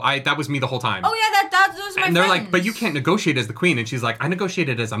 no, that was me the whole time. Oh, yeah, those are my And they're friends. like, but you can't negotiate as the queen. And she's like, I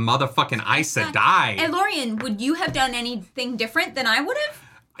negotiated as a motherfucking Aes Sedai. And Lorien, would you have done anything different than I would have?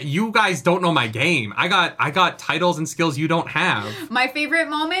 You guys don't know my game. I got titles and skills you don't have. My favorite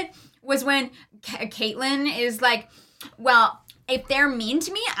moment was when Caitlyn is like, well, if they're mean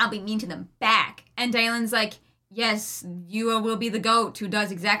to me, I'll be mean to them back. And Dylan's like, yes, you will be the goat who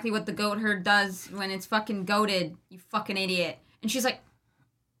does exactly what the goat herd does when it's fucking goated, you fucking idiot. And she's like,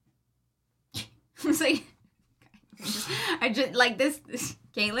 I was like, I just, like, this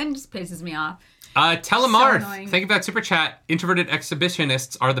Caitlyn just pisses me off. Telemarth, So annoying. thank you for that super chat. Introverted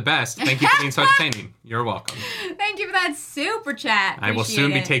exhibitionists are the best. Thank you for being so entertaining. You're welcome. Thank you for that super chat. I will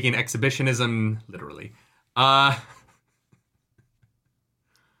soon be taking exhibitionism literally. Not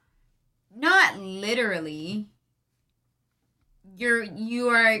literally. You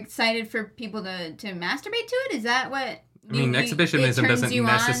are excited for people to masturbate to it? Is that what? I mean, exhibitionism doesn't you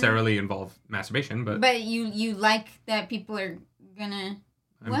necessarily involve masturbation, but... But you like that people are gonna...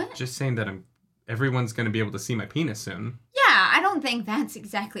 I'm just saying that everyone's gonna be able to see my penis soon. Yeah, I don't think that's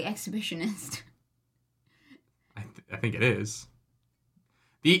exactly exhibitionist. I think it is.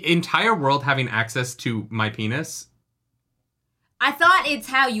 The entire world having access to my penis... I thought it's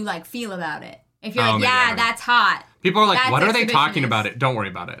how you, like, feel about it. If you're like, yeah, that's hot. People are like, That's what are they talking exhibitionist. about it? Don't worry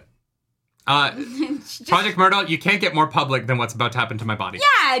about it. Project Myrtle, you can't get more public than what's about to happen to my body.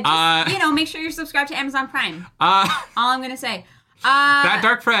 Yeah, just, make sure you're subscribed to Amazon Prime. All I'm going to say. That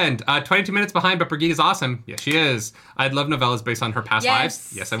Dark Friend, 22 minutes behind, but Brigitte is awesome. Yes, she is. I'd love novellas based on her past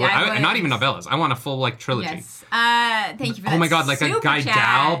lives. Yes, I would. Not even novellas. I want a full, like, trilogy. Yes. Thank you for that. Oh my god, like a super Guy chat.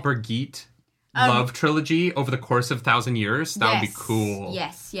 Dal, Brigitte love trilogy over the course of 1,000 years. That would be cool.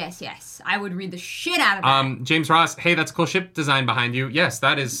 Yes. I would read the shit out of that. James Ross, hey, that's a cool ship design behind you. Yes,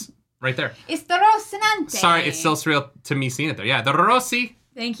 that is right there. It's the Rocinante. Sorry, it's still surreal to me seeing it there. Yeah, the Rossi.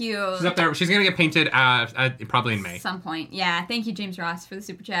 Thank you. She's up there. She's going to get painted probably in May. Some point. Yeah, thank you, James Ross, for the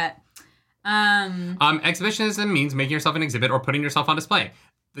super chat. Exhibitionism means making yourself an exhibit or putting yourself on display.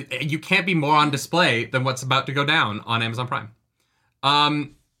 You can't be more on display than what's about to go down on Amazon Prime.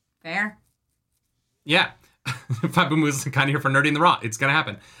 Fair. Yeah. Fabu Moose is kind of here for Nerding the Raw. It's going to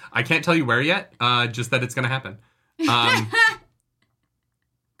happen. I can't tell you where yet, just that it's going to happen. God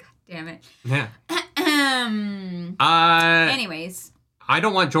damn it. Yeah. Anyways. I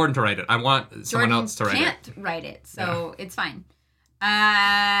don't want Jordan to write it. I want someone else to write it. Jordan can't write it, so it's fine.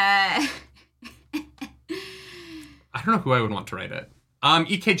 I don't know who I would want to write it.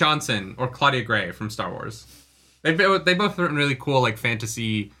 E.K. Johnson or Claudia Gray from Star Wars. They both written really cool, like,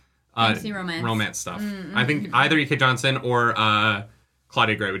 fantasy romance stuff. Mm-hmm. I think either E.K. Johnson or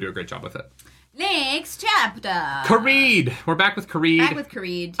Claudia Gray would do a great job with it. Next chapter. Karede. We're back with Karede.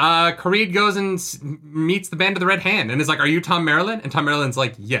 Karede goes and meets the Band of the Red Hand and is like, are you Tom Maryland? And Tom Maryland's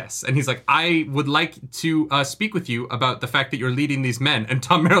like, yes. And he's like, I would like to speak with you about the fact that you're leading these men. And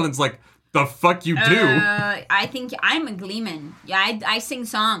Tom Maryland's like, the fuck you do? I think I'm a gleeman. Yeah, I sing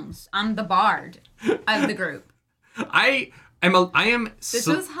songs. I'm the bard of the group. This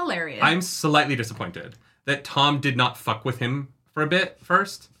was hilarious. I'm slightly disappointed that Tom did not fuck with him for a bit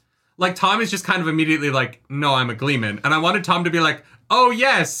first. Like, Tom is just kind of immediately like, no, I'm a gleeman. And I wanted Tom to be like, oh,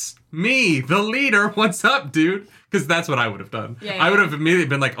 yes, me, the leader. What's up, dude? Because that's what I would have done. Yeah, I would have immediately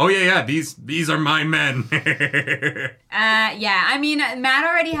been like, oh, yeah, these are my men. Yeah, I mean, Matt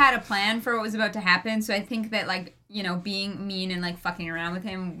already had a plan for what was about to happen, so I think that, like, you know, being mean and, like, fucking around with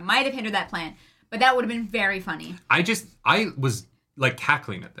him might have hindered that plan. But that would have been very funny. I was, like,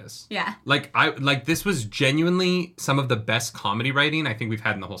 cackling at this. Yeah. This was genuinely some of the best comedy writing I think we've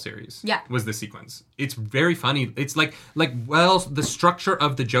had in the whole series. Yeah. Was this sequence. It's very funny. It's the structure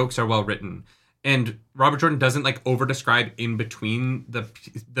of the jokes are well written. And Robert Jordan doesn't, like, over-describe in between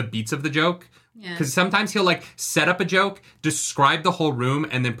the beats of the joke. Yeah. Because sometimes he'll, like, set up a joke, describe the whole room,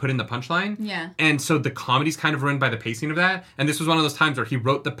 and then put in the punchline. Yeah. And so the comedy's kind of ruined by the pacing of that. And this was one of those times where he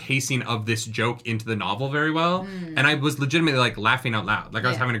wrote the pacing of this joke into the novel very well. And I was legitimately, like, laughing out loud. Like, I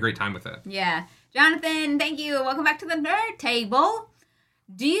was having a great time with it. Yeah. Jonathan, thank you. Welcome back to the Nerd Table.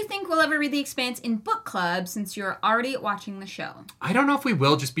 Do you think we'll ever read The Expanse in book club since you're already watching the show? I don't know if we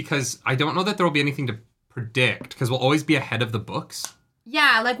will, just because I don't know that there will be anything to predict, because we'll always be ahead of the books.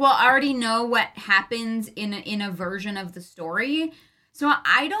 Yeah, like we'll already know what happens in a version of the story. So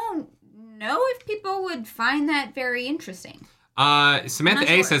I don't know if people would find that very interesting.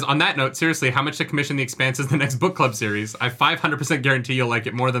 Samantha A says, on that note, seriously, how much to commission The Expanse as the next book club series? I 500% guarantee you'll like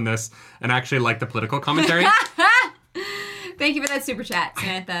it more than this and actually like the political commentary. Thank you for that super chat,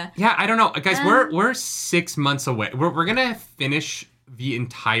 Samantha. Yeah, I don't know. Guys, we're 6 months away. We're going to finish the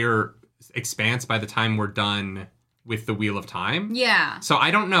entire Expanse by the time we're done with the Wheel of Time. Yeah. So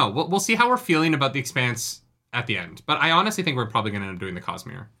I don't know. We'll see how we're feeling about the Expanse at the end. But I honestly think we're probably going to end up doing the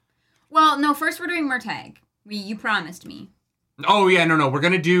Cosmere. Well, no, first we're doing Murtagh. You promised me. Oh, yeah, no. We're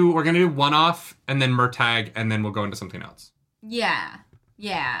going to do one-off and then Murtagh and then we'll go into something else. Yeah.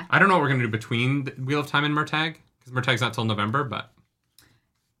 Yeah. I don't know what we're going to do between the Wheel of Time and Murtagh. Because Murtagh's not till November, but...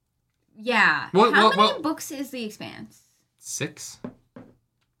 Yeah. How many books is The Expanse? 6,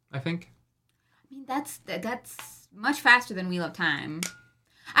 I think. I mean, that's much faster than Wheel of Time.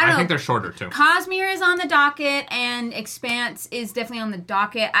 I think they're shorter, too. Cosmere is on the docket, and Expanse is definitely on the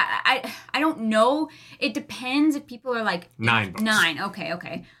docket. I don't know. It depends if people are, like... 9 books. 9,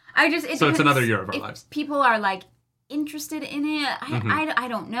 okay. So it's another year of our lives. People are, like, interested in it. I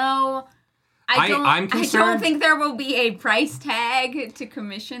don't know. I'm concerned. I don't think there will be a price tag to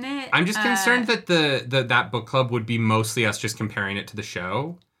commission it. I'm just concerned that that book club would be mostly us just comparing it to the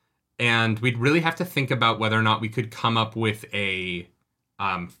show, and we'd really have to think about whether or not we could come up with a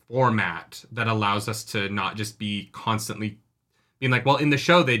format that allows us to not just be constantly being like, well, in the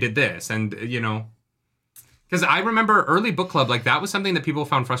show they did this, and you know. Because I remember early book club, like, that was something that people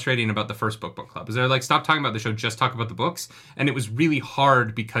found frustrating about the first book club. Is they're like, stop talking about the show, just talk about the books. And it was really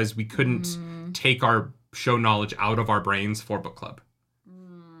hard because we couldn't take our show knowledge out of our brains for book club.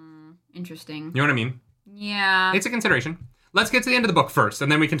 Interesting. You know what I mean? Yeah. It's a consideration. Let's get to the end of the book first, and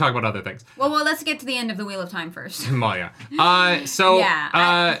then we can talk about other things. Well, let's get to the end of the Wheel of Time first. Well, yeah.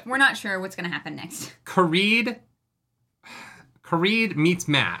 We're not sure what's going to happen next. Kharid meets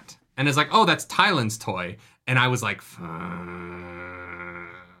Matt and is like, oh, that's Tylan's toy. And I was like, I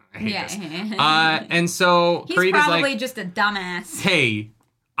hate this. And so he's Kharid probably is like, just a dumbass. Hey,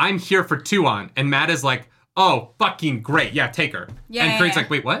 I'm here for Tuon. And Matt is like, oh, fucking great. Yeah, take her. And Kharid's like,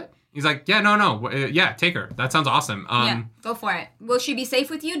 wait, what? He's like, yeah, no. Yeah, take her. That sounds awesome. Go for it. Will she be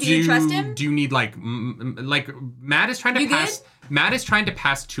safe with you? Do you trust him? Do you need, like Matt is trying to pass... Matt is trying to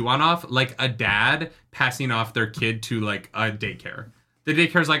pass Tuon off like a dad passing off their kid to, like, a daycare. The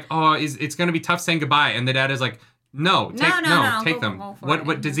daycare's like, oh, it's going to be tough saying goodbye. And the dad is like, no, take them.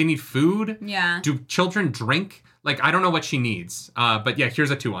 What does he need food? Yeah. Do children drink? Like, I don't know what she needs. But yeah,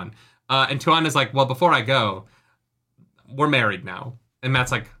 here's a Tuon. And Tuon is like, well, before I go, we're married now. And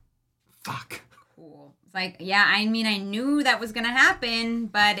Matt's like, fuck. Cool. It's like, yeah, I mean, I knew that was going to happen,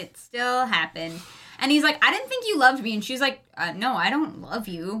 but it still happened. And he's like, I didn't think you loved me. And she's like, no, I don't love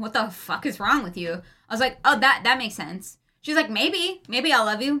you. What the fuck is wrong with you? I was like, oh, that makes sense. She's like, maybe I'll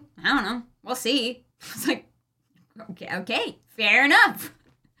love you. I don't know. We'll see. I was like, okay, fair enough.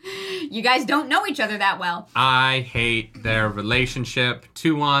 You guys don't know each other that well. I hate their relationship.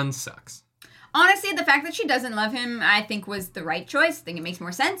 Tuon sucks. Honestly, the fact that she doesn't love him, I think, was the right choice. I think it makes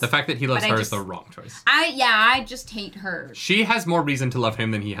more sense. The fact that he loves her is the wrong choice. I just hate her. She has more reason to love him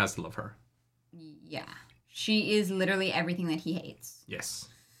than he has to love her. Yeah. She is literally everything that he hates. Yes.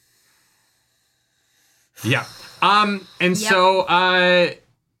 Yeah. So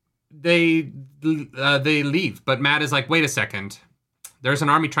they leave, but Matt is like, wait a second. There's an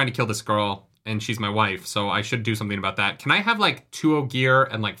army trying to kill this girl, and she's my wife, so I should do something about that. Can I have, like, 2 Ogier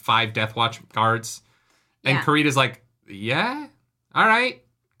and, like, 5 Death Watch guards? And Kharid is like, yeah? All right.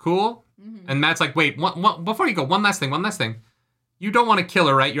 Cool. Mm-hmm. And Matt's like, wait, before you go, one last thing. You don't want to kill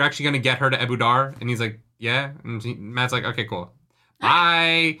her, right? You're actually going to get her to Ebu Dar? And he's like, yeah. And Matt's like, okay, cool.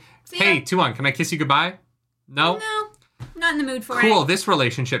 Bye. Hey, Tuan, can I kiss you goodbye? No? No, not in the mood for it. Cool. This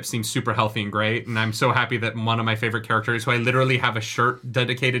relationship seems super healthy and great, and I'm so happy that one of my favorite characters, who I literally have a shirt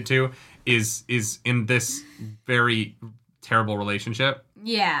dedicated to, is in this very terrible relationship.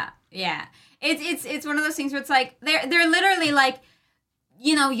 Yeah. It's one of those things where it's like they're literally like,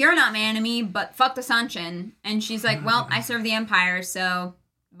 you know, you're not man to me, but fuck the Sanchin. And she's like, well, I serve the Empire, so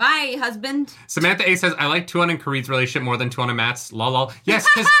bye, husband. Samantha A says, I like Tuan and Kareed's relationship more than Tuan and Matt's. Lol. Yes,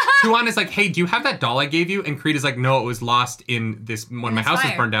 because Tuan is like, hey, do you have that doll I gave you? And Kareed is like, no, it was lost in this when my house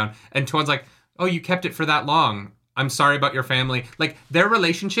was burned down. And Tuan's like, oh, you kept it for that long. I'm sorry about your family. Like, their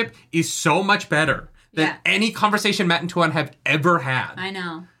relationship is so much better than any conversation Matt and Tuan have ever had. I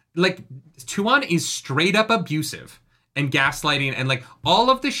know. Like, Tuan is straight up abusive and gaslighting and like all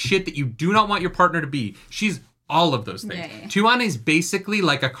of the shit that you do not want your partner to be. She's all of those things. Yeah. Tuan is basically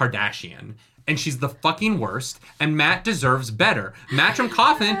like a Kardashian, and she's the fucking worst, and Matt deserves better. Matcham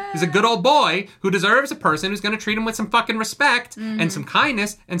Coffin is a good old boy who deserves a person who's going to treat him with some fucking respect and some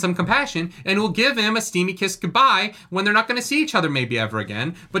kindness and some compassion, and will give him a steamy kiss goodbye when they're not going to see each other maybe ever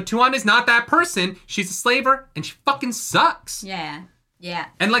again. But Tuan is not that person. She's a slaver, and she fucking sucks. Yeah.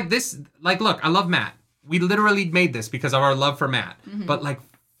 And like this, like, look, I love Matt. We literally made this because of our love for Matt. But like,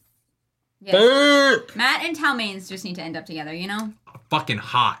 Matt and Talmains just need to end up together, you know? Fucking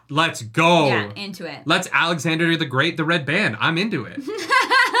hot. Let's go. Yeah, into it. Let's Alexander the Great, the Red Band. I'm into it.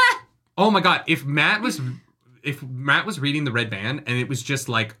 Oh my God. If Matt was reading the Red Band and it was just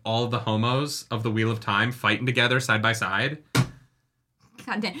like all the homos of the Wheel of Time fighting together side by side.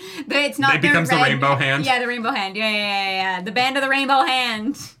 God damn. But it's not. It becomes the Rainbow Hand. Yeah, the Rainbow Hand. Yeah. The band of the Rainbow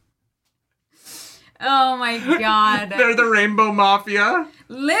Hand. Oh my God. They're the Rainbow Mafia.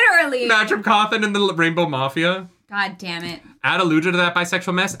 Literally. Matcham Coffin and the Rainbow Mafia. God damn it. Add Alluja to that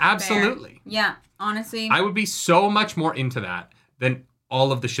bisexual mess? Absolutely. Fair. Yeah, honestly. I would be so much more into that than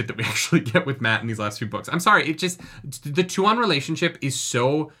all of the shit that we actually get with Matt in these last few books. I'm sorry, it just, the Tuan relationship is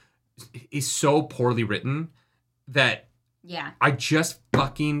so poorly written that I just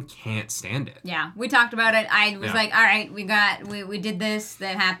fucking can't stand it. Yeah, we talked about it. I was like, all right, we did this,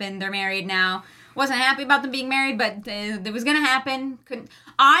 that happened, they're married now. Wasn't happy about them being married, but it was gonna happen.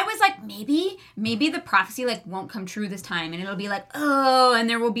 I was like, maybe the prophecy like won't come true this time, and it'll be like, oh, and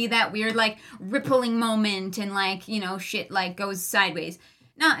there will be that weird like rippling moment, and like, you know, shit like goes sideways.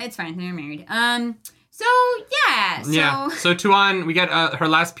 No, it's fine. They're married. So yeah. So Tuan, we get her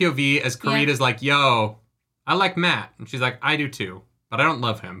last POV as Kareed is like, yo, I like Matt, and she's like, I do too, but I don't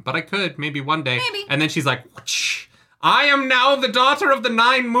love him, but I could maybe one day. Maybe. And then she's like, whoosh. I am now the daughter of the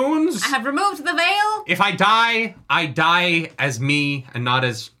 9 moons. I have removed the veil. If I die as me and not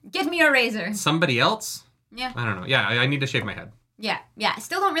as... Give me a razor. Somebody else? Yeah. I don't know. Yeah, I need to shave my head. Yeah.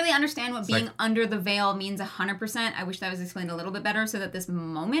 Still don't really understand what being under the veil means 100%. I wish that was explained a little bit better so that this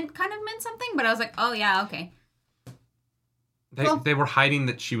moment kind of meant something, but I was like, oh yeah, okay. They were hiding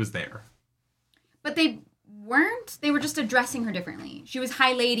that she was there. But they weren't. They were just addressing her differently. She was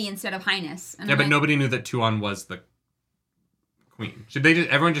High Lady instead of Highness. And but nobody knew that Tuan was the queen.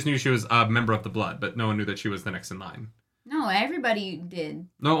 Everyone just knew she was a member of the blood, but no one knew that she was the next in line. No, everybody did.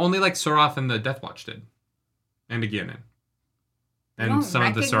 No, only like Soroth and the Death Watch did. And Agyenin. And some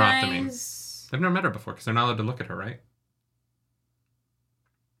of the Soroth domains. They've never met her before because they're not allowed to look at her, right?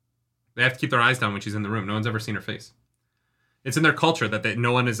 They have to keep their eyes down when she's in the room. No one's ever seen her face. It's in their culture that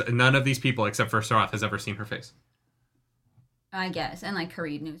none of these people except for Soroth has ever seen her face. I guess. And like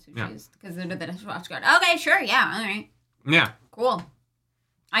Kareed knows who she is because they're the Death Watch guard. Okay, sure, yeah, all right. Yeah. Cool.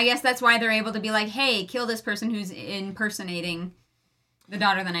 I guess that's why they're able to be like, hey, kill this person who's impersonating the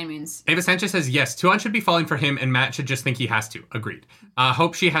daughter of the 9 moons. Ava Sanchez says, yes, Tuan should be falling for him and Matt should just think he has to. Agreed.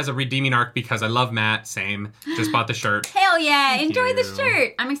 Hope she has a redeeming arc because I love Matt. Same. Just bought the shirt. Hell yeah. Enjoy the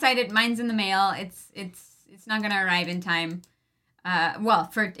shirt. I'm excited. Mine's in the mail. It's not going to arrive in time. It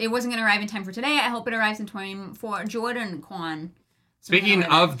wasn't going to arrive in time for today. I hope it arrives in time for Jordan Quan. Speaking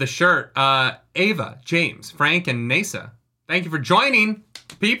of the shirt, Ava, James, Frank, and Nasa, thank you for joining,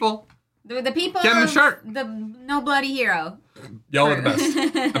 people. The people Get the shirt. The No Bloody Hero. Y'all are the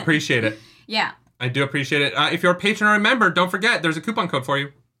best. Appreciate it. Yeah. I do appreciate it. If you're a patron or a member, don't forget, there's a coupon code for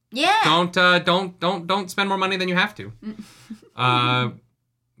you. Yeah. Don't spend more money than you have to.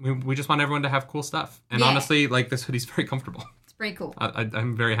 We just want everyone to have cool stuff. And honestly, like, this hoodie's very comfortable. It's pretty cool.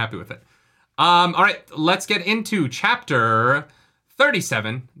 I'm very happy with it. All right, let's get into chapter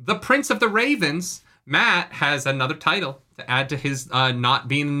 37, The Prince of the Ravens, Matt has another title to add to his not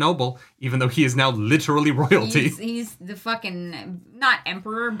being a noble, even though he is now literally royalty. He's the fucking, not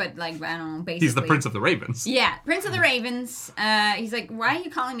emperor, but like, I don't know, basically. He's the Prince of the Ravens. Yeah, Prince of the Ravens. He's like, why are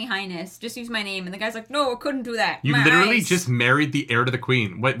you calling me Highness? Just use my name. And the guy's like, no, I couldn't do that. You My literally eyes. just married the heir to the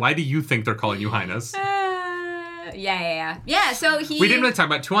queen. Why do you think they're calling you Highness? Yeah, so he... We didn't really talk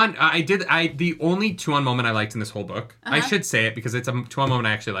about Tuon. The only Tuon moment I liked in this whole book, I should say it because it's a Tuon moment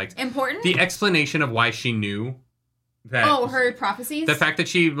I actually liked. Important? The explanation of why she knew that... Oh, her prophecies? The fact that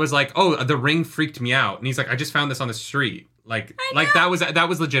she was like, oh, the ring freaked me out. And he's like, I just found this on the street. Like that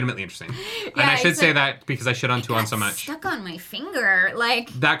was legitimately interesting. And I should say that because I shit on Tuon so much. Stuck on my finger.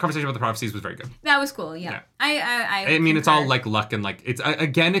 Like... That conversation about the prophecies was very good. That was cool, yeah. I mean, it's all like luck and like...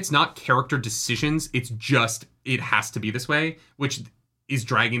 It's not character decisions. It's just... It has to be this way, which is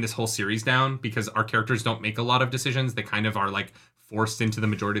dragging this whole series down because our characters don't make a lot of decisions. They kind of are like forced into the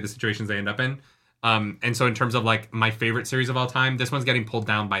majority of the situations they end up in. And so in terms of like my favorite series of all time, this one's getting pulled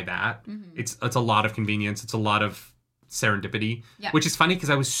down by that. Mm-hmm. It's a lot of convenience. It's a lot of serendipity, which is funny because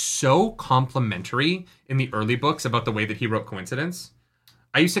I was so complimentary in the early books about the way that he wrote coincidence.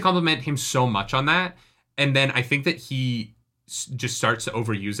 I used to compliment him so much on that. And then I think that he just starts to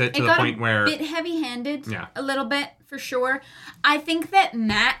overuse it to the point where... It got a bit heavy-handed, a little bit, for sure. I think that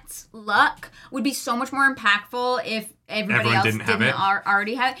Matt's luck would be so much more impactful if everybody else didn't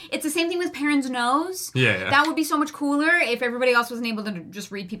already have it. It's the same thing with Perrin's nose. Yeah. That would be so much cooler if everybody else wasn't able to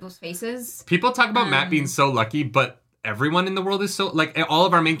just read people's faces. People talk about Matt being so lucky, but everyone in the world is so... Like, all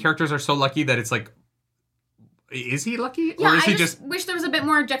of our main characters are so lucky that it's like... Is he lucky? Yeah, or is I he just wish there was a bit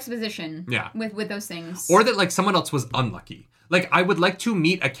more juxtaposition with those things. Or that, like, someone else was unlucky. Like, I would like to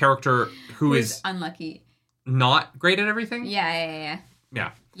meet a character who is unlucky. Not great at everything. Yeah.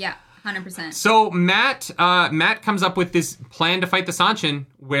 Yeah, 100%. So Matt comes up with this plan to fight the Sanshin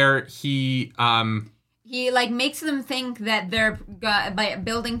where he like makes them think that they're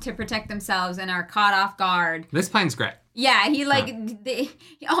building to protect themselves and are caught off guard. This plan's great. Yeah, he like...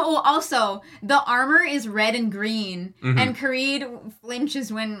 also, the armor is red and green, and Karede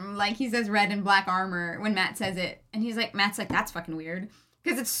flinches when, like, he says red and black armor when Matt says it. And Matt's like, that's fucking weird.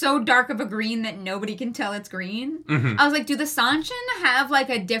 Because it's so dark of a green that nobody can tell it's green. I was like, do the Sanshin have, like,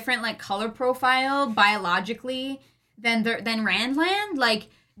 a different, like, color profile biologically than Randland? Like...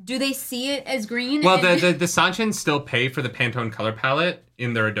 Do they see it as green? Well, the Sanshin still pay for the Pantone color palette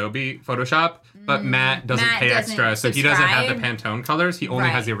in their Adobe Photoshop, but Matt doesn't pay extra, so he doesn't have the Pantone colors. He only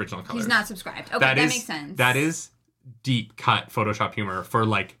has the original colors. He's not subscribed. Okay, that makes sense. That is deep cut Photoshop humor for,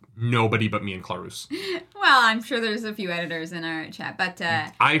 like, nobody but me and Clarus. Well, I'm sure there's a few editors in our chat, but...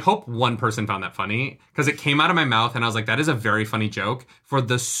 I hope one person found that funny, because it came out of my mouth, and I was like, that is a very funny joke for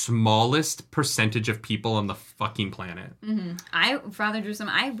the smallest percentage of people on the fucking planet. Father Drusum,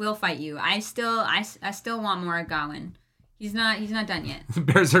 I will fight you. I still want more of Gawain. He's not done yet.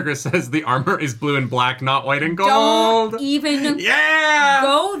 Berserker says the armor is blue and black, not white and gold. Don't even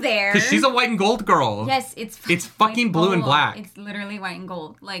go there. Because she's a white and gold girl. Yes, it's fucking blue and black. It's literally white and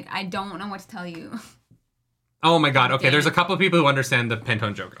gold. Like, I don't know what to tell you. Oh my god. Okay, there's a couple of people who understand the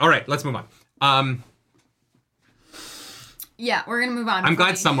Pantone joke. All right, let's move on. Yeah, we're gonna move on. I'm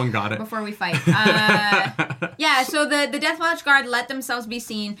glad someone got it. Before we fight. Yeah, so the Deathwatch Guard let themselves be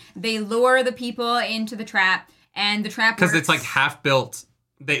seen. They lure the people into the trap. And the trap because it's like half built.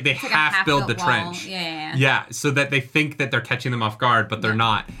 They half build the trench. Yeah, so that they think that they're catching them off guard, but they're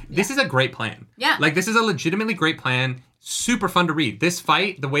not. This is a great plan. Yeah. Like, this is a legitimately great plan. Super fun to read. This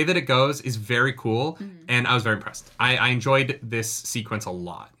fight, the way that it goes, is very cool, and I was very impressed. I enjoyed this sequence a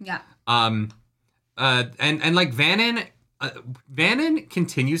lot. Yeah. And like Vannon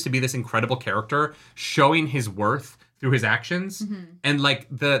continues to be this incredible character, showing his worth through his actions, and like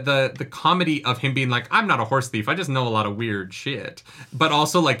the comedy of him being like, I'm not a horse thief, I just know a lot of weird shit, but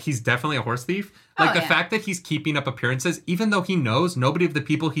also like he's definitely a horse thief. Like the fact that he's keeping up appearances, even though he knows nobody of the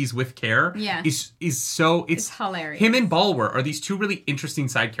people he's with care, is so it's hilarious. Him and Balwer are these two really interesting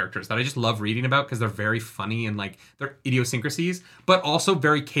side characters that I just love reading about because they're very funny and like their idiosyncrasies, but also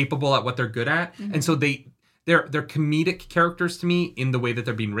very capable at what they're good at, and so they're comedic characters to me in the way that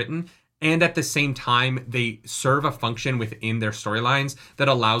they're being written. And at the same time, they serve a function within their storylines that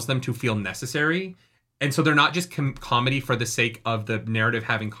allows them to feel necessary. And so they're not just comedy for the sake of the narrative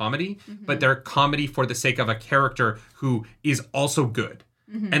having comedy, but they're comedy for the sake of a character who is also good.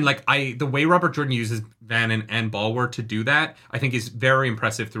 And like the way Robert Jordan uses Vannon and Balwer to do that, I think is very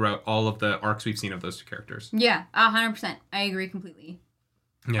impressive throughout all of the arcs we've seen of those two characters. Yeah, 100%. I agree completely.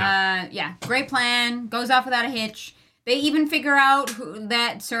 Yeah. Great plan. Goes off without a hitch. They even figure out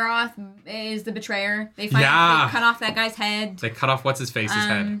that Suroth is the betrayer. They cut off that guy's head. They cut off what's-his-face's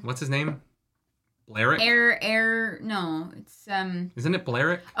head. What's his name? Blaric? No, it's Isn't it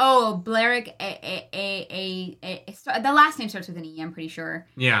Blaric? Oh, Blaric. The last name starts with an E. I'm pretty sure.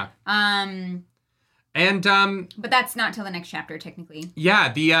 Yeah. And but that's not till the next chapter, technically.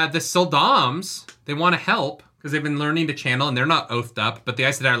 Yeah, the Sildams, they want to help because they've been learning to channel and they're not oathed up, but the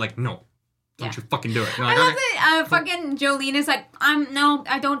Aes Sedai are like, no, don't you fucking do it. Like, I love that fucking Jolene is like, no,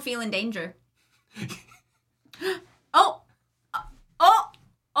 I don't feel in danger. Oh,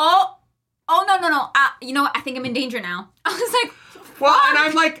 no. You know what? I think I'm in danger now. I was like, well, and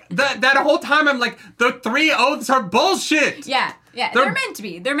I'm like, that whole time I'm like, the 3 oaths are bullshit. Yeah, they're meant to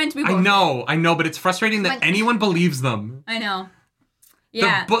be. They're meant to be bullshit. I know, but it's frustrating that anyone believes them. I know.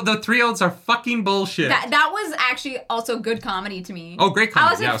 Yeah. The 3 oaths are fucking bullshit. That was actually also good comedy to me. Oh, great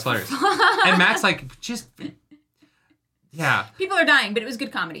comedy. It was hilarious. And Matt's like, just... Yeah. People are dying, but it was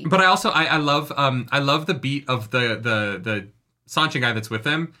good comedy. But I also, I love the beat of the Sanshin guy that's with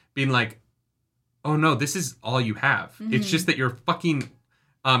them being like, oh no, this is all you have. Mm-hmm. It's just that your fucking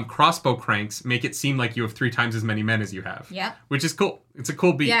crossbow cranks make it seem like you have 3 times as many men as you have. Yeah. Which is cool. It's a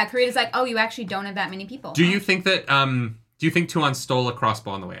cool beat. Yeah, Karita's like, oh, you actually don't have that many people. Do you think that, do you think Tuon stole a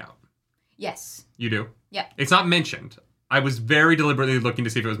crossbow on the way out? Yes. You do? Yeah. It's not mentioned. I was very deliberately looking to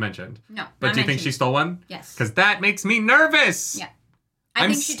see if it was mentioned. No. But do you think she stole one? Yes. Because that makes me nervous. Yeah.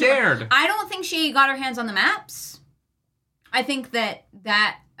 I'm scared. I don't think she got her hands on the maps. I think that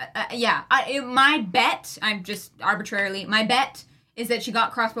my bet, I'm just arbitrarily, my bet is that she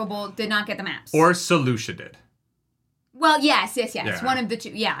got crossbow bolt, did not get the maps. Or Selusha did. Well, yes. Yeah. One of the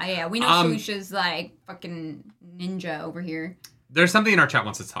two. Yeah. We know Selusha's like fucking ninja over here. There's something in our chat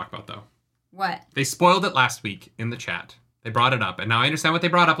wants us to talk about, though. What? They spoiled it last week in the chat. They brought it up. And now I understand what they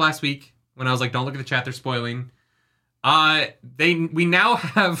brought up last week when I was like, don't look at the chat, they're spoiling. We now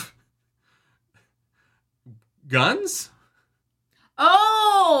have guns?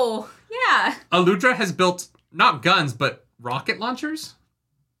 Oh, yeah. Aludra has built not guns, but rocket launchers?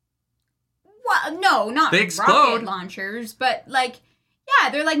 Well, no, not they explode. Rocket launchers, but like, yeah,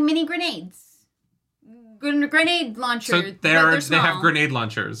 they're like mini grenades. Grenade launchers. So they have grenade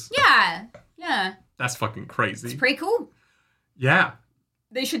launchers. Yeah. That's fucking crazy. It's pretty cool. Yeah.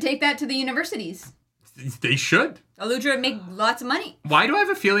 They should take that to the universities. They should. Aludra would make lots of money. Why do I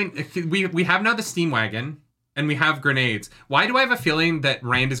have a feeling... We have now the steam wagon, and we have grenades. Why do I have a feeling that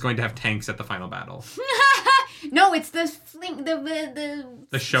Rand is going to have tanks at the final battle? No, it's the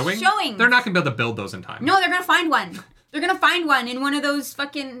showing? Showings. They're not going to be able to build those in time. No, they're going to find one. They're going to find one in one of those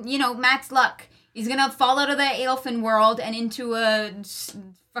fucking, Matt's luck. He's going to fall out of the elfin world and into a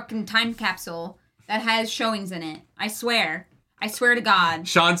fucking time capsule that has showings in it. I swear to God.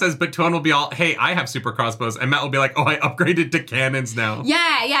 Sean says, but Tuon will be all, hey, I have super crossbows. And Matt will be like, oh, I upgraded to cannons now.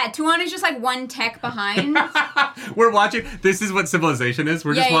 Yeah. Tuon is just like one tech behind. We're watching. This is what Civilization is.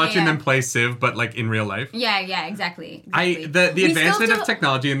 We're just watching them play Civ, but like in real life. Yeah, exactly. The advancement of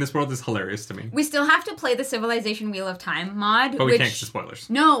technology in this world is hilarious to me. We still have to play the Civilization Wheel of Time mod. But we can't because of spoilers.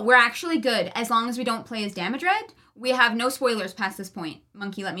 No, we're actually good. As long as we don't play as Damodred, we have no spoilers past this point.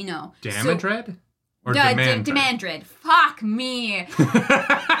 Monkey, let me know. Damodred? Or Demandred? Demandred. Fuck me.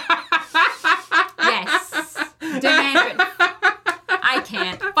 Yes. Demandred.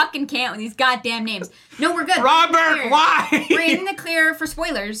 I fucking can't with these goddamn names. No, we're good. Robert, why? We're in the clear for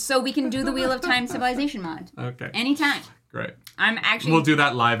spoilers, so we can do the Wheel of Time Civilization mod. Okay. Anytime. Great. We'll do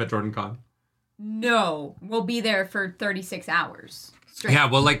that live at JordanCon. No. We'll be there for 36 hours. Straight.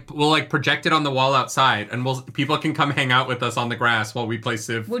 Yeah, we'll project it on the wall outside, and people can come hang out with us on the grass while we play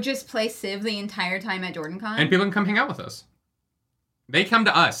Civ. We'll just play Civ the entire time at JordanCon. And people can come hang out with us. They come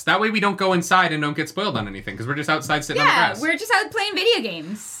to us. That way we don't go inside and don't get spoiled on anything, because we're just outside sitting on the grass. Yeah, we're just out playing video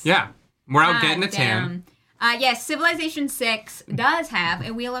games. Yeah. We're out getting a tan. Yes, Civilization 6 does have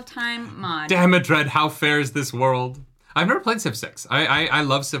a Wheel of Time mod. Damodred, how fair is this world? I've never played Civ 6. I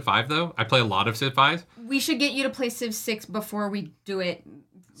love Civ 5, though. I play a lot of Civ 5. We should get you to play Civ 6 before we do it live.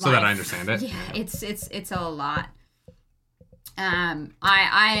 So that I understand it. Yeah, it's a lot.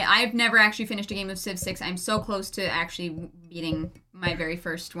 I've never actually finished a game of Civ 6. I'm so close to actually beating my very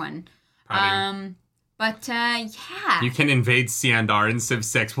first one. But yeah. You can invade Siandar in Civ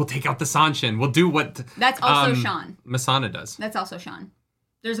 6. We'll take out the Sanshin. We'll do what... That's also Sean. Masana does. That's also Sean.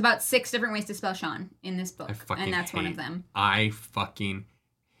 There's about 6 different ways to spell Sean in this book, and that's one of them. I fucking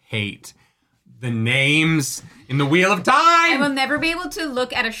hate the names in the Wheel of Time! I will never be able to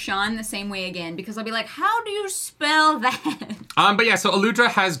look at a Sean the same way again, because I'll be like, how do you spell that? But yeah, so Aludra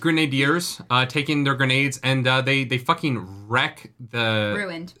has grenadiers taking their grenades, and they fucking wreck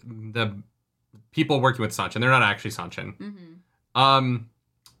the people working with Sanchin. They're not actually Sanchin. Mm-hmm.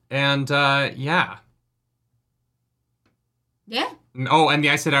 Yeah. Yeah. Oh, and the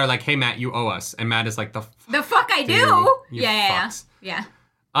Aes Sedai are like, hey, Matt, you owe us. And Matt is like, the fuck I do? You Yeah. fucks. Yeah.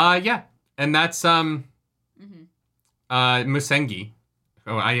 Yeah. And that's Musengi.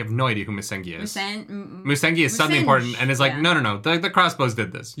 Oh, I have no idea who Musengi is. Musengi is suddenly important and is like, no. The crossbows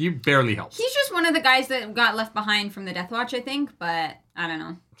did this. You barely helped. He's just one of the guys that got left behind from the Death Watch, I think, but I don't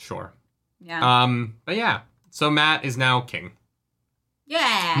know. Sure. Yeah. But yeah. So Matt is now king.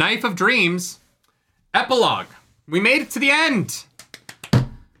 Yeah. Knife of Dreams. Epilogue. We made it to the end.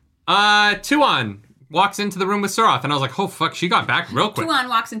 Tuon walks into the room with Suroth, and I was like, oh fuck, she got back real quick. Tuon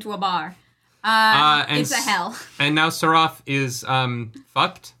walks into a bar. It's a hell. And now Suroth is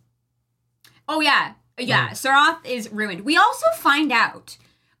fucked. Oh yeah. Suroth is ruined. We also find out,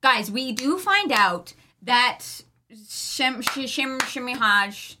 guys. We do find out that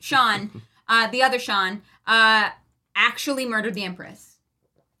Shimihaj, Sean, the other Sean, actually murdered the Empress.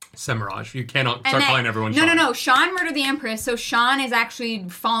 Semiraj. You cannot start calling everyone Sean. No. Sean murdered the Empress, so Sean is actually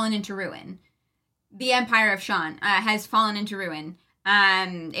fallen into ruin. The Empire of Sean has fallen into ruin.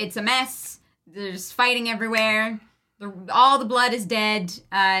 It's a mess. There's fighting everywhere. All the blood is dead.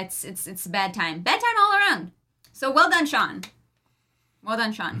 It's a bad time. Bad time all around. So well done, Sean. Well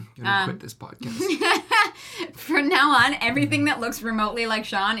done, Sean. I'm gonna quit this podcast. From now on, everything that looks remotely like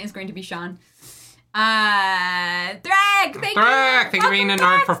Sean is going to be Sean. Thrag, thank you. Thank you for being a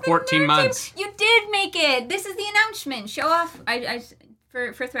nerd for 14 months. You did make it. This is the announcement. Show off.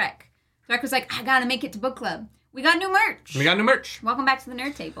 For Threk. Threk was like, I gotta make it to book club. We got new merch. Welcome back to the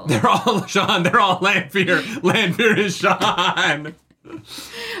nerd table. They're all Sean. They're all Lanfear. Lanfear is Sean.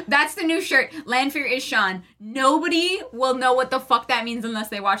 That's the new shirt. Lanfear is Sean. Nobody will know what the fuck that means unless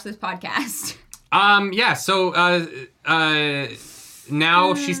they watch this podcast. Yeah. So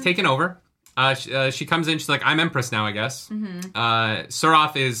now she's taken over. She comes in. She's like, I'm Empress now, I guess. Mm-hmm.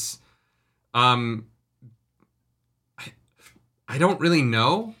 Suroth is, I don't really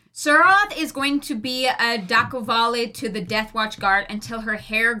know. Suroth is going to be a Dakovale to the Death Watch Guard until her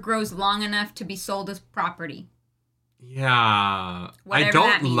hair grows long enough to be sold as property. Yeah. Whatever I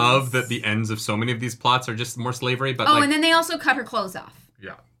don't love that the ends of so many of these plots are just more slavery, but and then they also cut her clothes off.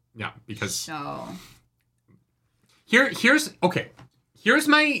 Yeah, because... So... Here's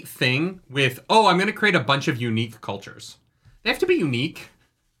my thing with, I'm going to create a bunch of unique cultures. They have to be unique.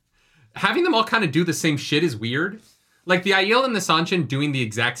 Having them all kind of do the same shit is weird. Like the Aiel and the Sanshin doing the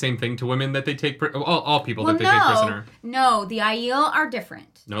exact same thing to women that they take, all people that they take prisoner. No, the Aiel are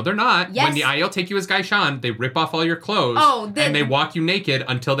different. No, they're not. Yes. When the Aiel take you as Gaishan, they rip off all your clothes and they walk you naked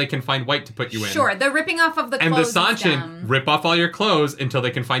until they can find white to put you in. Sure, the ripping off of the clothes. And the Sanshin rip off all your clothes until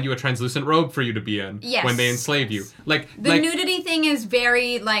they can find you a translucent robe for you to be in. Yes. When they enslave you. The nudity thing is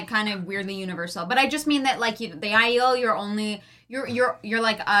very kind of weirdly universal. But I just mean that the Aiel, you're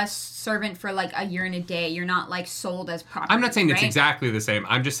like a servant for a year and a day. You're not sold as property. I'm not saying right? it's exactly the same.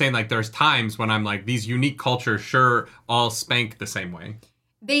 I'm just saying there's times when I'm like, these unique cultures sure all spank the same way.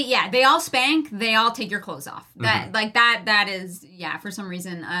 They all spank. They all take your clothes off. That that is for some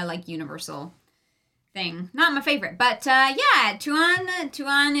reason universal thing. Not my favorite, but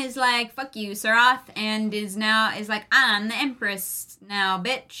Tuon is like, fuck you, Suroth, and is like, I'm the Empress now,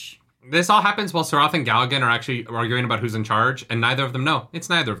 bitch. This all happens while Suroth and Galligan are actually arguing about who's in charge, and neither of them know. It's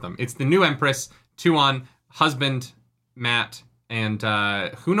neither of them. It's the new Empress, Tuon, husband, Matt, and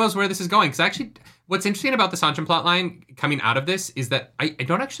who knows where this is going. Because actually, what's interesting about the Sanshin plotline coming out of this is that I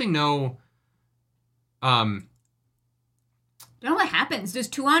don't actually know... don't know what happens. Does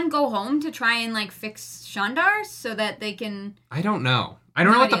Tuon go home to try and fix Shandar so that they can... I don't know. I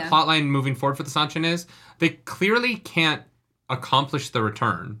don't know what the plotline moving forward for the Sanshin is. They clearly can't accomplish the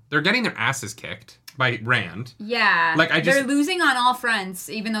return. They're getting their asses kicked by Rand. Yeah. They're losing on all fronts,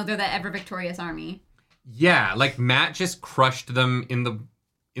 even though they're the ever victorious army. Yeah, Matt just crushed them in the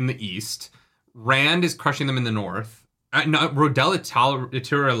east. Rand is crushing them in the north. Rodell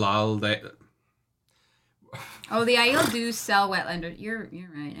Ituralal. Oh, the Aiel do sell Wetlander. You're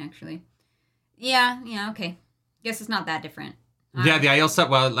right, actually. Yeah, okay. Guess it's not that different. Yeah, the Aiel set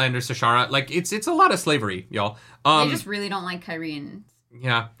Wetlander Sashara. It's a lot of slavery, y'all. They just really don't like Kyrians.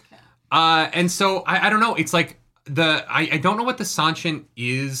 Yeah. And so I don't know. It's I don't know what the Sanshin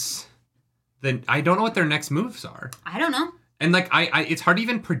is. I don't know what their next moves are. I don't know. And it's hard to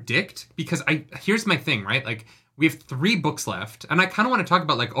even predict because here's my thing, right? We have 3 books left, and I kind of want to talk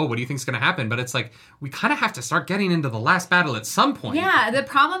about what do you think is going to happen? But it's we kind of have to start getting into the last battle at some point. Yeah, the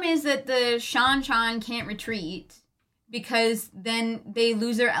problem is that the Shan can't retreat because then they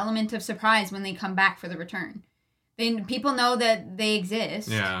lose their element of surprise when they come back for the return. People know that they exist.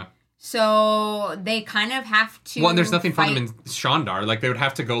 Yeah. So they kind of have to. Well, and there's nothing for them in Shandar. They would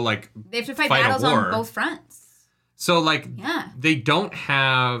have to go they have to fight battles on both fronts. So, like, they don't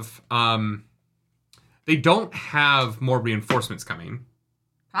have more reinforcements coming.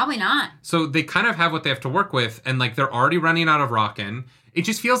 Probably not. So they kind of have what they have to work with, and, like, they're already running out of Rockin'. It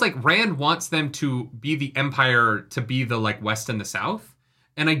just feels like Rand wants them to be the Empire, to be the, like, West and the South.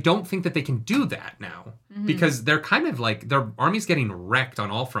 And I don't think that they can do that now. Because they're kind of, like, their army's getting wrecked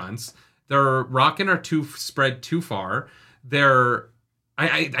on all fronts. Their Rockin' are spread too far.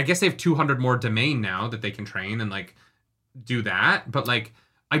 I guess they have 200 more domain now that they can train and, like, do that. But, like,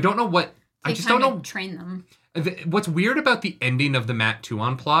 I don't know what... I just don't know... train them. What's weird about the ending of the Mat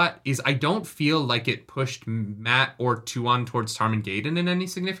Tuon plot is I don't feel like it pushed Mat or Tuon towards Tarmangaden in any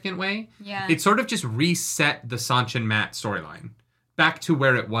significant way. Yeah. It sort of just reset the Sanche and Mat storyline back to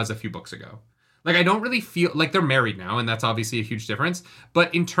where it was a few books ago. Like, I don't really feel... Like, they're married now, and that's obviously a huge difference.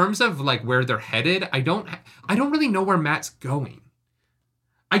 But in terms of, like, where they're headed, I don't really know where Matt's going.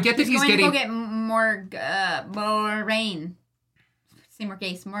 I get that he's getting... to go get more rain. Say more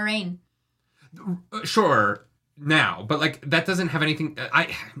case, more rain. Sure, now, but, like, that doesn't have anything...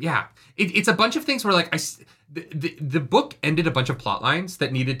 It's a bunch of things where, like, the book ended a bunch of plot lines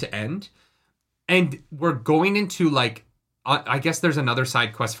that needed to end, and we're going into, like... I guess there's another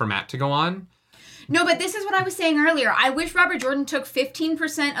side quest for Mat to go on. No, but this is what I was saying earlier. I wish Robert Jordan took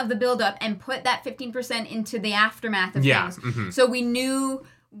 15% of the build-up and put that 15% into the aftermath of things. So we knew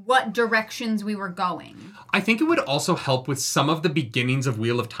what directions we were going. I think it would also help with some of the beginnings of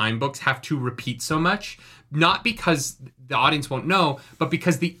Wheel of Time books have to repeat so much. Not because the audience won't know, but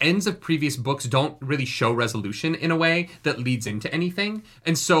because the ends of previous books don't really show resolution in a way that leads into anything.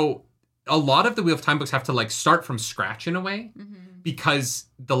 And so a lot of the Wheel of Time books have to, like, start from scratch in a way. Because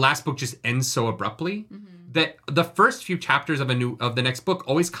the last book just ends so abruptly that the first few chapters of the next book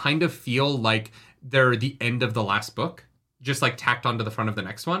always kind of feel like they're the end of the last book, just, like, tacked onto the front of the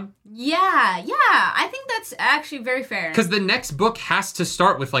next one. Yeah, I think that's actually very fair. Because the next book has to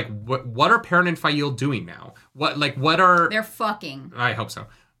start with, like, what are Perrin and Faile doing now? What are... They're fucking. I hope so.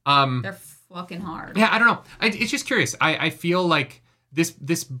 They're fucking hard. Yeah, I don't know. It's just curious. I feel like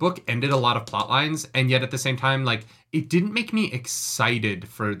this book ended a lot of plot lines, and yet at the same time, like, it didn't make me excited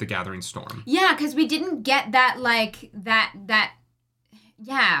for The Gathering Storm. Yeah, because we didn't get that, like,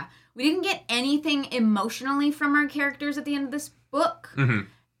 yeah, we didn't get anything emotionally from our characters at the end of this book.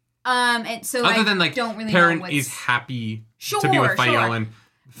 And so other than, like, don't really Perrin know is happy to be with Faile, and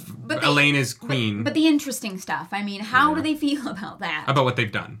Elaine is queen. But the interesting stuff, I mean, how do they feel about that? About what they've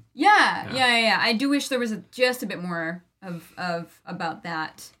done. Yeah. I do wish there was just a bit more of about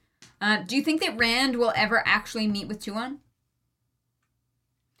that. Do you think that Rand will ever actually meet with Tuon?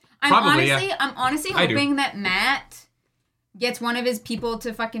 Probably, I'm honestly hoping that Mat gets one of his people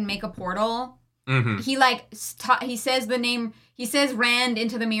to fucking make a portal. He, like, he says the name, he says Rand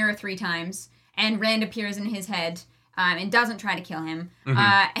into the mirror 3 times, and Rand appears in his head, and doesn't try to kill him.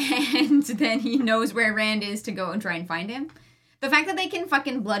 And then he knows where Rand is to go and try and find him. The fact that they can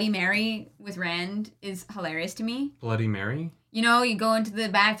fucking Bloody Mary with Rand is hilarious to me. Bloody Mary? You know, you go into the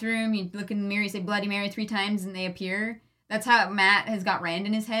bathroom, you look in the mirror, you say Bloody Mary 3 times, and they appear. That's how Mat has got Rand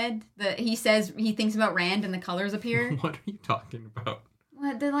in his head. He says he thinks about Rand and the colors appear. What are you talking about?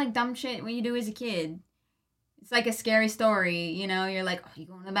 What? They're like dumb shit what you do as a kid. It's like a scary story, you know? You're like, oh, you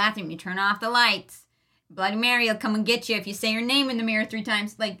go in the bathroom, you turn off the lights. Bloody Mary will come and get you if you say your name in the mirror 3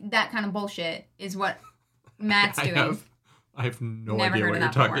 times. Like, that kind of bullshit is what Mat's doing. I have no idea what you're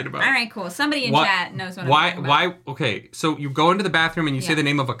talking about. All right, cool. Somebody in chat knows what I'm talking about. Why? Okay, so you go into the bathroom and you say the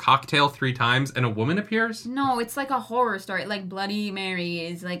name of a cocktail 3 times and a woman appears? No, it's like a horror story. Like, Bloody Mary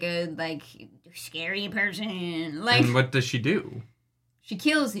is like a, like, scary person. Like, and what does she do? She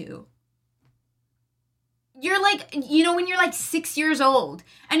kills you. You're like, you know, when you're like 6 years old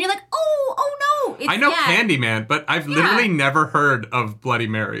and you're like, oh no. I know Candyman, but I've literally never heard of Bloody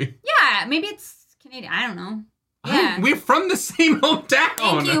Mary. Yeah, maybe it's Canadian. I don't know. Yeah. We're from the same hometown.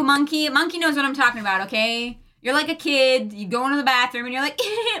 Thank you, Monkey. Monkey knows what I'm talking about, okay? You're like a kid. You go into the bathroom and you're like,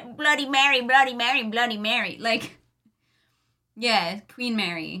 Bloody Mary, Bloody Mary, Bloody Mary. Like, yeah, Queen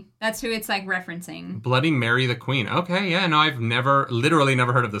Mary. That's who it's like referencing. Bloody Mary the Queen. Okay, yeah, no, I've literally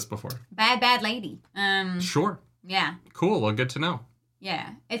never heard of this before. Bad lady. Sure. Yeah. Cool, well, good to know.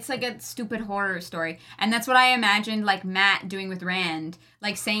 Yeah, it's like a stupid horror story. And that's what I imagined, like, Mat doing with Rand.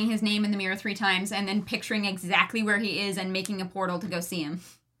 Like, saying his name in the mirror 3 times and then picturing exactly where he is and making a portal to go see him.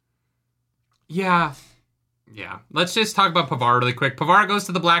 Yeah. Let's just talk about Pavar really quick. Pavar goes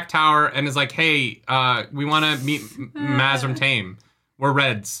to the Black Tower and is like, hey, we want to meet Mazrim Taim. We're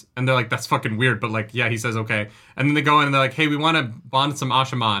Reds. And they're like, that's fucking weird. But, like, yeah, he says okay. And then they go in and they're like, hey, we want to bond some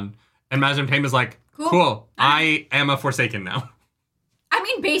Ashaman. And Mazrim Taim is like, cool. I am a Forsaken now. I mean,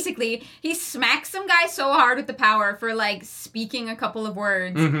 mean, basically, he smacks some guy so hard with the power for, like, speaking a couple of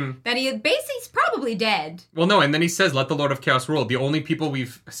words that he's probably dead. Well, no, and then he says, let the Lord of Chaos rule. The only people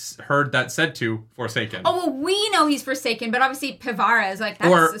we've heard that said to, Forsaken. Oh, well, we know he's Forsaken, but obviously Pevara is like,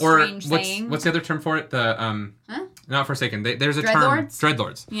 that's a strange saying. What's the other term for it? Not Forsaken. There's a Dreadlords? term.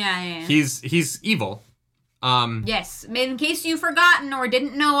 Dreadlords. Yeah. He's evil. Yes, in case you've forgotten or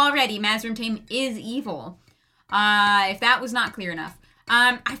didn't know already, Mazrim is evil. If that was not clear enough.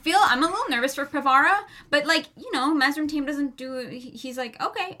 I'm a little nervous for Pevara, but like, you know, Mazrim doesn't do, he's like,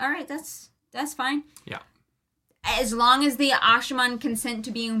 okay, all right, that's fine. Yeah. As long as the Ashaman consent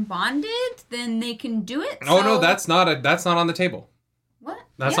to being bonded, then they can do it. Oh, no, that's not on the table. What?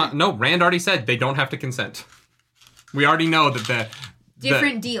 No, Rand already said they don't have to consent. We already know that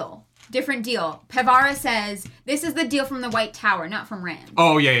Different deal. Pevara says, this is the deal from the White Tower, not from Rand.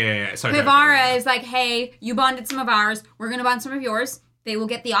 Oh, yeah. Sorry. Pevara is like, hey, you bonded some of ours. We're going to bond some of yours. They will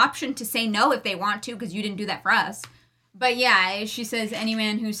get the option to say no if they want to, because you didn't do that for us. But yeah, she says, any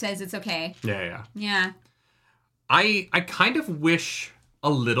man who says it's okay. Yeah. I kind of wish a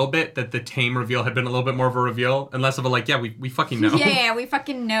little bit that the Tame reveal had been a little bit more of a reveal, and less of a like, yeah, we fucking know. Yeah, we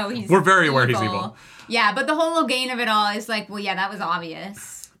fucking know We're very aware he's evil. Yeah, but the whole Logain of it all is like, well, yeah, that was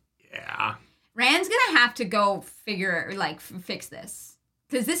obvious. Yeah. Rand's gonna have to go fix this.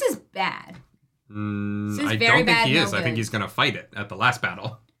 Because this is bad. I don't think he is. I think he's gonna fight it at the last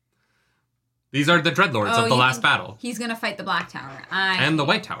battle. These are the Dreadlords of the last battle. He's gonna fight the Black Tower. And the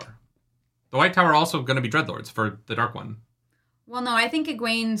White Tower. The White Tower also gonna be Dreadlords for the Dark One. Well, no, I think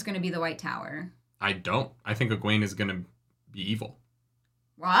Egwene's gonna be the White Tower. I don't. I think Egwene is gonna be evil.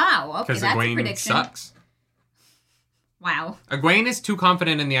 Wow, okay, that's Egwene a prediction. Sucks. Wow. Egwene is too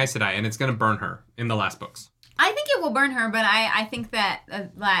confident in the Aes Sedai, and it's going to burn her in the last books. I think it will burn her, but I think that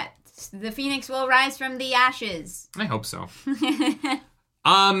the Phoenix will rise from the ashes. I hope so.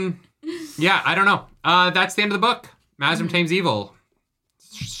 Yeah, I don't know. That's the end of the book. Mazrim Tames Evil.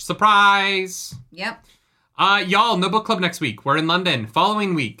 Surprise! Yep. Y'all, no book club next week. We're in London.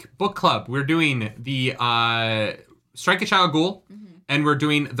 Following week, book club. We're doing the Strike a Child Ghoul, and we're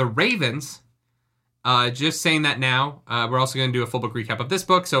doing The Ravens. Just saying that now. We're also going to do a full book recap of this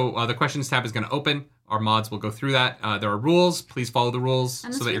book. So the questions tab is going to open. Our mods will go through that. There are rules. Please follow the rules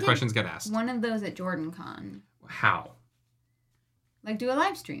so that your questions get asked. One of those at JordanCon. How? Like do a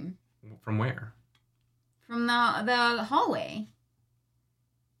live stream. From where? From the hallway.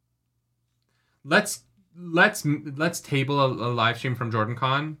 Let's table a live stream from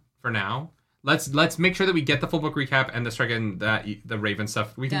JordanCon for now. Let's make sure that we get the full book recap and the Strike and the Raven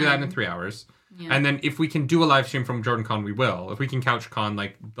stuff. We can do that in 3 hours. Yeah. And then if we can do a live stream from JordanCon, we will. If we can couch con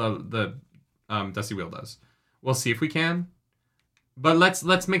like the Dusty Wheel does, we'll see if we can. But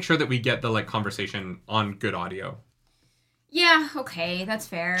let's make sure that we get the like conversation on good audio. Yeah, okay, that's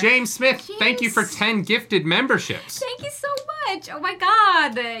fair. James Smith, thank you for 10 gifted memberships. Thank you so much. Oh my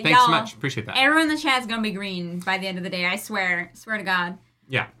god. Thanks y'all, so much. Appreciate that. Everyone in the chat is gonna be green by the end of the day. I swear. Swear to God.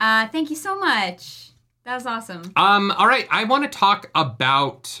 Yeah. Thank you so much. That was awesome. All right. I want to talk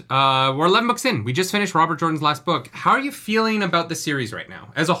about, we're 11 books in. We just finished Robert Jordan's last book. How are you feeling about the series right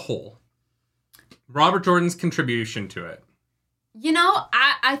now, as a whole? Robert Jordan's contribution to it. You know,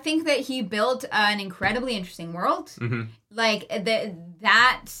 I think that he built an incredibly interesting world. Mm-hmm. Like,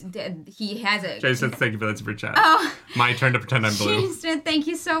 he has a... Jason, thank you for that super chat. Oh. My turn to pretend I'm blue. Jason, thank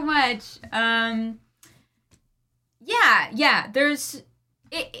you so much. Yeah, there's...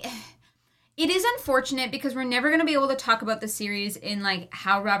 It is unfortunate because we're never going to be able to talk about the series in, like,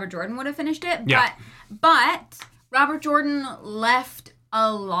 how Robert Jordan would have finished it. Yeah. But Robert Jordan left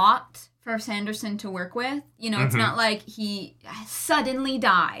a lot for Sanderson to work with. You know, it's not like he suddenly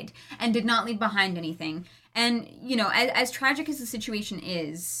died and did not leave behind anything. And, you know, as tragic as the situation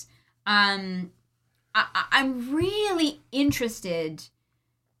is, I'm really interested...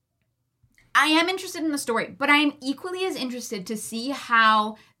 I am interested in the story, but I am equally as interested to see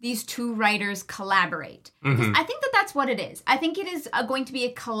how these two writers collaborate. Because I think that that's what it is. I think it is going to be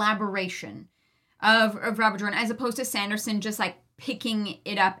a collaboration of Robert Jordan, as opposed to Sanderson just like picking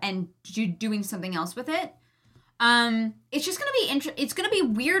it up and doing something else with it. It's just going to be it's going to be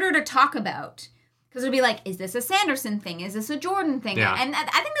weirder to talk about. Because it'll be like, is this a Sanderson thing? Is this a Jordan thing? Yeah. And I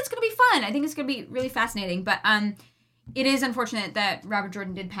think that's going to be fun. I think it's going to be really fascinating. But it is unfortunate that Robert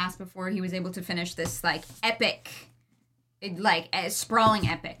Jordan did pass before he was able to finish this, like, epic, like, a sprawling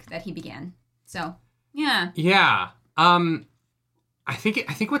epic that he began. So, yeah. Yeah. I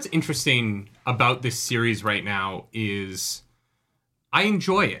think what's interesting about this series right now is I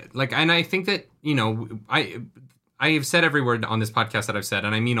enjoy it. Like, and I think that, you know, I have said every word on this podcast that I've said,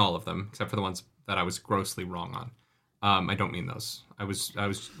 and I mean all of them, except for the ones that I was grossly wrong on. I don't mean those. It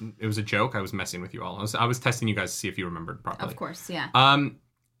was a joke. I was messing with you all. I was testing you guys to see if you remembered properly. Of course, yeah.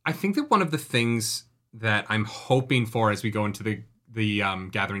 I think that one of the things that I'm hoping for as we go into the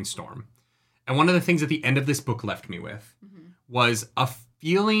Gathering Storm, and one of the things at the end of this book left me with, was a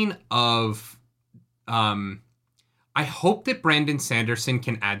feeling of, I hope that Brandon Sanderson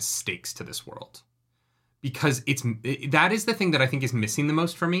can add stakes to this world. Because that is the thing that I think is missing the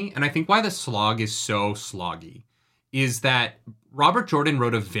most for me. And I think why the slog is so sloggy is that Robert Jordan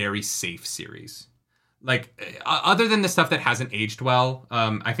wrote a very safe series. Like, other than the stuff that hasn't aged well,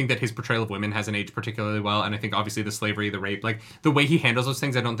 I think that his portrayal of women hasn't aged particularly well. And I think obviously the slavery, the rape, like the way he handles those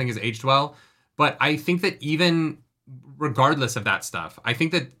things, I don't think has aged well. But I think that even regardless of that stuff, I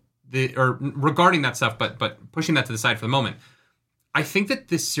think that regarding that stuff, but pushing that to the side for the moment, I think that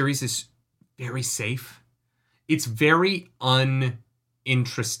this series is very safe. It's very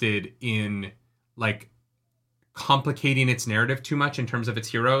uninterested in, like, complicating its narrative too much in terms of its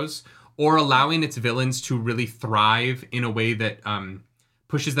heroes, or allowing its villains to really thrive in a way that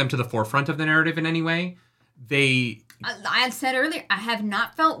pushes them to the forefront of the narrative in any way. I had said earlier, I have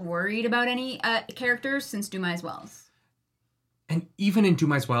not felt worried about any characters since Dumais Wells. And even in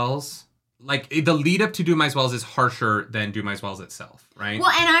Dumais Wells, like, the lead up to Dumais Wells is harsher than Dumais Wells itself, right?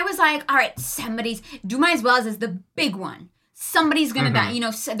 Well, and I was like, all right, Dumais Wells is the big one. Somebody's gonna die. You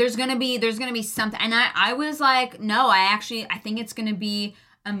know, there's gonna be something. And I was like, no, I think it's gonna be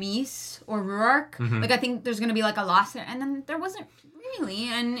Amis or Ruark. Like, I think there's gonna be like a loss there. And then there wasn't really.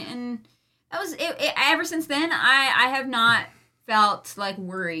 And that was it. Ever since then, I have not felt like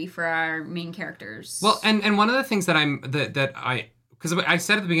worry for our main characters. Well, and one of the things because I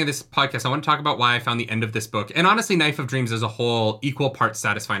said at the beginning of this podcast, I want to talk about why I found the end of this book, and honestly, Knife of Dreams as a whole, equal parts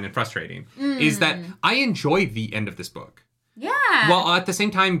satisfying and frustrating, is that I enjoyed the end of this book. Yeah. While at the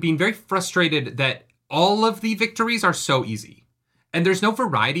same time being very frustrated that all of the victories are so easy. And there's no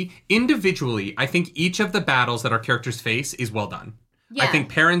variety. Individually, I think each of the battles that our characters face is well done. Yeah. I think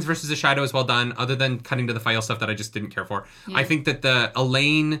Perrin's versus the Shadow is well done, other than cutting to the final stuff that I just didn't care for. Yeah. I think that the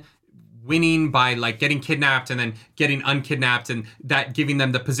Elaine winning by, like, getting kidnapped and then getting unkidnapped and that giving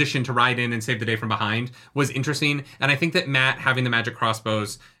them the position to ride in and save the day from behind was interesting. And I think that Matt having the magic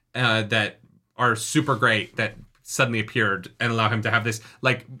crossbows that are super great that suddenly appeared and allow him to have this,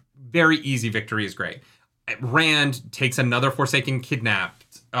 like, very easy victory is great. Rand takes another Forsaken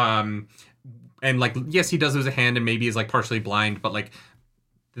kidnapped. And, like, yes, he does lose a hand and maybe is, like, partially blind, but, like,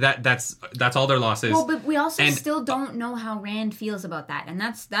 that's all their losses. Well, but we also still don't know how Rand feels about that. And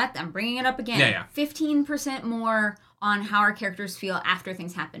that's I'm bringing it up again. Yeah. 15% more on how our characters feel after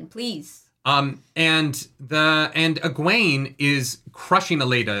things happen, please. And Egwene is crushing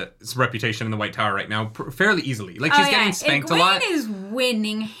Aleda's reputation in the White Tower right now fairly easily. Like, she's getting spanked a lot. Egwene is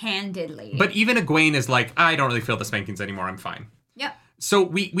winning handedly. But even Egwene is like, I don't really feel the spankings anymore. I'm fine. Yep. So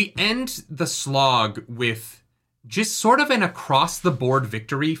we end the slog with just sort of an across-the-board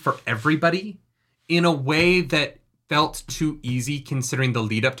victory for everybody in a way that felt too easy considering the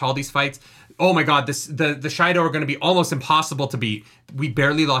lead-up to all these fights. Oh my god, the Shido are going to be almost impossible to beat. We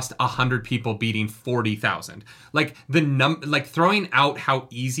barely lost 100 people beating 40,000. Like, throwing out how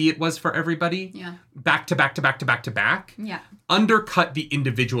easy it was for everybody, back to back to back to back to back, undercut the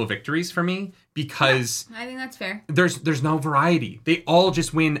individual victories for me because I think that's fair. There's no variety. They all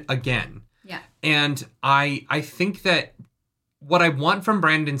just win again. Yeah. And I think that what I want from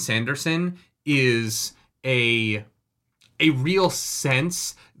Brandon Sanderson is a real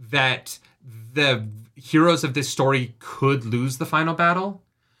sense that the heroes of this story could lose the final battle,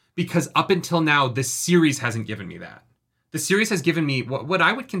 because up until now, the series hasn't given me that. The series has given me what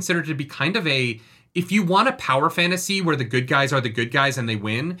I would consider to be kind of if you want a power fantasy where the good guys are the good guys and they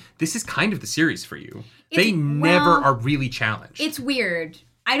win, this is kind of the series for you. They never are really challenged. It's weird.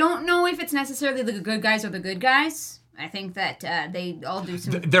 I don't know if it's necessarily the good guys are the good guys. I think that they all do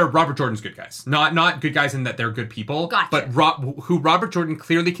some... They're Robert Jordan's good guys. Not good guys in that they're good people. Gotcha. But who Robert Jordan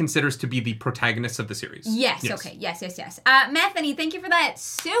clearly considers to be the protagonists of the series. Yes. Okay. Yes. Methany, thank you for that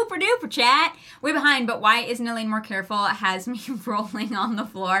super duper chat. Way behind, but why isn't Elaine more careful? Has me rolling on the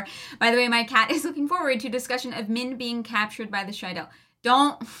floor. By the way, my cat is looking forward to discussion of Min being captured by the Shido.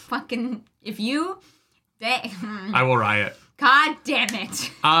 Don't fucking... I will riot. God damn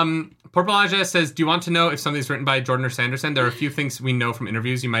it. Porpalaja says, do you want to know if something's written by Jordan or Sanderson? There are a few things we know from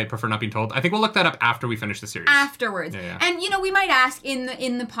interviews you might prefer not being told. I think we'll look that up after we finish the series. Afterwards. Yeah. And, we might ask in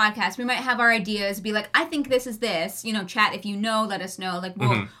the podcast, we might have our ideas, be like, I think this is this. Chat, if you know, let us know. Like,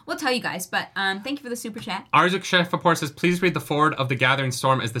 we'll tell you guys. But thank you for the super chat. Arzuk Shefapor says, please read the forward of The Gathering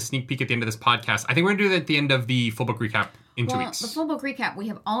Storm as the sneak peek at the end of this podcast. I think we're going to do that at the end of the full book recap in 2 weeks. The full book recap, we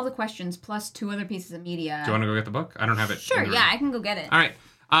have all the questions plus 2 other pieces of media. Do you want to go get the book? I don't have it. Sure, yeah, I can go get it. All right.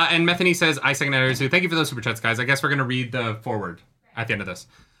 And Methany says, I second Arizu. Thank you for those super chats, guys. I guess we're going to read the forward at the end of this.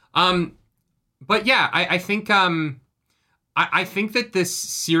 But yeah, I think I think that this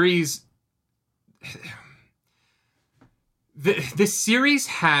series... This series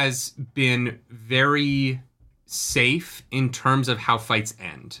has been very safe in terms of how fights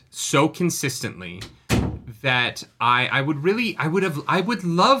end. So consistently that I would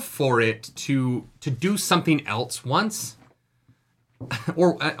love for it to do something else once.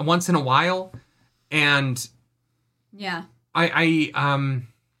 Or once in a while, and yeah, I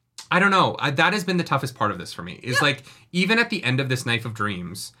don't know. That has been the toughest part of this for me. Is like even at the end of this Knife of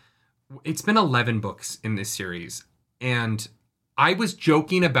Dreams, it's been 11 books in this series, and I was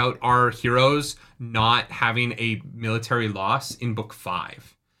joking about our heroes not having a military loss in book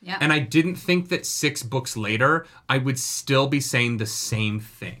 5. Yeah, and I didn't think that 6 books later I would still be saying the same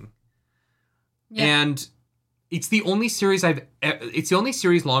thing. Yeah. And it's the only series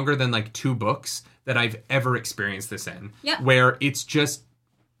longer than like 2 books that I've ever experienced this in. Yeah. Where it's just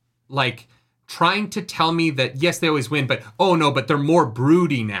like trying to tell me that yes, they always win, but oh no, but they're more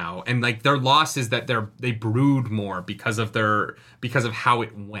broody now, and like their loss is that they brood more because of how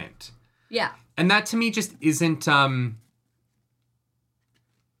it went. Yeah. And that to me just isn't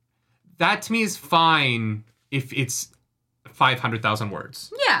that to me is fine if it's 500,000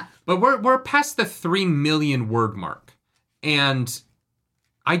 words. Yeah. But we're past the 3 million word mark. And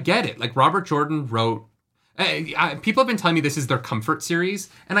I get it. Like Robert Jordan wrote... people have been telling me this is their comfort series.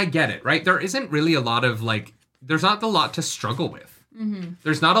 And I get it, right? There isn't really a lot of like... There's not a lot to struggle with. Mm-hmm.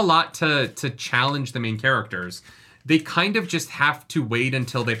 There's not a lot to challenge the main characters. They kind of just have to wait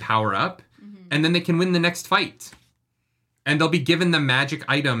until they power up. Mm-hmm. And then they can win the next fight. And they'll be given the magic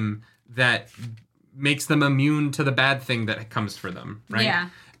item that makes them immune to the bad thing that comes for them, right? Yeah.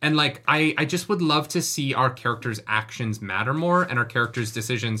 And like, I just would love to see our characters' actions matter more and our characters'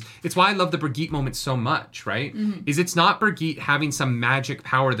 decisions. It's why I love the Brigitte moment so much, right? Mm-hmm. Is it's not Brigitte having some magic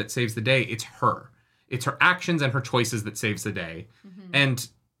power that saves the day. It's her. It's her actions and her choices that saves the day. Mm-hmm. And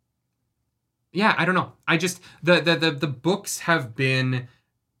yeah, I don't know. I just, the books have been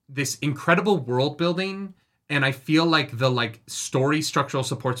this incredible world building, and I feel like the like story structural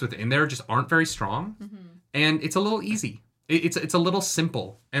supports within there just aren't very strong. Mm-hmm. And it's a little easy. It's a little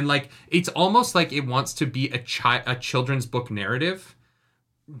simple. And like, it's almost like it wants to be a children's book narrative,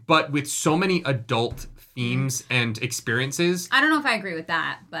 but with so many adult themes and experiences. I don't know if I agree with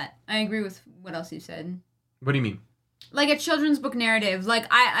that, but I agree with what else you said. What do you mean? Like a children's book narrative. Like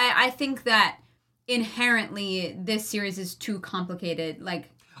I think that inherently this series is too complicated. Like,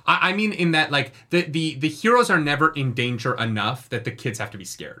 I mean in that like the heroes are never in danger enough that the kids have to be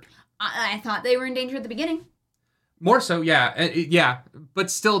scared. I thought they were in danger at the beginning. More so, yeah. Yeah,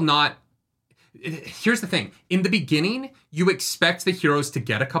 but still not. Here's the thing. In the beginning, you expect the heroes to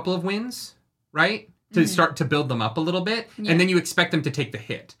get a couple of wins, right? To start to build them up a little bit. Yeah. And then you expect them to take the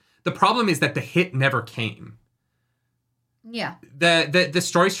hit. The problem is that the hit never came. Yeah. The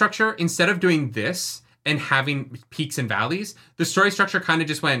story structure, instead of doing this and having peaks and valleys, the story structure kind of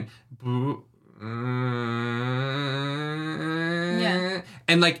just went... Yeah.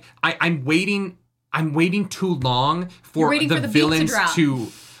 And like, I'm waiting too long for the villains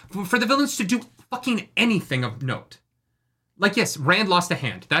for the villains to do fucking anything of note. Like, yes, Rand lost a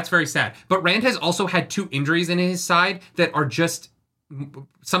hand. That's very sad. But Rand has also had 2 injuries in his side that are just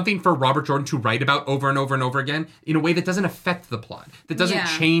something for Robert Jordan to write about over and over and over again in a way that doesn't affect the plot, that doesn't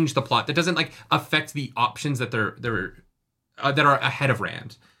change the plot, that doesn't like affect the options that that are ahead of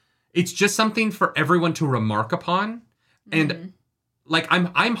Rand. It's just something for everyone to remark upon. And like,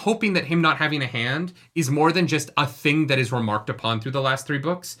 I'm hoping that him not having a hand is more than just a thing that is remarked upon through the last 3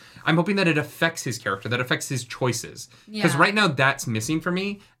 books. I'm hoping that it affects his character, that affects his choices. Because right now that's missing for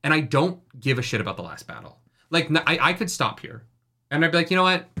me, and I don't give a shit about the last battle. Like, I could stop here, and I'd be like, you know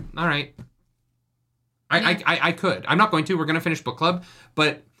what? All right. I could. I'm not going to. We're going to finish book club,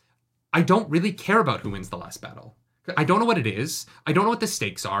 but I don't really care about who wins the last battle. I don't know what it is. I don't know what the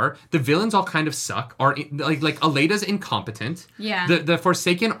stakes are. The villains all kind of suck. Like Aleda's incompetent. Yeah. The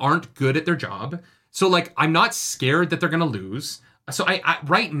Forsaken aren't good at their job. So like, I'm not scared that they're gonna lose. So I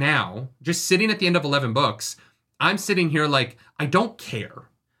right now, just sitting at the end of 11 books, I'm sitting here like, I don't care,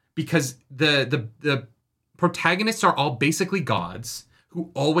 because the protagonists are all basically gods who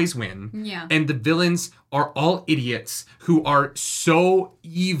always win. Yeah. And the villains are all idiots who are so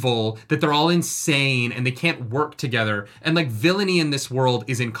evil that they're all insane and they can't work together. And like villainy in this world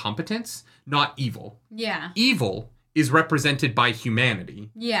is incompetence, not evil. Yeah. Evil is represented by humanity.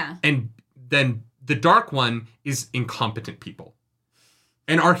 Yeah. And then the dark one is incompetent people.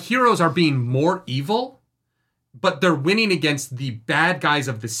 And our heroes are being more evil, but they're winning against the bad guys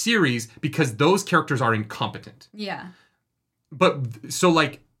of the series because those characters are incompetent. Yeah. But so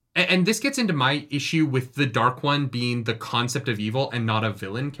like, and this gets into my issue with the Dark One being the concept of evil and not a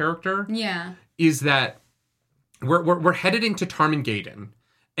villain character. Yeah. Is that we're headed into Tarmangaden,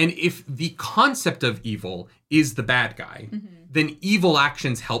 and if the concept of evil is the bad guy, then evil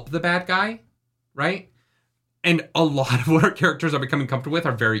actions help the bad guy, right? And a lot of what our characters are becoming comfortable with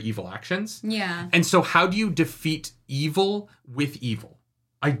are very evil actions. Yeah. And so how do you defeat evil with evil?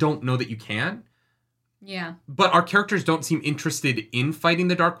 I don't know that you can. Yeah. But our characters don't seem interested in fighting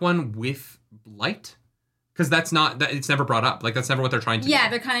the Dark One with light. Because it's never brought up. Like, that's never what they're trying to do. Yeah,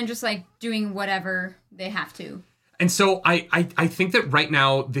 they're kind of just, like, doing whatever they have to. And so I think that right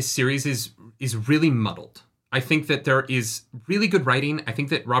now this series is really muddled. I think that there is really good writing. I think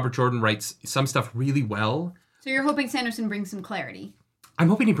that Robert Jordan writes some stuff really well. So you're hoping Sanderson brings some clarity. I'm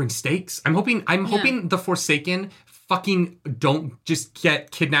hoping he brings stakes. I'm hoping the Forsaken fucking don't just get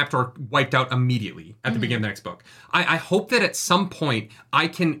kidnapped or wiped out immediately at the beginning of the next book. I hope that at some point I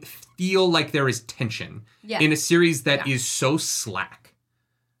can feel like there is tension in a series that is so slack.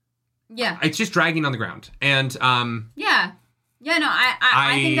 Yeah. It's just dragging on the ground. And Yeah. Yeah, no,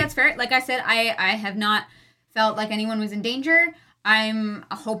 I think that's fair. Like I said, I have not felt like anyone was in danger. I'm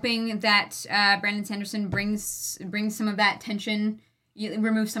hoping that Brandon Sanderson brings some of that tension,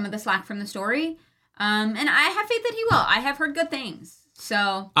 remove some of the slack from the story. And I have faith that he will. I have heard good things.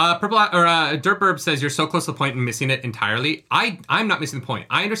 So Dirtburb says you're so close to the point and missing it entirely. I'm not missing the point.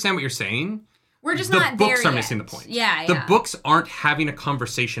 I understand what you're saying. We're just not there yet. The books are missing the point. Yeah. The books aren't having a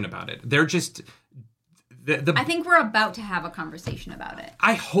conversation about it. They're just I think we're about to have a conversation about it.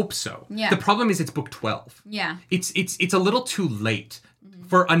 I hope so. Yeah. The problem is it's book 12. Yeah. It's a little too late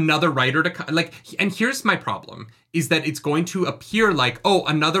for another writer to like. And here's my problem: is that it's going to appear like, oh,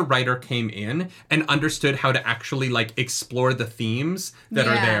 another writer came in and understood how to actually like explore the themes that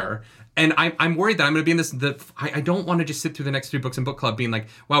are there. And I'm worried that I'm going to be in this. I don't want to just sit through the next 3 books in book club being like,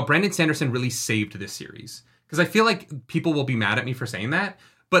 wow, Brandon Sanderson really saved this series, because I feel like people will be mad at me for saying that.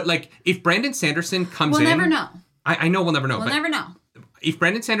 But, like, if Brandon Sanderson comes in... We'll never know. I know we'll never know. We'll never know. If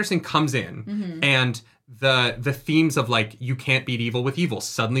Brandon Sanderson comes in and the themes of, like, you can't beat evil with evil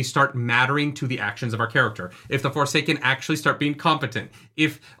suddenly start mattering to the actions of our character, if the Forsaken actually start being competent,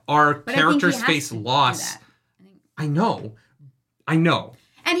 if our characters face loss... I know.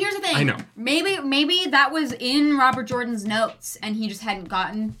 And here's the thing. I know. Maybe that was in Robert Jordan's notes and he just hadn't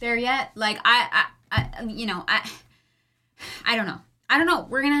gotten there yet. Like, I don't know. I don't know.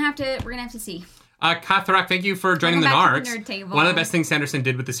 We're gonna have to see. Kathrak, thank you for joining the Welcome Nards. back to the nerd table. One of the best things Sanderson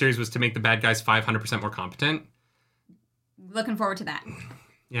did with the series was to make the bad guys 500% more competent. Looking forward to that.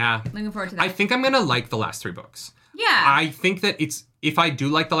 Yeah. Looking forward to that. I think I'm gonna like the last 3 books. Yeah. I think that if I do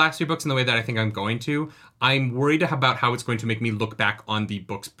like the last 3 books in the way that I think I'm going to, I'm worried about how it's going to make me look back on the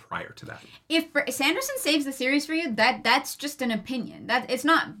books prior to that. If Sanderson saves the series for you, that's just an opinion. That it's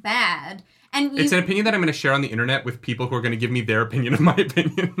not bad. And it's an opinion that I'm going to share on the internet with people who are going to give me their opinion of my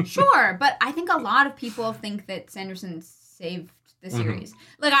opinion. Sure, but I think a lot of people think that Sanderson saved the series.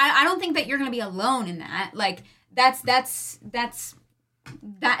 Like, I don't think that you're going to be alone in that. Like, that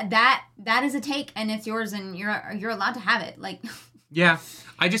is a take, and it's yours, and you're allowed to have it. Like, yeah,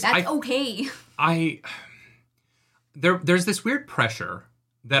 that's okay. There's this weird pressure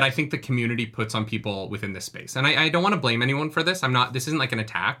that I think the community puts on people within this space, and I don't want to blame anyone for this. This isn't like an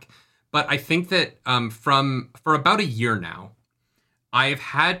attack. But I think that for about a year now, I've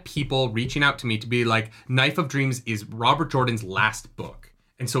had people reaching out to me to be like, Knife of Dreams is Robert Jordan's last book.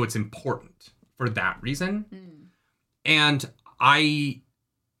 And so it's important for that reason. And I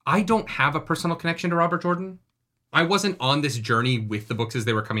don't have a personal connection to Robert Jordan. I wasn't on this journey with the books as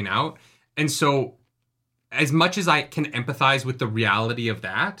they were coming out. And so as much as I can empathize with the reality of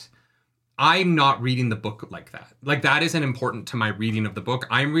that, I'm not reading the book like that. Like, that isn't important to my reading of the book.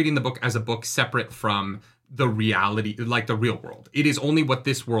 I'm reading the book as a book separate from the reality, like the real world. It is only what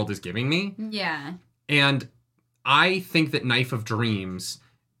this world is giving me. Yeah. And I think that Knife of Dreams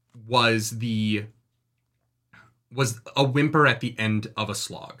was a whimper at the end of a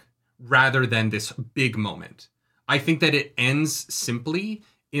slog rather than this big moment. I think that it ends simply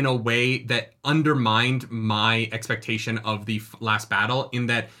in a way that undermined my expectation of the last battle, in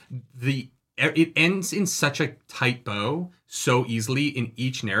that it ends in such a tight bow so easily in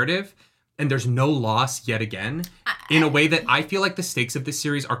each narrative, and there's no loss yet again, in a way that I feel like the stakes of this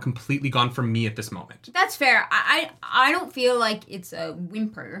series are completely gone from me at this moment. That's fair. I don't feel like it's a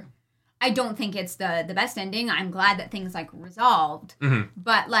whimper. I don't think it's the best ending. I'm glad that things like resolved,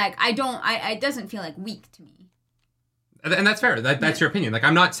 but like it doesn't feel like weak to me. And that's fair. That's your opinion. Like,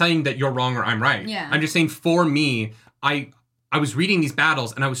 I'm not saying that you're wrong or I'm right. Yeah. I'm just saying, for me, I was reading these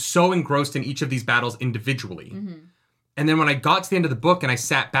battles and I was so engrossed in each of these battles individually. Mm-hmm. And then when I got to the end of the book and I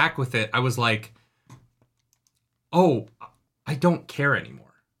sat back with it, I was like, oh, I don't care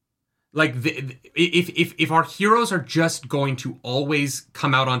anymore. Like, if our heroes are just going to always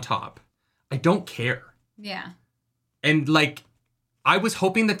come out on top, I don't care. Yeah. And like, I was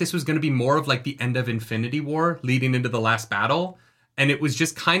hoping that this was going to be more of like the end of Infinity War leading into the last battle. And it was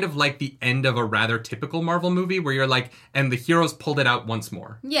just kind of like the end of a rather typical Marvel movie where you're like, and the heroes pulled it out once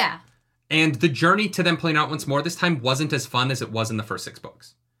more. Yeah. And the journey to them pulling out once more this time wasn't as fun as it was in the first 6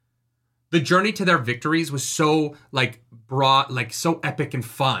 books. The journey to their victories was so like broad, like so epic and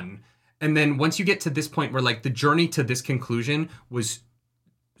fun. And then once you get to this point where like the journey to this conclusion was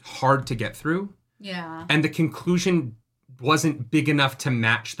hard to get through. Yeah. And the conclusion wasn't big enough to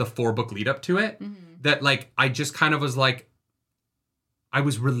match the 4-book lead up to it, that like I just kind of was like, I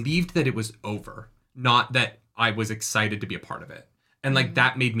was relieved that it was over, not that I was excited to be a part of it. And like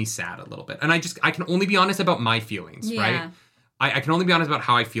that made me sad a little bit. And I can only be honest about my feelings, right? I can only be honest about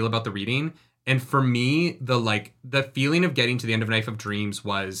how I feel about the reading. And for me, the feeling of getting to the end of Knife of Dreams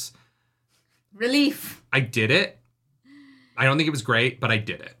was relief. I did it. I don't think it was great, but I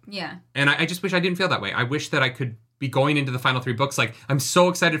did it. Yeah. And I just wish I didn't feel that way. I wish that I could be going into the final 3 books like, I'm so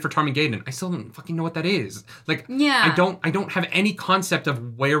excited for Tarmangaden. I still don't fucking know what that is. Like, yeah. I don't have any concept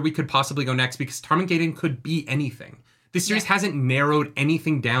of where we could possibly go next, because Tarmangaden could be anything. This series hasn't narrowed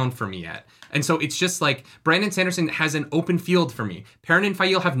anything down for me yet. And so it's just like, Brandon Sanderson has an open field for me. Perrin and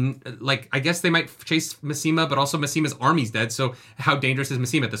Fail have, like, I guess they might chase Massima, but also Massima's army's dead, so how dangerous is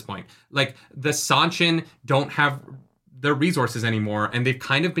Massima at this point? Like, the Sanshin don't have their resources anymore, and they've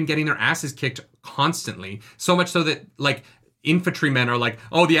kind of been getting their asses kicked constantly. So much so that, like, infantrymen are like,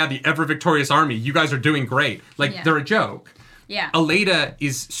 oh yeah, the ever-victorious army, you guys are doing great. Like, they're a joke. Yeah. Aleida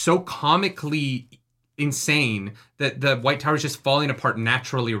is so comically insane that the White Tower is just falling apart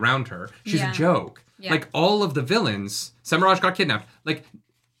naturally around her. She's a joke. Yeah. Like, all of the villains, Semiraj got kidnapped. Like,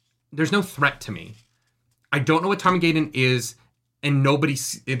 there's no threat to me. I don't know what Tarmangaden is, and nobody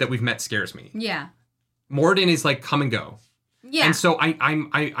that we've met scares me. Yeah. Moradin is like come and go. Yeah. And so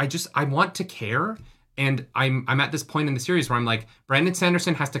I want to care, and I'm at this point in the series where I'm like, Brandon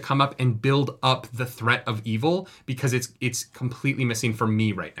Sanderson has to come up and build up the threat of evil, because it's completely missing for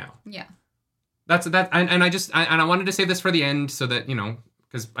me right now. Yeah. That's that, and I wanted to save this for the end so that, you know,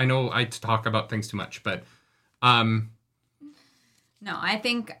 because I know I talk about things too much, but no, I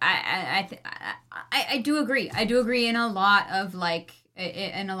think I do agree. I do agree in a lot of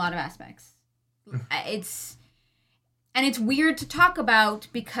aspects. It's weird to talk about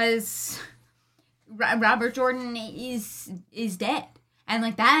because Robert Jordan is dead, and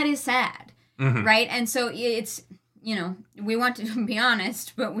like that is sad, right? And so it's, you know, we want to be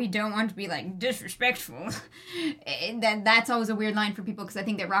honest, but we don't want to be like disrespectful. That's always a weird line for people, because I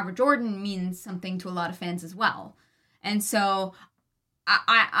think that Robert Jordan means something to a lot of fans as well, and so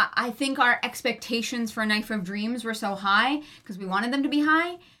I think our expectations for Knife of Dreams were so high because we wanted them to be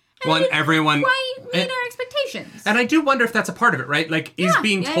high. Well, everyone quite meet our expectations. And I do wonder if that's a part of it, right? Like, is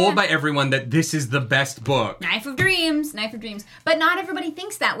being told by everyone that this is the best book. Knife of Dreams. But not everybody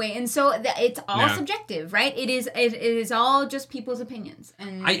thinks that way, and so it's all subjective, right? It is all just people's opinions.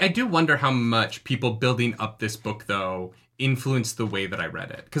 And I do wonder how much people building up this book, though, influenced the way that I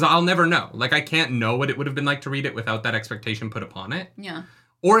read it. Because I'll never know. Like, I can't know what it would have been like to read it without that expectation put upon it. Yeah.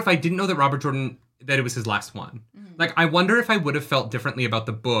 Or if I didn't know that Robert Jordan, that it was his last one. Like, I wonder if I would have felt differently about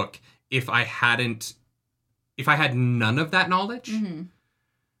the book if I had none of that knowledge.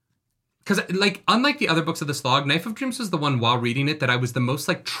 Because, like, unlike the other books of the slog, Knife of Dreams was the one, while reading it, that I was the most,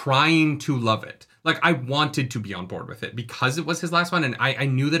 like, trying to love it. Like, I wanted to be on board with it because it was his last one, and I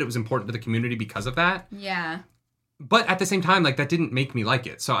knew that it was important to the community because of that. Yeah. But at the same time, like, that didn't make me like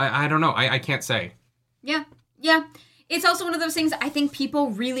it. So I don't know. I can't say. Yeah. Yeah. It's also one of those things, I think people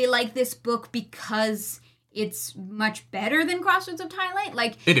really like this book because it's much better than Crossroads of Twilight.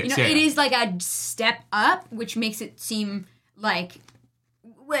 Like, it is, it is like a step up, which makes it seem like,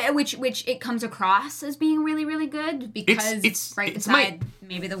 which it comes across as being really, really good, because it's right beside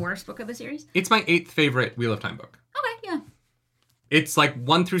maybe the worst book of the series. It's my 8th favorite Wheel of Time book. Okay, yeah. It's like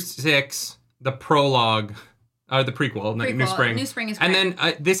 1 through 6, the prologue, the prequel, New Spring. New Spring is great. And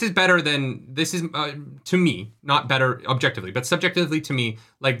then this is better than, this is, to me, not better objectively, but subjectively to me,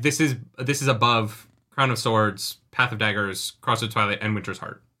 like this is above Crown of Swords, Path of Daggers, Cross of Twilight, and Winter's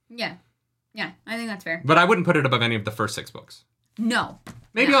Heart. Yeah. Yeah, I think that's fair. But I wouldn't put it above any of the first 6 books. No.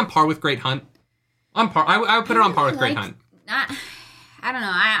 Maybe on par with Great Hunt. On par. I would put it on par with Great Hunt. I don't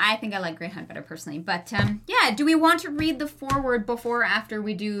know. I think I like Great Hunt better personally. But, yeah, do we want to read the foreword before or after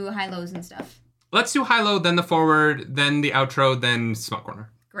we do high-lows and stuff? Let's do high-low, then the forward, then the outro, then Smut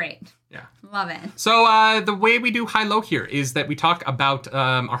Corner. Great. Yeah. Love it. So the way we do high-low here is that we talk about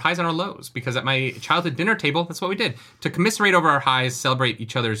our highs and our lows, because at my childhood dinner table, that's what we did. To commiserate over our highs,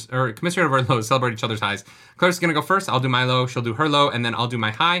 commiserate over our lows, celebrate each other's highs. Claire's going to go first. I'll do my low, she'll do her low, and then I'll do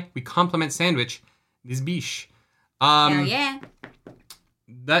my high. We compliment sandwich this biche. Hell yeah.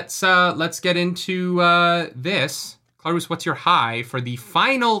 Let's get into this. Clarus, what's your high for the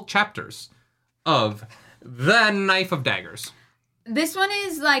final chapters of The Knife of Daggers? This one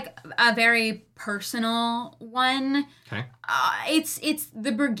is like a very personal one. Okay. It's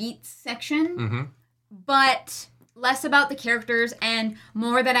the Brigitte section, but less about the characters and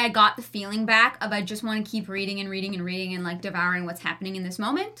more that I got the feeling back of I just want to keep reading and reading and reading and like devouring what's happening in this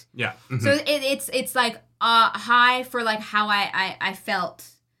moment. Yeah. So it's like high for like how I felt.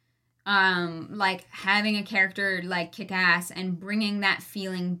 Like having a character like kick ass and bringing that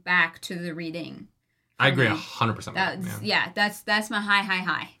feeling back to the reading. I agree 100%. That's my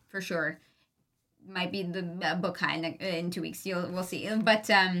high for sure. Might be the book high in 2 weeks. We'll see. But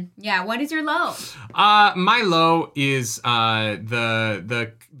yeah, what is your low? My low is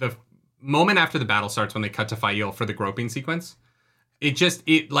the moment after the battle starts when they cut to Fail for the groping sequence.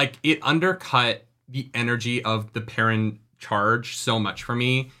 It undercut the energy of the Perrin charge so much for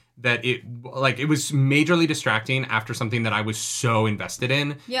me that it was majorly distracting after something that I was so invested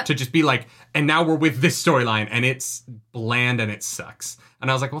in. Yep. To just be like, and now we're with this storyline and it's bland and it sucks.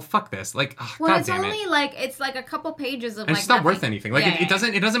 And I was like, well, fuck this. Like, God damn it. It's like a couple pages of and it's not worth anything. Like, it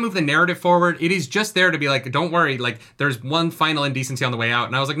doesn't move the narrative forward. It is just there to be like, don't worry. Like, there's one final indecency on the way out.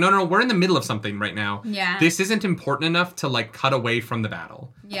 And I was like, no, we're in the middle of something right now. Yeah. This isn't important enough to like cut away from the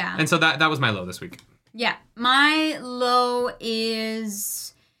battle. Yeah. And so that was my low this week. Yeah. My low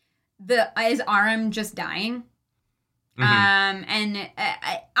is Aram just dying. And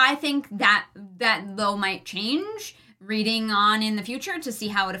I think that low might change reading on in the future to see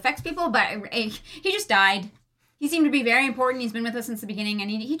how it affects people, but he just died. He seemed to be very important. He's been with us since the beginning,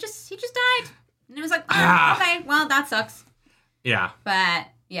 and he just died. And it was like, okay, well, that sucks. Yeah. But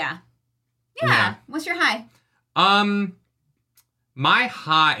yeah. What's your high? My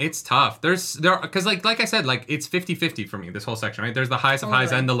high, it's tough. Because like I said, like it's 50-50 for me, this whole section, right? There's the highs of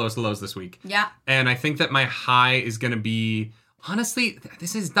highs and the lows of lows this week. Yeah. And I think that my high is going to be, honestly,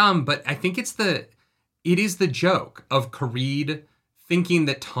 this is dumb, but I think it is the joke of Karede thinking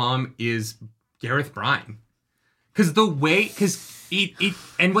that Tom is Gareth Bryne. Because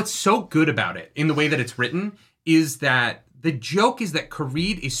and what's so good about it in the way that it's written is that the joke is that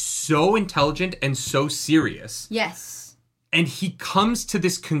Karede is so intelligent and so serious. Yes. And he comes to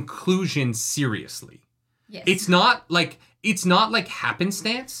this conclusion seriously. Yes. It's not like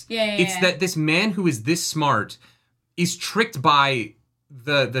happenstance. It's that this man who is this smart is tricked by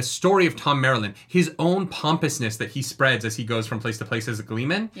the story of Tom Maryland. His own pompousness that he spreads as he goes from place to place as a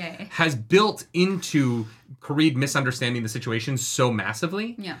gleeman has built into Karede misunderstanding the situation so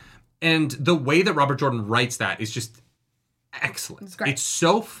massively. Yeah. And the way that Robert Jordan writes that is just excellent. It's great. It's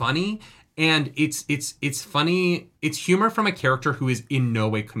so funny. And it's funny. It's humor from a character who is in no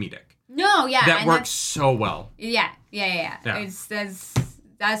way comedic. No, yeah. That works so well. Yeah.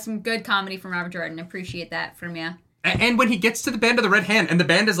 That's some good comedy from Robert Jordan. Appreciate that from you. And when he gets to the Band of the Red Hand, and the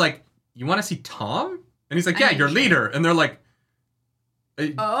band is like, "You want to see Tom?" And he's like, "Yeah, your leader." And they're like,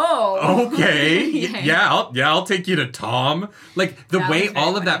 "Oh, okay, yeah, I'll take you to Tom." Like the way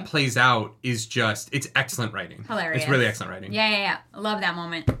all of that plays out is it's excellent writing. Hilarious. It's really excellent writing. Yeah. I love that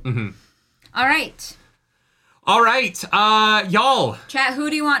moment. Mm-hmm. All right, y'all. Chat. Who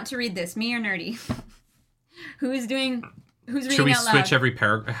do you want to read this? Me or Nerdy? Who's reading? Should we switch every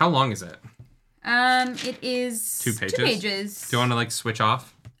paragraph? How long is it? It is 2 pages. 2 pages. Do you want to switch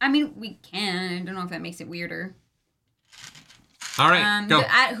off? I mean, we can. I don't know if that makes it weirder. All right, go.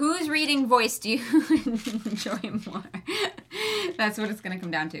 Whose reading voice do you enjoy more? That's what it's going to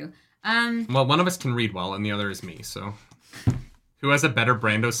come down to. Well, one of us can read well, and the other is me, so... Who has a better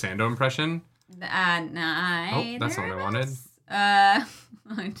Brando Sando impression? Neither. That's not what I wanted.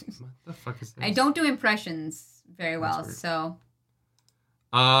 What the fuck is this? I don't do impressions very well, so...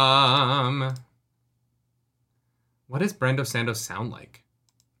 What does Brando Sando sound like?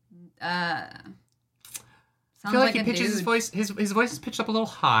 Sounds I feel like he a pitches dude. his voice. His voice is pitched up a little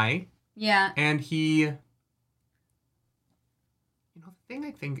high. Yeah. And he, the thing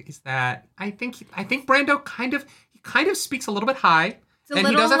I think is that I think Brando kind of speaks a little bit high, and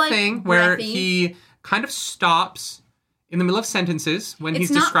he does a thing where he kind of stops in the middle of sentences when he's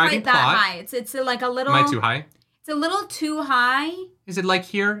describing plot. It's not quite that high. It's like a little. Am I too high? It's a little too high. Is it like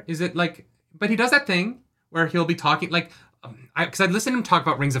here? Is it like? But he does that thing where he'll be talking like, because I'd listen to him talk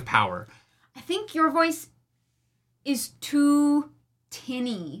about Rings of Power. I think your voice is too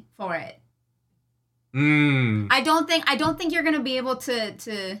tinny for it. I don't think you're gonna be able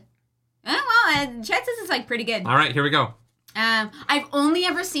to. Chances is like pretty good. All right, here we go. I've only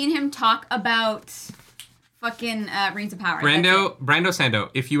ever seen him talk about fucking Rings of Power. Brando Sando.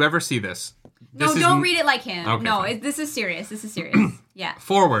 If you ever see this, don't read it like him. Okay, no, fine. This is serious. This is serious. Yeah.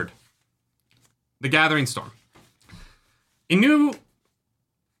 Forward. The Gathering Storm.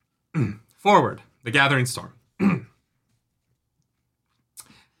 Forward. The Gathering Storm. In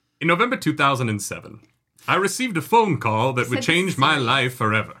November 2007, I received a phone call that would change my life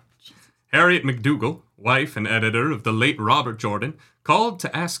forever. Harriet McDougal, wife and editor of the late Robert Jordan, called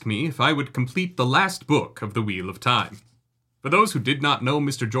to ask me if I would complete the last book of The Wheel of Time. For those who did not know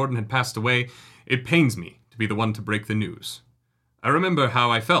Mr. Jordan had passed away, it pains me to be the one to break the news. I remember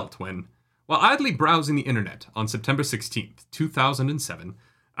how I felt when, while idly browsing the internet on September 16th, 2007,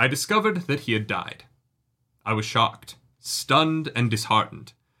 I discovered that he had died. I was shocked, stunned, and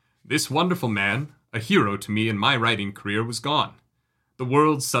disheartened. This wonderful man, a hero to me in my writing career, was gone. The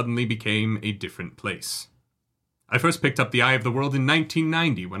world suddenly became a different place. I first picked up The Eye of the World in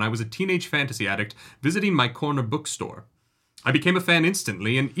 1990 when I was a teenage fantasy addict visiting my corner bookstore. I became a fan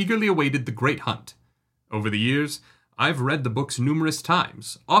instantly and eagerly awaited The Great Hunt. Over the years, I've read the books numerous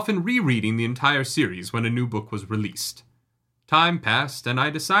times, often rereading the entire series when a new book was released. Time passed, and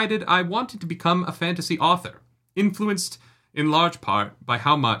I decided I wanted to become a fantasy author, influenced in large part by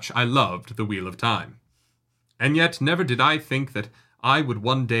how much I loved The Wheel of Time. And yet, never did I think that I would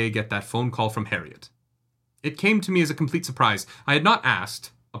one day get that phone call from Harriet. It came to me as a complete surprise. I had not asked,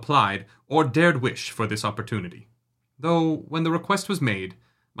 applied, or dared wish for this opportunity. Though, when the request was made,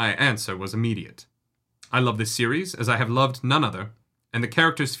 my answer was immediate. I love this series, as I have loved none other, and the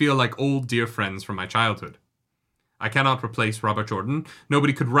characters feel like old dear friends from my childhood. I cannot replace Robert Jordan.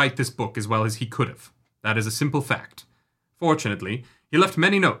 Nobody could write this book as well as he could have. That is a simple fact. Fortunately, he left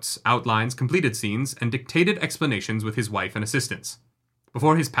many notes, outlines, completed scenes, and dictated explanations with his wife and assistants.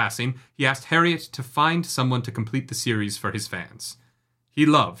 Before his passing, he asked Harriet to find someone to complete the series for his fans. He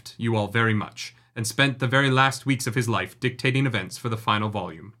loved you all very much, and spent the very last weeks of his life dictating events for the final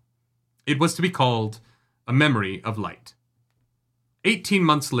volume. It was to be called A Memory of Light. 18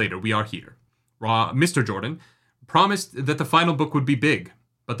 months later, we are here. Mr. Jordan promised that the final book would be big,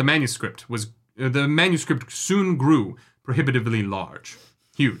 but the manuscript soon grew prohibitively large.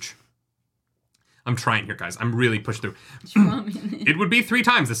 Huge. I'm trying here, guys. I'm really pushed through. It would be 3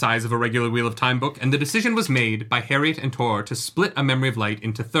 times the size of a regular Wheel of Time book, and the decision was made by Harriet and Tor to split A Memory of Light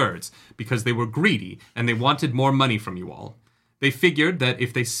into thirds, because they were greedy and they wanted more money from you all. They figured that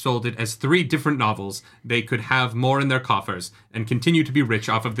if they sold it as 3 different novels, they could have more in their coffers and continue to be rich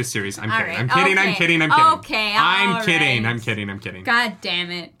off of this series. I'm kidding. I'm kidding. I'm kidding. I'm kidding. Okay, I'm kidding. I'm kidding. I'm kidding. God damn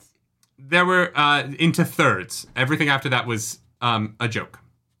it. There were into thirds. Everything after that was a joke.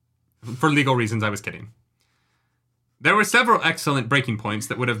 For legal reasons, I was kidding. There were several excellent breaking points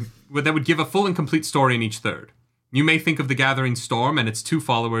that would give a full and complete story in each third. You may think of The Gathering Storm and its 2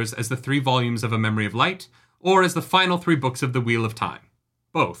 followers as the 3 volumes of A Memory of Light, or as the final 3 books of The Wheel of Time.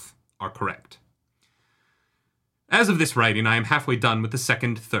 Both are correct. As of this writing, I am halfway done with the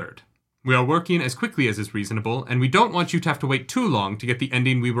second third. We are working as quickly as is reasonable, and we don't want you to have to wait too long to get the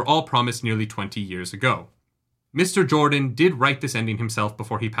ending we were all promised nearly 20 years ago. Mr. Jordan did write this ending himself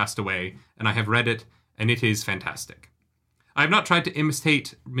before he passed away, and I have read it, and it is fantastic. I have not tried to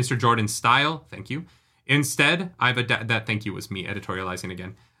imitate Mr. Jordan's style, thank you. Instead, that thank you was me editorializing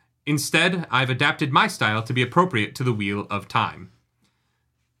again. Instead, I've adapted my style to be appropriate to the Wheel of Time.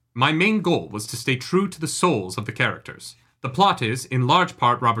 My main goal was to stay true to the souls of the characters. The plot is, in large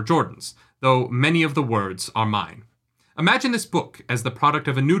part, Robert Jordan's, though many of the words are mine. Imagine this book as the product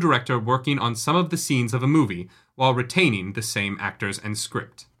of a new director working on some of the scenes of a movie while retaining the same actors and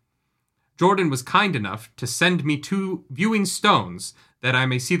script. Jordan was kind enough to send me 2 viewing stones that I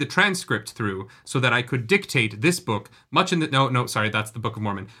may see the transcript through so that I could dictate this book much in the... No, sorry, that's the Book of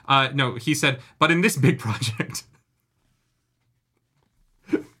Mormon. No, he said, but in this big project...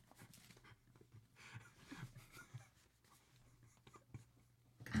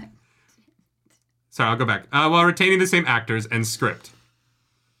 Sorry, I'll go back. While retaining the same actors and script.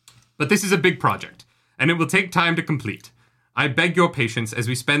 But this is a big project, and it will take time to complete. I beg your patience as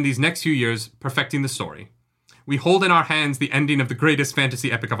we spend these next few years perfecting the story. We hold in our hands the ending of the greatest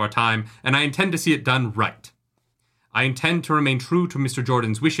fantasy epic of our time, and I intend to see it done right. I intend to remain true to Mr.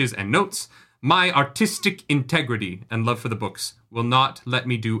 Jordan's wishes and notes. My artistic integrity and love for the books will not let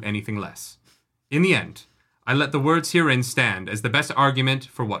me do anything less. In the end, I let the words herein stand as the best argument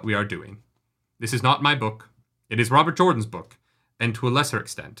for what we are doing. This is not my book. It is Robert Jordan's book, and to a lesser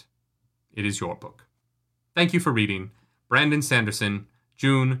extent, it is your book. Thank you for reading. Brandon Sanderson,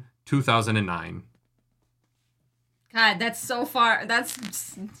 June 2009. God, that's so far.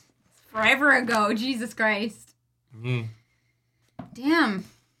 That's forever ago. Jesus Christ. Yeah. Damn.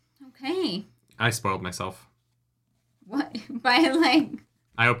 Okay. I spoiled myself. What? By like...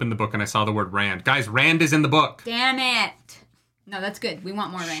 I opened the book and I saw the word Rand. Guys, Rand is in the book. Damn it. No, that's good. We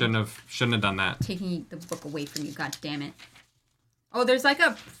want more Rand. Shouldn't have done that. Taking the book away from you. God damn it. Oh, there's like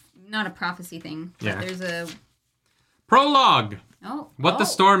a... Not a prophecy thing. But Yeah. there's a... Prologue. Oh. What the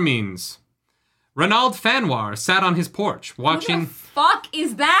storm means. Renald Fanwar sat on his porch watching... Who the fuck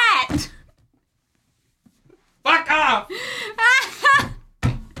is that? Fuck off!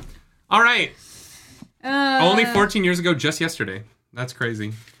 All right. Only 14 years ago, just yesterday. That's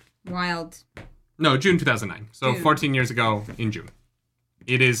crazy. Wild. No, June 2009. So June. 14 years ago in June.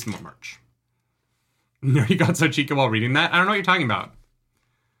 It is March. No, you got so cheeky while reading that. I don't know what you're talking about.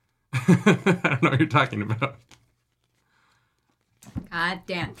 I don't know what you're talking about. God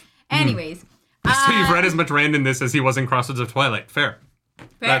damn. Anyways. So you've read as much Rand in this as he was in Crossroads of Twilight. Fair. Fair.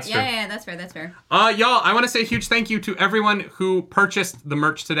 That's yeah, fair. yeah, that's fair. That's fair. Y'all, I want to say a huge thank you to everyone who purchased the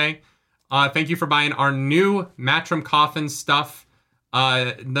merch today. Thank you for buying our new Matrim Coffin stuff.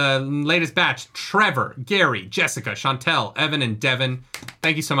 The latest batch, Trevor, Gary, Jessica, Chantel, Evan, and Devin.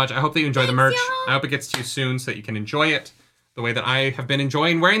 Thank you so much. I hope that you enjoy the merch. y'all. I hope it gets to you soon so that you can enjoy it the way that I have been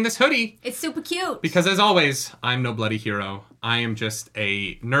enjoying wearing this hoodie. It's super cute. Because as always, I'm no bloody hero. I am just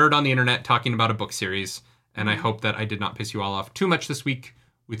a nerd on the internet talking about a book series. And I hope that I did not piss you all off too much this week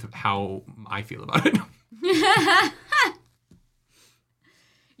with how I feel about it.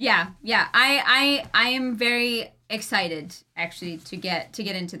 Yeah. I am very excited actually to get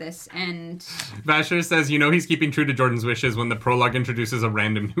into this, and Vasher says, he's keeping true to Jordan's wishes when the prologue introduces a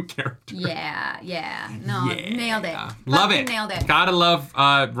random new character. yeah. No, nailed it. Love Fucking it. Nailed it. Gotta love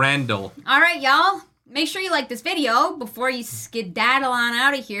Randall. All right, y'all. Make sure you like this video before you skedaddle on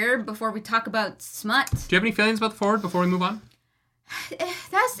out of here before we talk about smut. Do you have any feelings about the forward before we move on?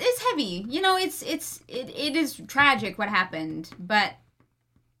 It's heavy. It is tragic what happened, but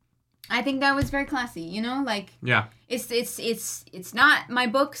I think that was very classy. Yeah. It's not my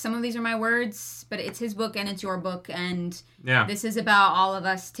book. Some of these are my words, but it's his book and it's your book, and Yeah. this is about all of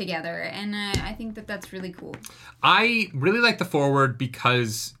us together, and I think that that's really cool. I really like the forward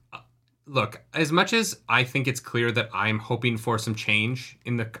because, look, as much as I think it's clear that I'm hoping for some change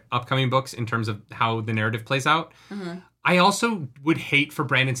in the upcoming books in terms of how the narrative plays out, I also would hate for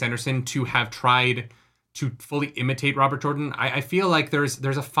Brandon Sanderson to have tried to fully imitate Robert Jordan. I feel like there's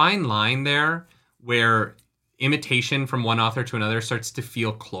a fine line there where imitation from one author to another starts to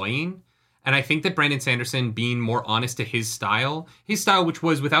feel cloying. And I think that Brandon Sanderson being more honest to his style, which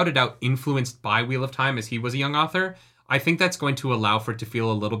was without a doubt influenced by Wheel of Time as he was a young author, I think that's going to allow for it to feel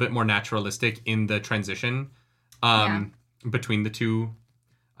a little bit more naturalistic in the transition between the two.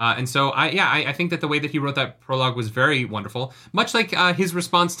 And so I think that the way that he wrote that prologue was very wonderful. Much like his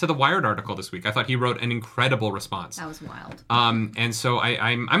response to the Wired article this week. I thought he wrote an incredible response. That was wild. And so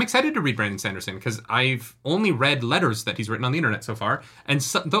I'm excited to read Brandon Sanderson because I've only read letters that he's written on the internet so far. And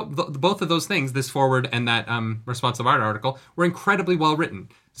so, both of those things, this forward and that response to the Wired article, were incredibly well written.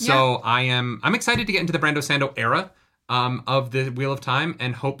 So I'm excied to get into the Brando Sando era of the Wheel of Time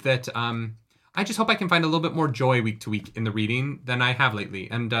and hope that... I just hope I can find a little bit more joy week to week in the reading than I have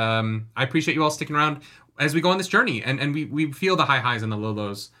lately. And I appreciate you all sticking around as we go on this journey. And we feel the high highs and the low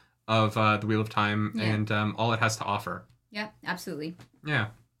lows of the Wheel of Time and all it has to offer. Yeah, absolutely. Yeah.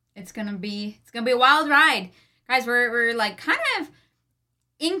 It's gonna be a wild ride. Guys, we're like kind of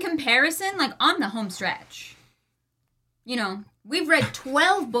in comparison, like on the home stretch. We've read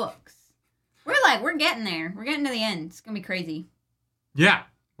 12 books. We're getting there. We're getting to the end. It's gonna be crazy. Yeah,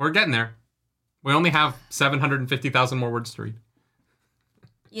 we're getting there. We only have 750,000 more words to read.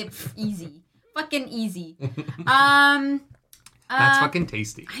 Yep, easy. Fucking easy. That's fucking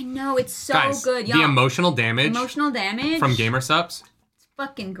tasty. I know, it's so Guys, good, y'all. the emotional damage from Gamer Subs. It's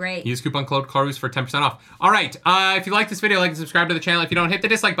fucking great. Use coupon code CLARUS for 10% off. All right, if you like this video, like and subscribe to the channel. If you don't, hit the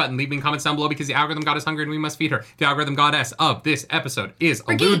dislike button. Leave me comments down below because the algorithm god is hungry and we must feed her. The algorithm goddess of this episode is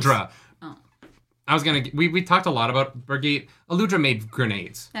Aludra. We talked a lot about Brigitte. Aludra made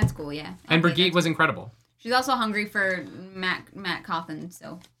grenades. That's cool, yeah. And Brigitte was incredible. She's also hungry for Matt Cawthon,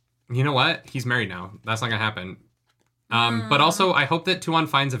 so. You know what? He's married now. That's not gonna happen. But also, I hope that Tuan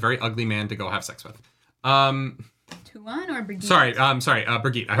finds a very ugly man to go have sex with. Tuan or Brigitte? Sorry,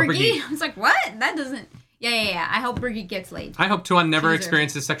 Brigitte. I hope Brigitte. I was like, what? That doesn't... Yeah. I hope Brigitte gets laid. I hope Tuan never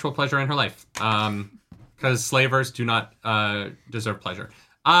experiences sexual pleasure in her life. Because slavers do not deserve pleasure.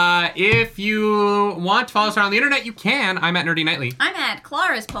 If you want to follow us around the internet, you can. I'm at Nerdy Nightly. I'm at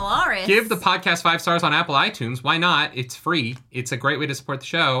Claris Polaris. Give the podcast 5 stars on Apple iTunes. Why not? It's free. It's a great way to support the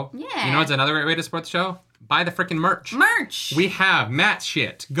show. Yeah. You know what's another great way to support the show? Buy the freaking merch. Merch. We have Matt's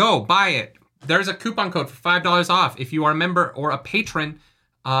shit. Go buy it. There's a coupon code for $5 off if you are a member or a patron.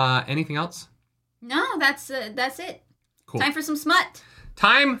 Anything else? No, that's it. Cool. Time for some smut.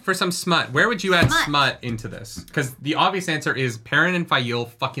 Time for some smut. Where would you add smut into this? Because the obvious answer is Perrin and Fail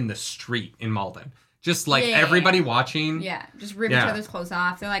fucking the street in Malden. Just like everybody watching. Yeah, just rip each other's clothes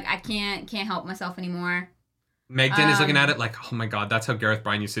off. They're like, I can't help myself anymore. Megden is looking at it like, oh my god, that's how Gareth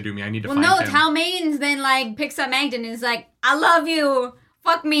Bryan used to do me. I need to find him. Well, no, Talmains then like picks up Megden and is like, I love you.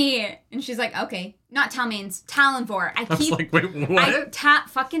 Fuck me. And she's like, okay. Not Talmains. Talonvor. I was like, wait, what?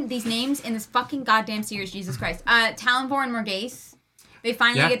 Fucking these names in this fucking goddamn series, Jesus Christ. Talonvor and Morghese. They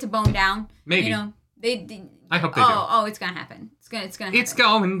finally get to bone down. Maybe. You know, they I hope they do. Oh, it's gonna happen. It's gonna happen. It's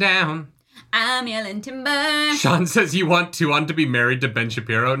going down. I'm yelling timber. Sean says you want Tuan to be married to Ben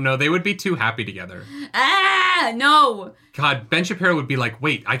Shapiro. No, they would be too happy together. No. God, Ben Shapiro would be like,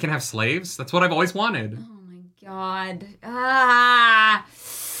 wait, I can have slaves? That's what I've always wanted. Oh my god.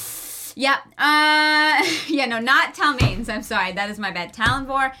 Yeah. Yeah, no, not Talmains. I'm sorry. That is my bad.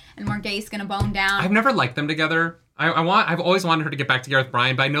 Talonvor and Morghese gonna bone down. I've never liked them together. I've always wanted her to get back to Gareth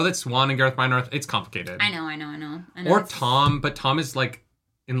Bryan, but I know that Swan and Gareth Bryan are, it's complicated. I know. Or Tom, but Tom is like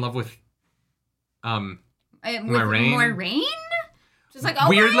in love with Moiraine. Moiraine? Just like, oh,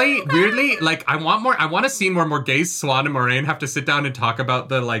 weirdly, like I want a scene where Morghese, Swan, and Moiraine have to sit down and talk about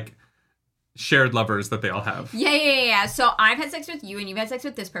the like shared lovers that they all have. Yeah. So I've had sex with you and you've had sex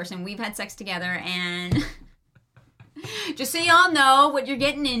with this person. We've had sex together and just so y'all know what you're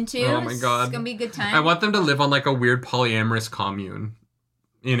getting into. Oh my god. It's gonna be a good time. I want them to live on like a weird polyamorous commune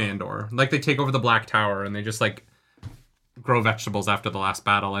in Andor. Like they take over the Black Tower and they just like grow vegetables after the last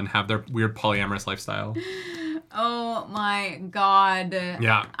battle and have their weird polyamorous lifestyle. Oh my god.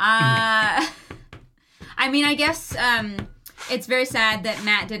 Yeah. I mean, I guess it's very sad that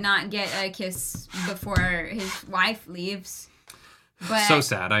Matt did not get a kiss before his wife leaves. But so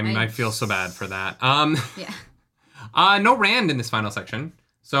sad. I feel so bad for that. Yeah. No Rand in this final section.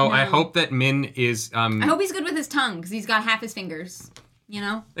 So no. I hope that Min is... I hope he's good with his tongue, because he's got half his fingers, you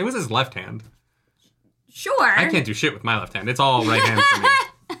know? It was his left hand. Sure. I can't do shit with my left hand. It's all right hand for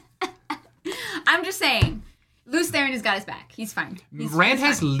me. I'm just saying. Luce Theron has got his back. He's fine. Rand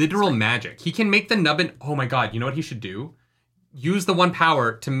has literal magic. He can make the nubbin... Oh my god, you know what he should do? Use the one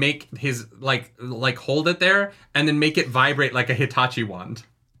power to make his, like hold it there, and then make it vibrate like a Hitachi wand.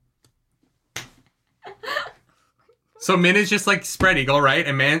 So Min is just like spread eagle, right?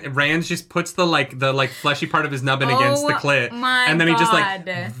 And Rand just puts the fleshy part of his nubbin against the clit. And then he just like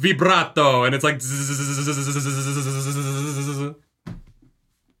vibrato, and it's like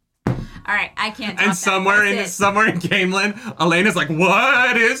all right, I can't. And somewhere in Camelin, Elena's like,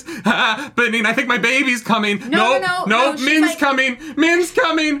 "What is happening? I think my baby's coming." No, Min's like, coming. Min's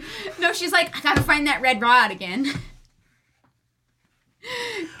coming. No, she's like, I gotta find that red rod again.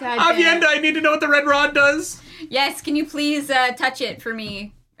 Avienda, I need to know what the red rod does. Yes, can you please touch it for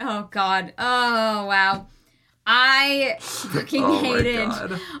me? Oh God. Oh wow. I fucking hated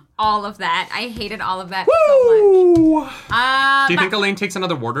all of that. I hated all of that so much. Do you think Elaine takes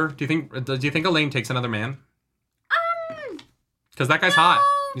another warder? Do you think Elaine takes another man? Because that guy's hot.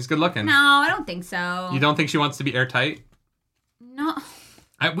 He's good looking. No, I don't think so. You don't think she wants to be airtight? No.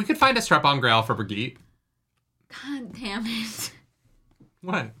 We could find a strap-on Grail for Brigitte. God damn it.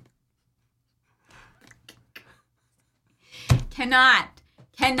 What? Cannot.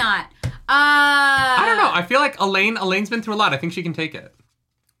 I don't know. I feel like Elaine's been through a lot. I think she can take it.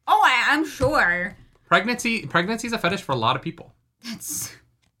 Oh, I'm sure. Pregnancy's a fetish for a lot of people. That's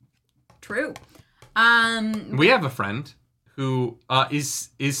true. We have a friend who is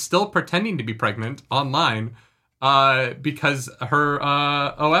still pretending to be pregnant online because her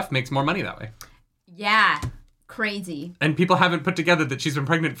OF makes more money that way. Yeah. Crazy. And people haven't put together that she's been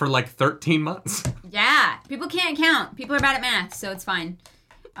pregnant for like 13 months. Yeah. People can't count. People are bad at math, so it's fine.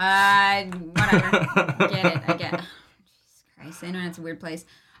 Whatever. I get it. Jesus Christ. The internet's a weird place.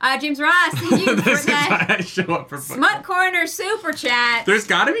 James Ross, thank you for This is why that I show up for book Smut Corner super chat. There's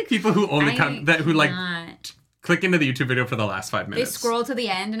got to be people who only Not. click into the YouTube video for the last 5 They minutes. scroll to the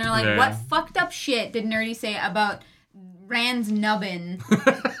end and are like, Yeah. what fucked up shit did Nerdy say about Rand's nubbin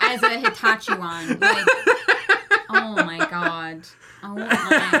as a Hitachi-wan? Like, oh my god. Oh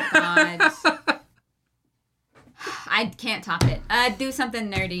my god. I can't top it. Do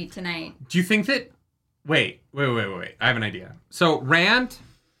something nerdy tonight. Do you think that... Wait. I have an idea. So, Rand...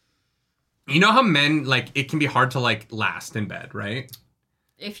 You know how men, like, it can be hard to, like, last in bed, right?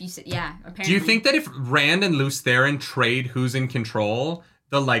 If you say, yeah, apparently. Do you think that if Rand and Lews Therin trade who's in control,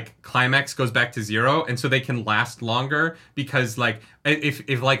 the, like, climax goes back to 0, and so they can last longer? Because, like,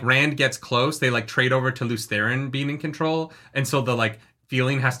 if like, Rand gets close, they, like, trade over to Lews Therin being in control, and so the, like,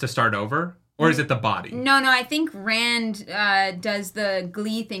 feeling has to start over? Or is it the body? No, I think Rand does the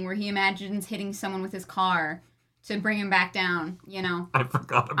Glee thing where he imagines hitting someone with his car to bring him back down, you know? I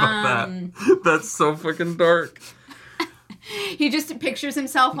forgot about that. That's so fucking dark. He just pictures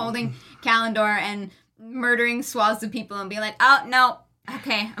himself holding Kalendor and murdering swaths of people and being like, oh, no,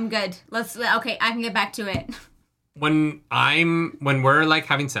 okay, I'm good. Okay, I can get back to it. When we're, like,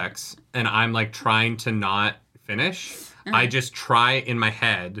 having sex and I'm, like, trying to not finish, I just try in my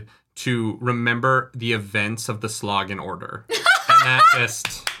head to remember the events of the slog in order. And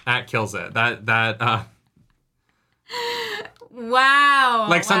that kills it. Wow.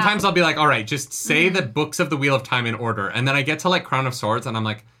 Like, sometimes I'll be like, all right, just say the books of the Wheel of Time in order. And then I get to, like, Crown of Swords, and I'm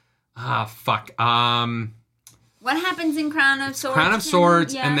like, fuck. What happens in Crown of Swords? Crown of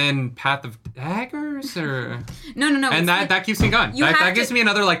Swords, Yeah. and then Path of Daggers, or... No. And that keeps me going. That gives me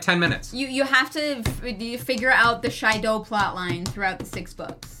another, like, 10 minutes. You have to figure out the Shaido plotline throughout the 6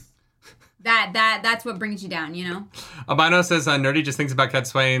 books. That's what brings you down, you know? Albino says, Nerdy just thinks about Cat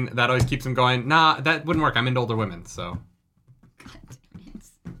Swain. That always keeps him going. Nah, that wouldn't work. I'm into older women, so...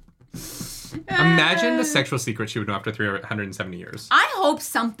 Imagine the sexual secret she would know after 370 years. I hope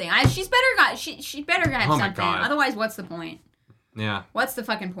something. She better have Oh my something. God. Otherwise, what's the point? Yeah. What's the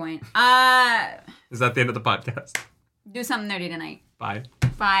fucking point? Is that the end of the podcast? Do something nerdy tonight. Bye.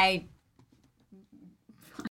 Bye.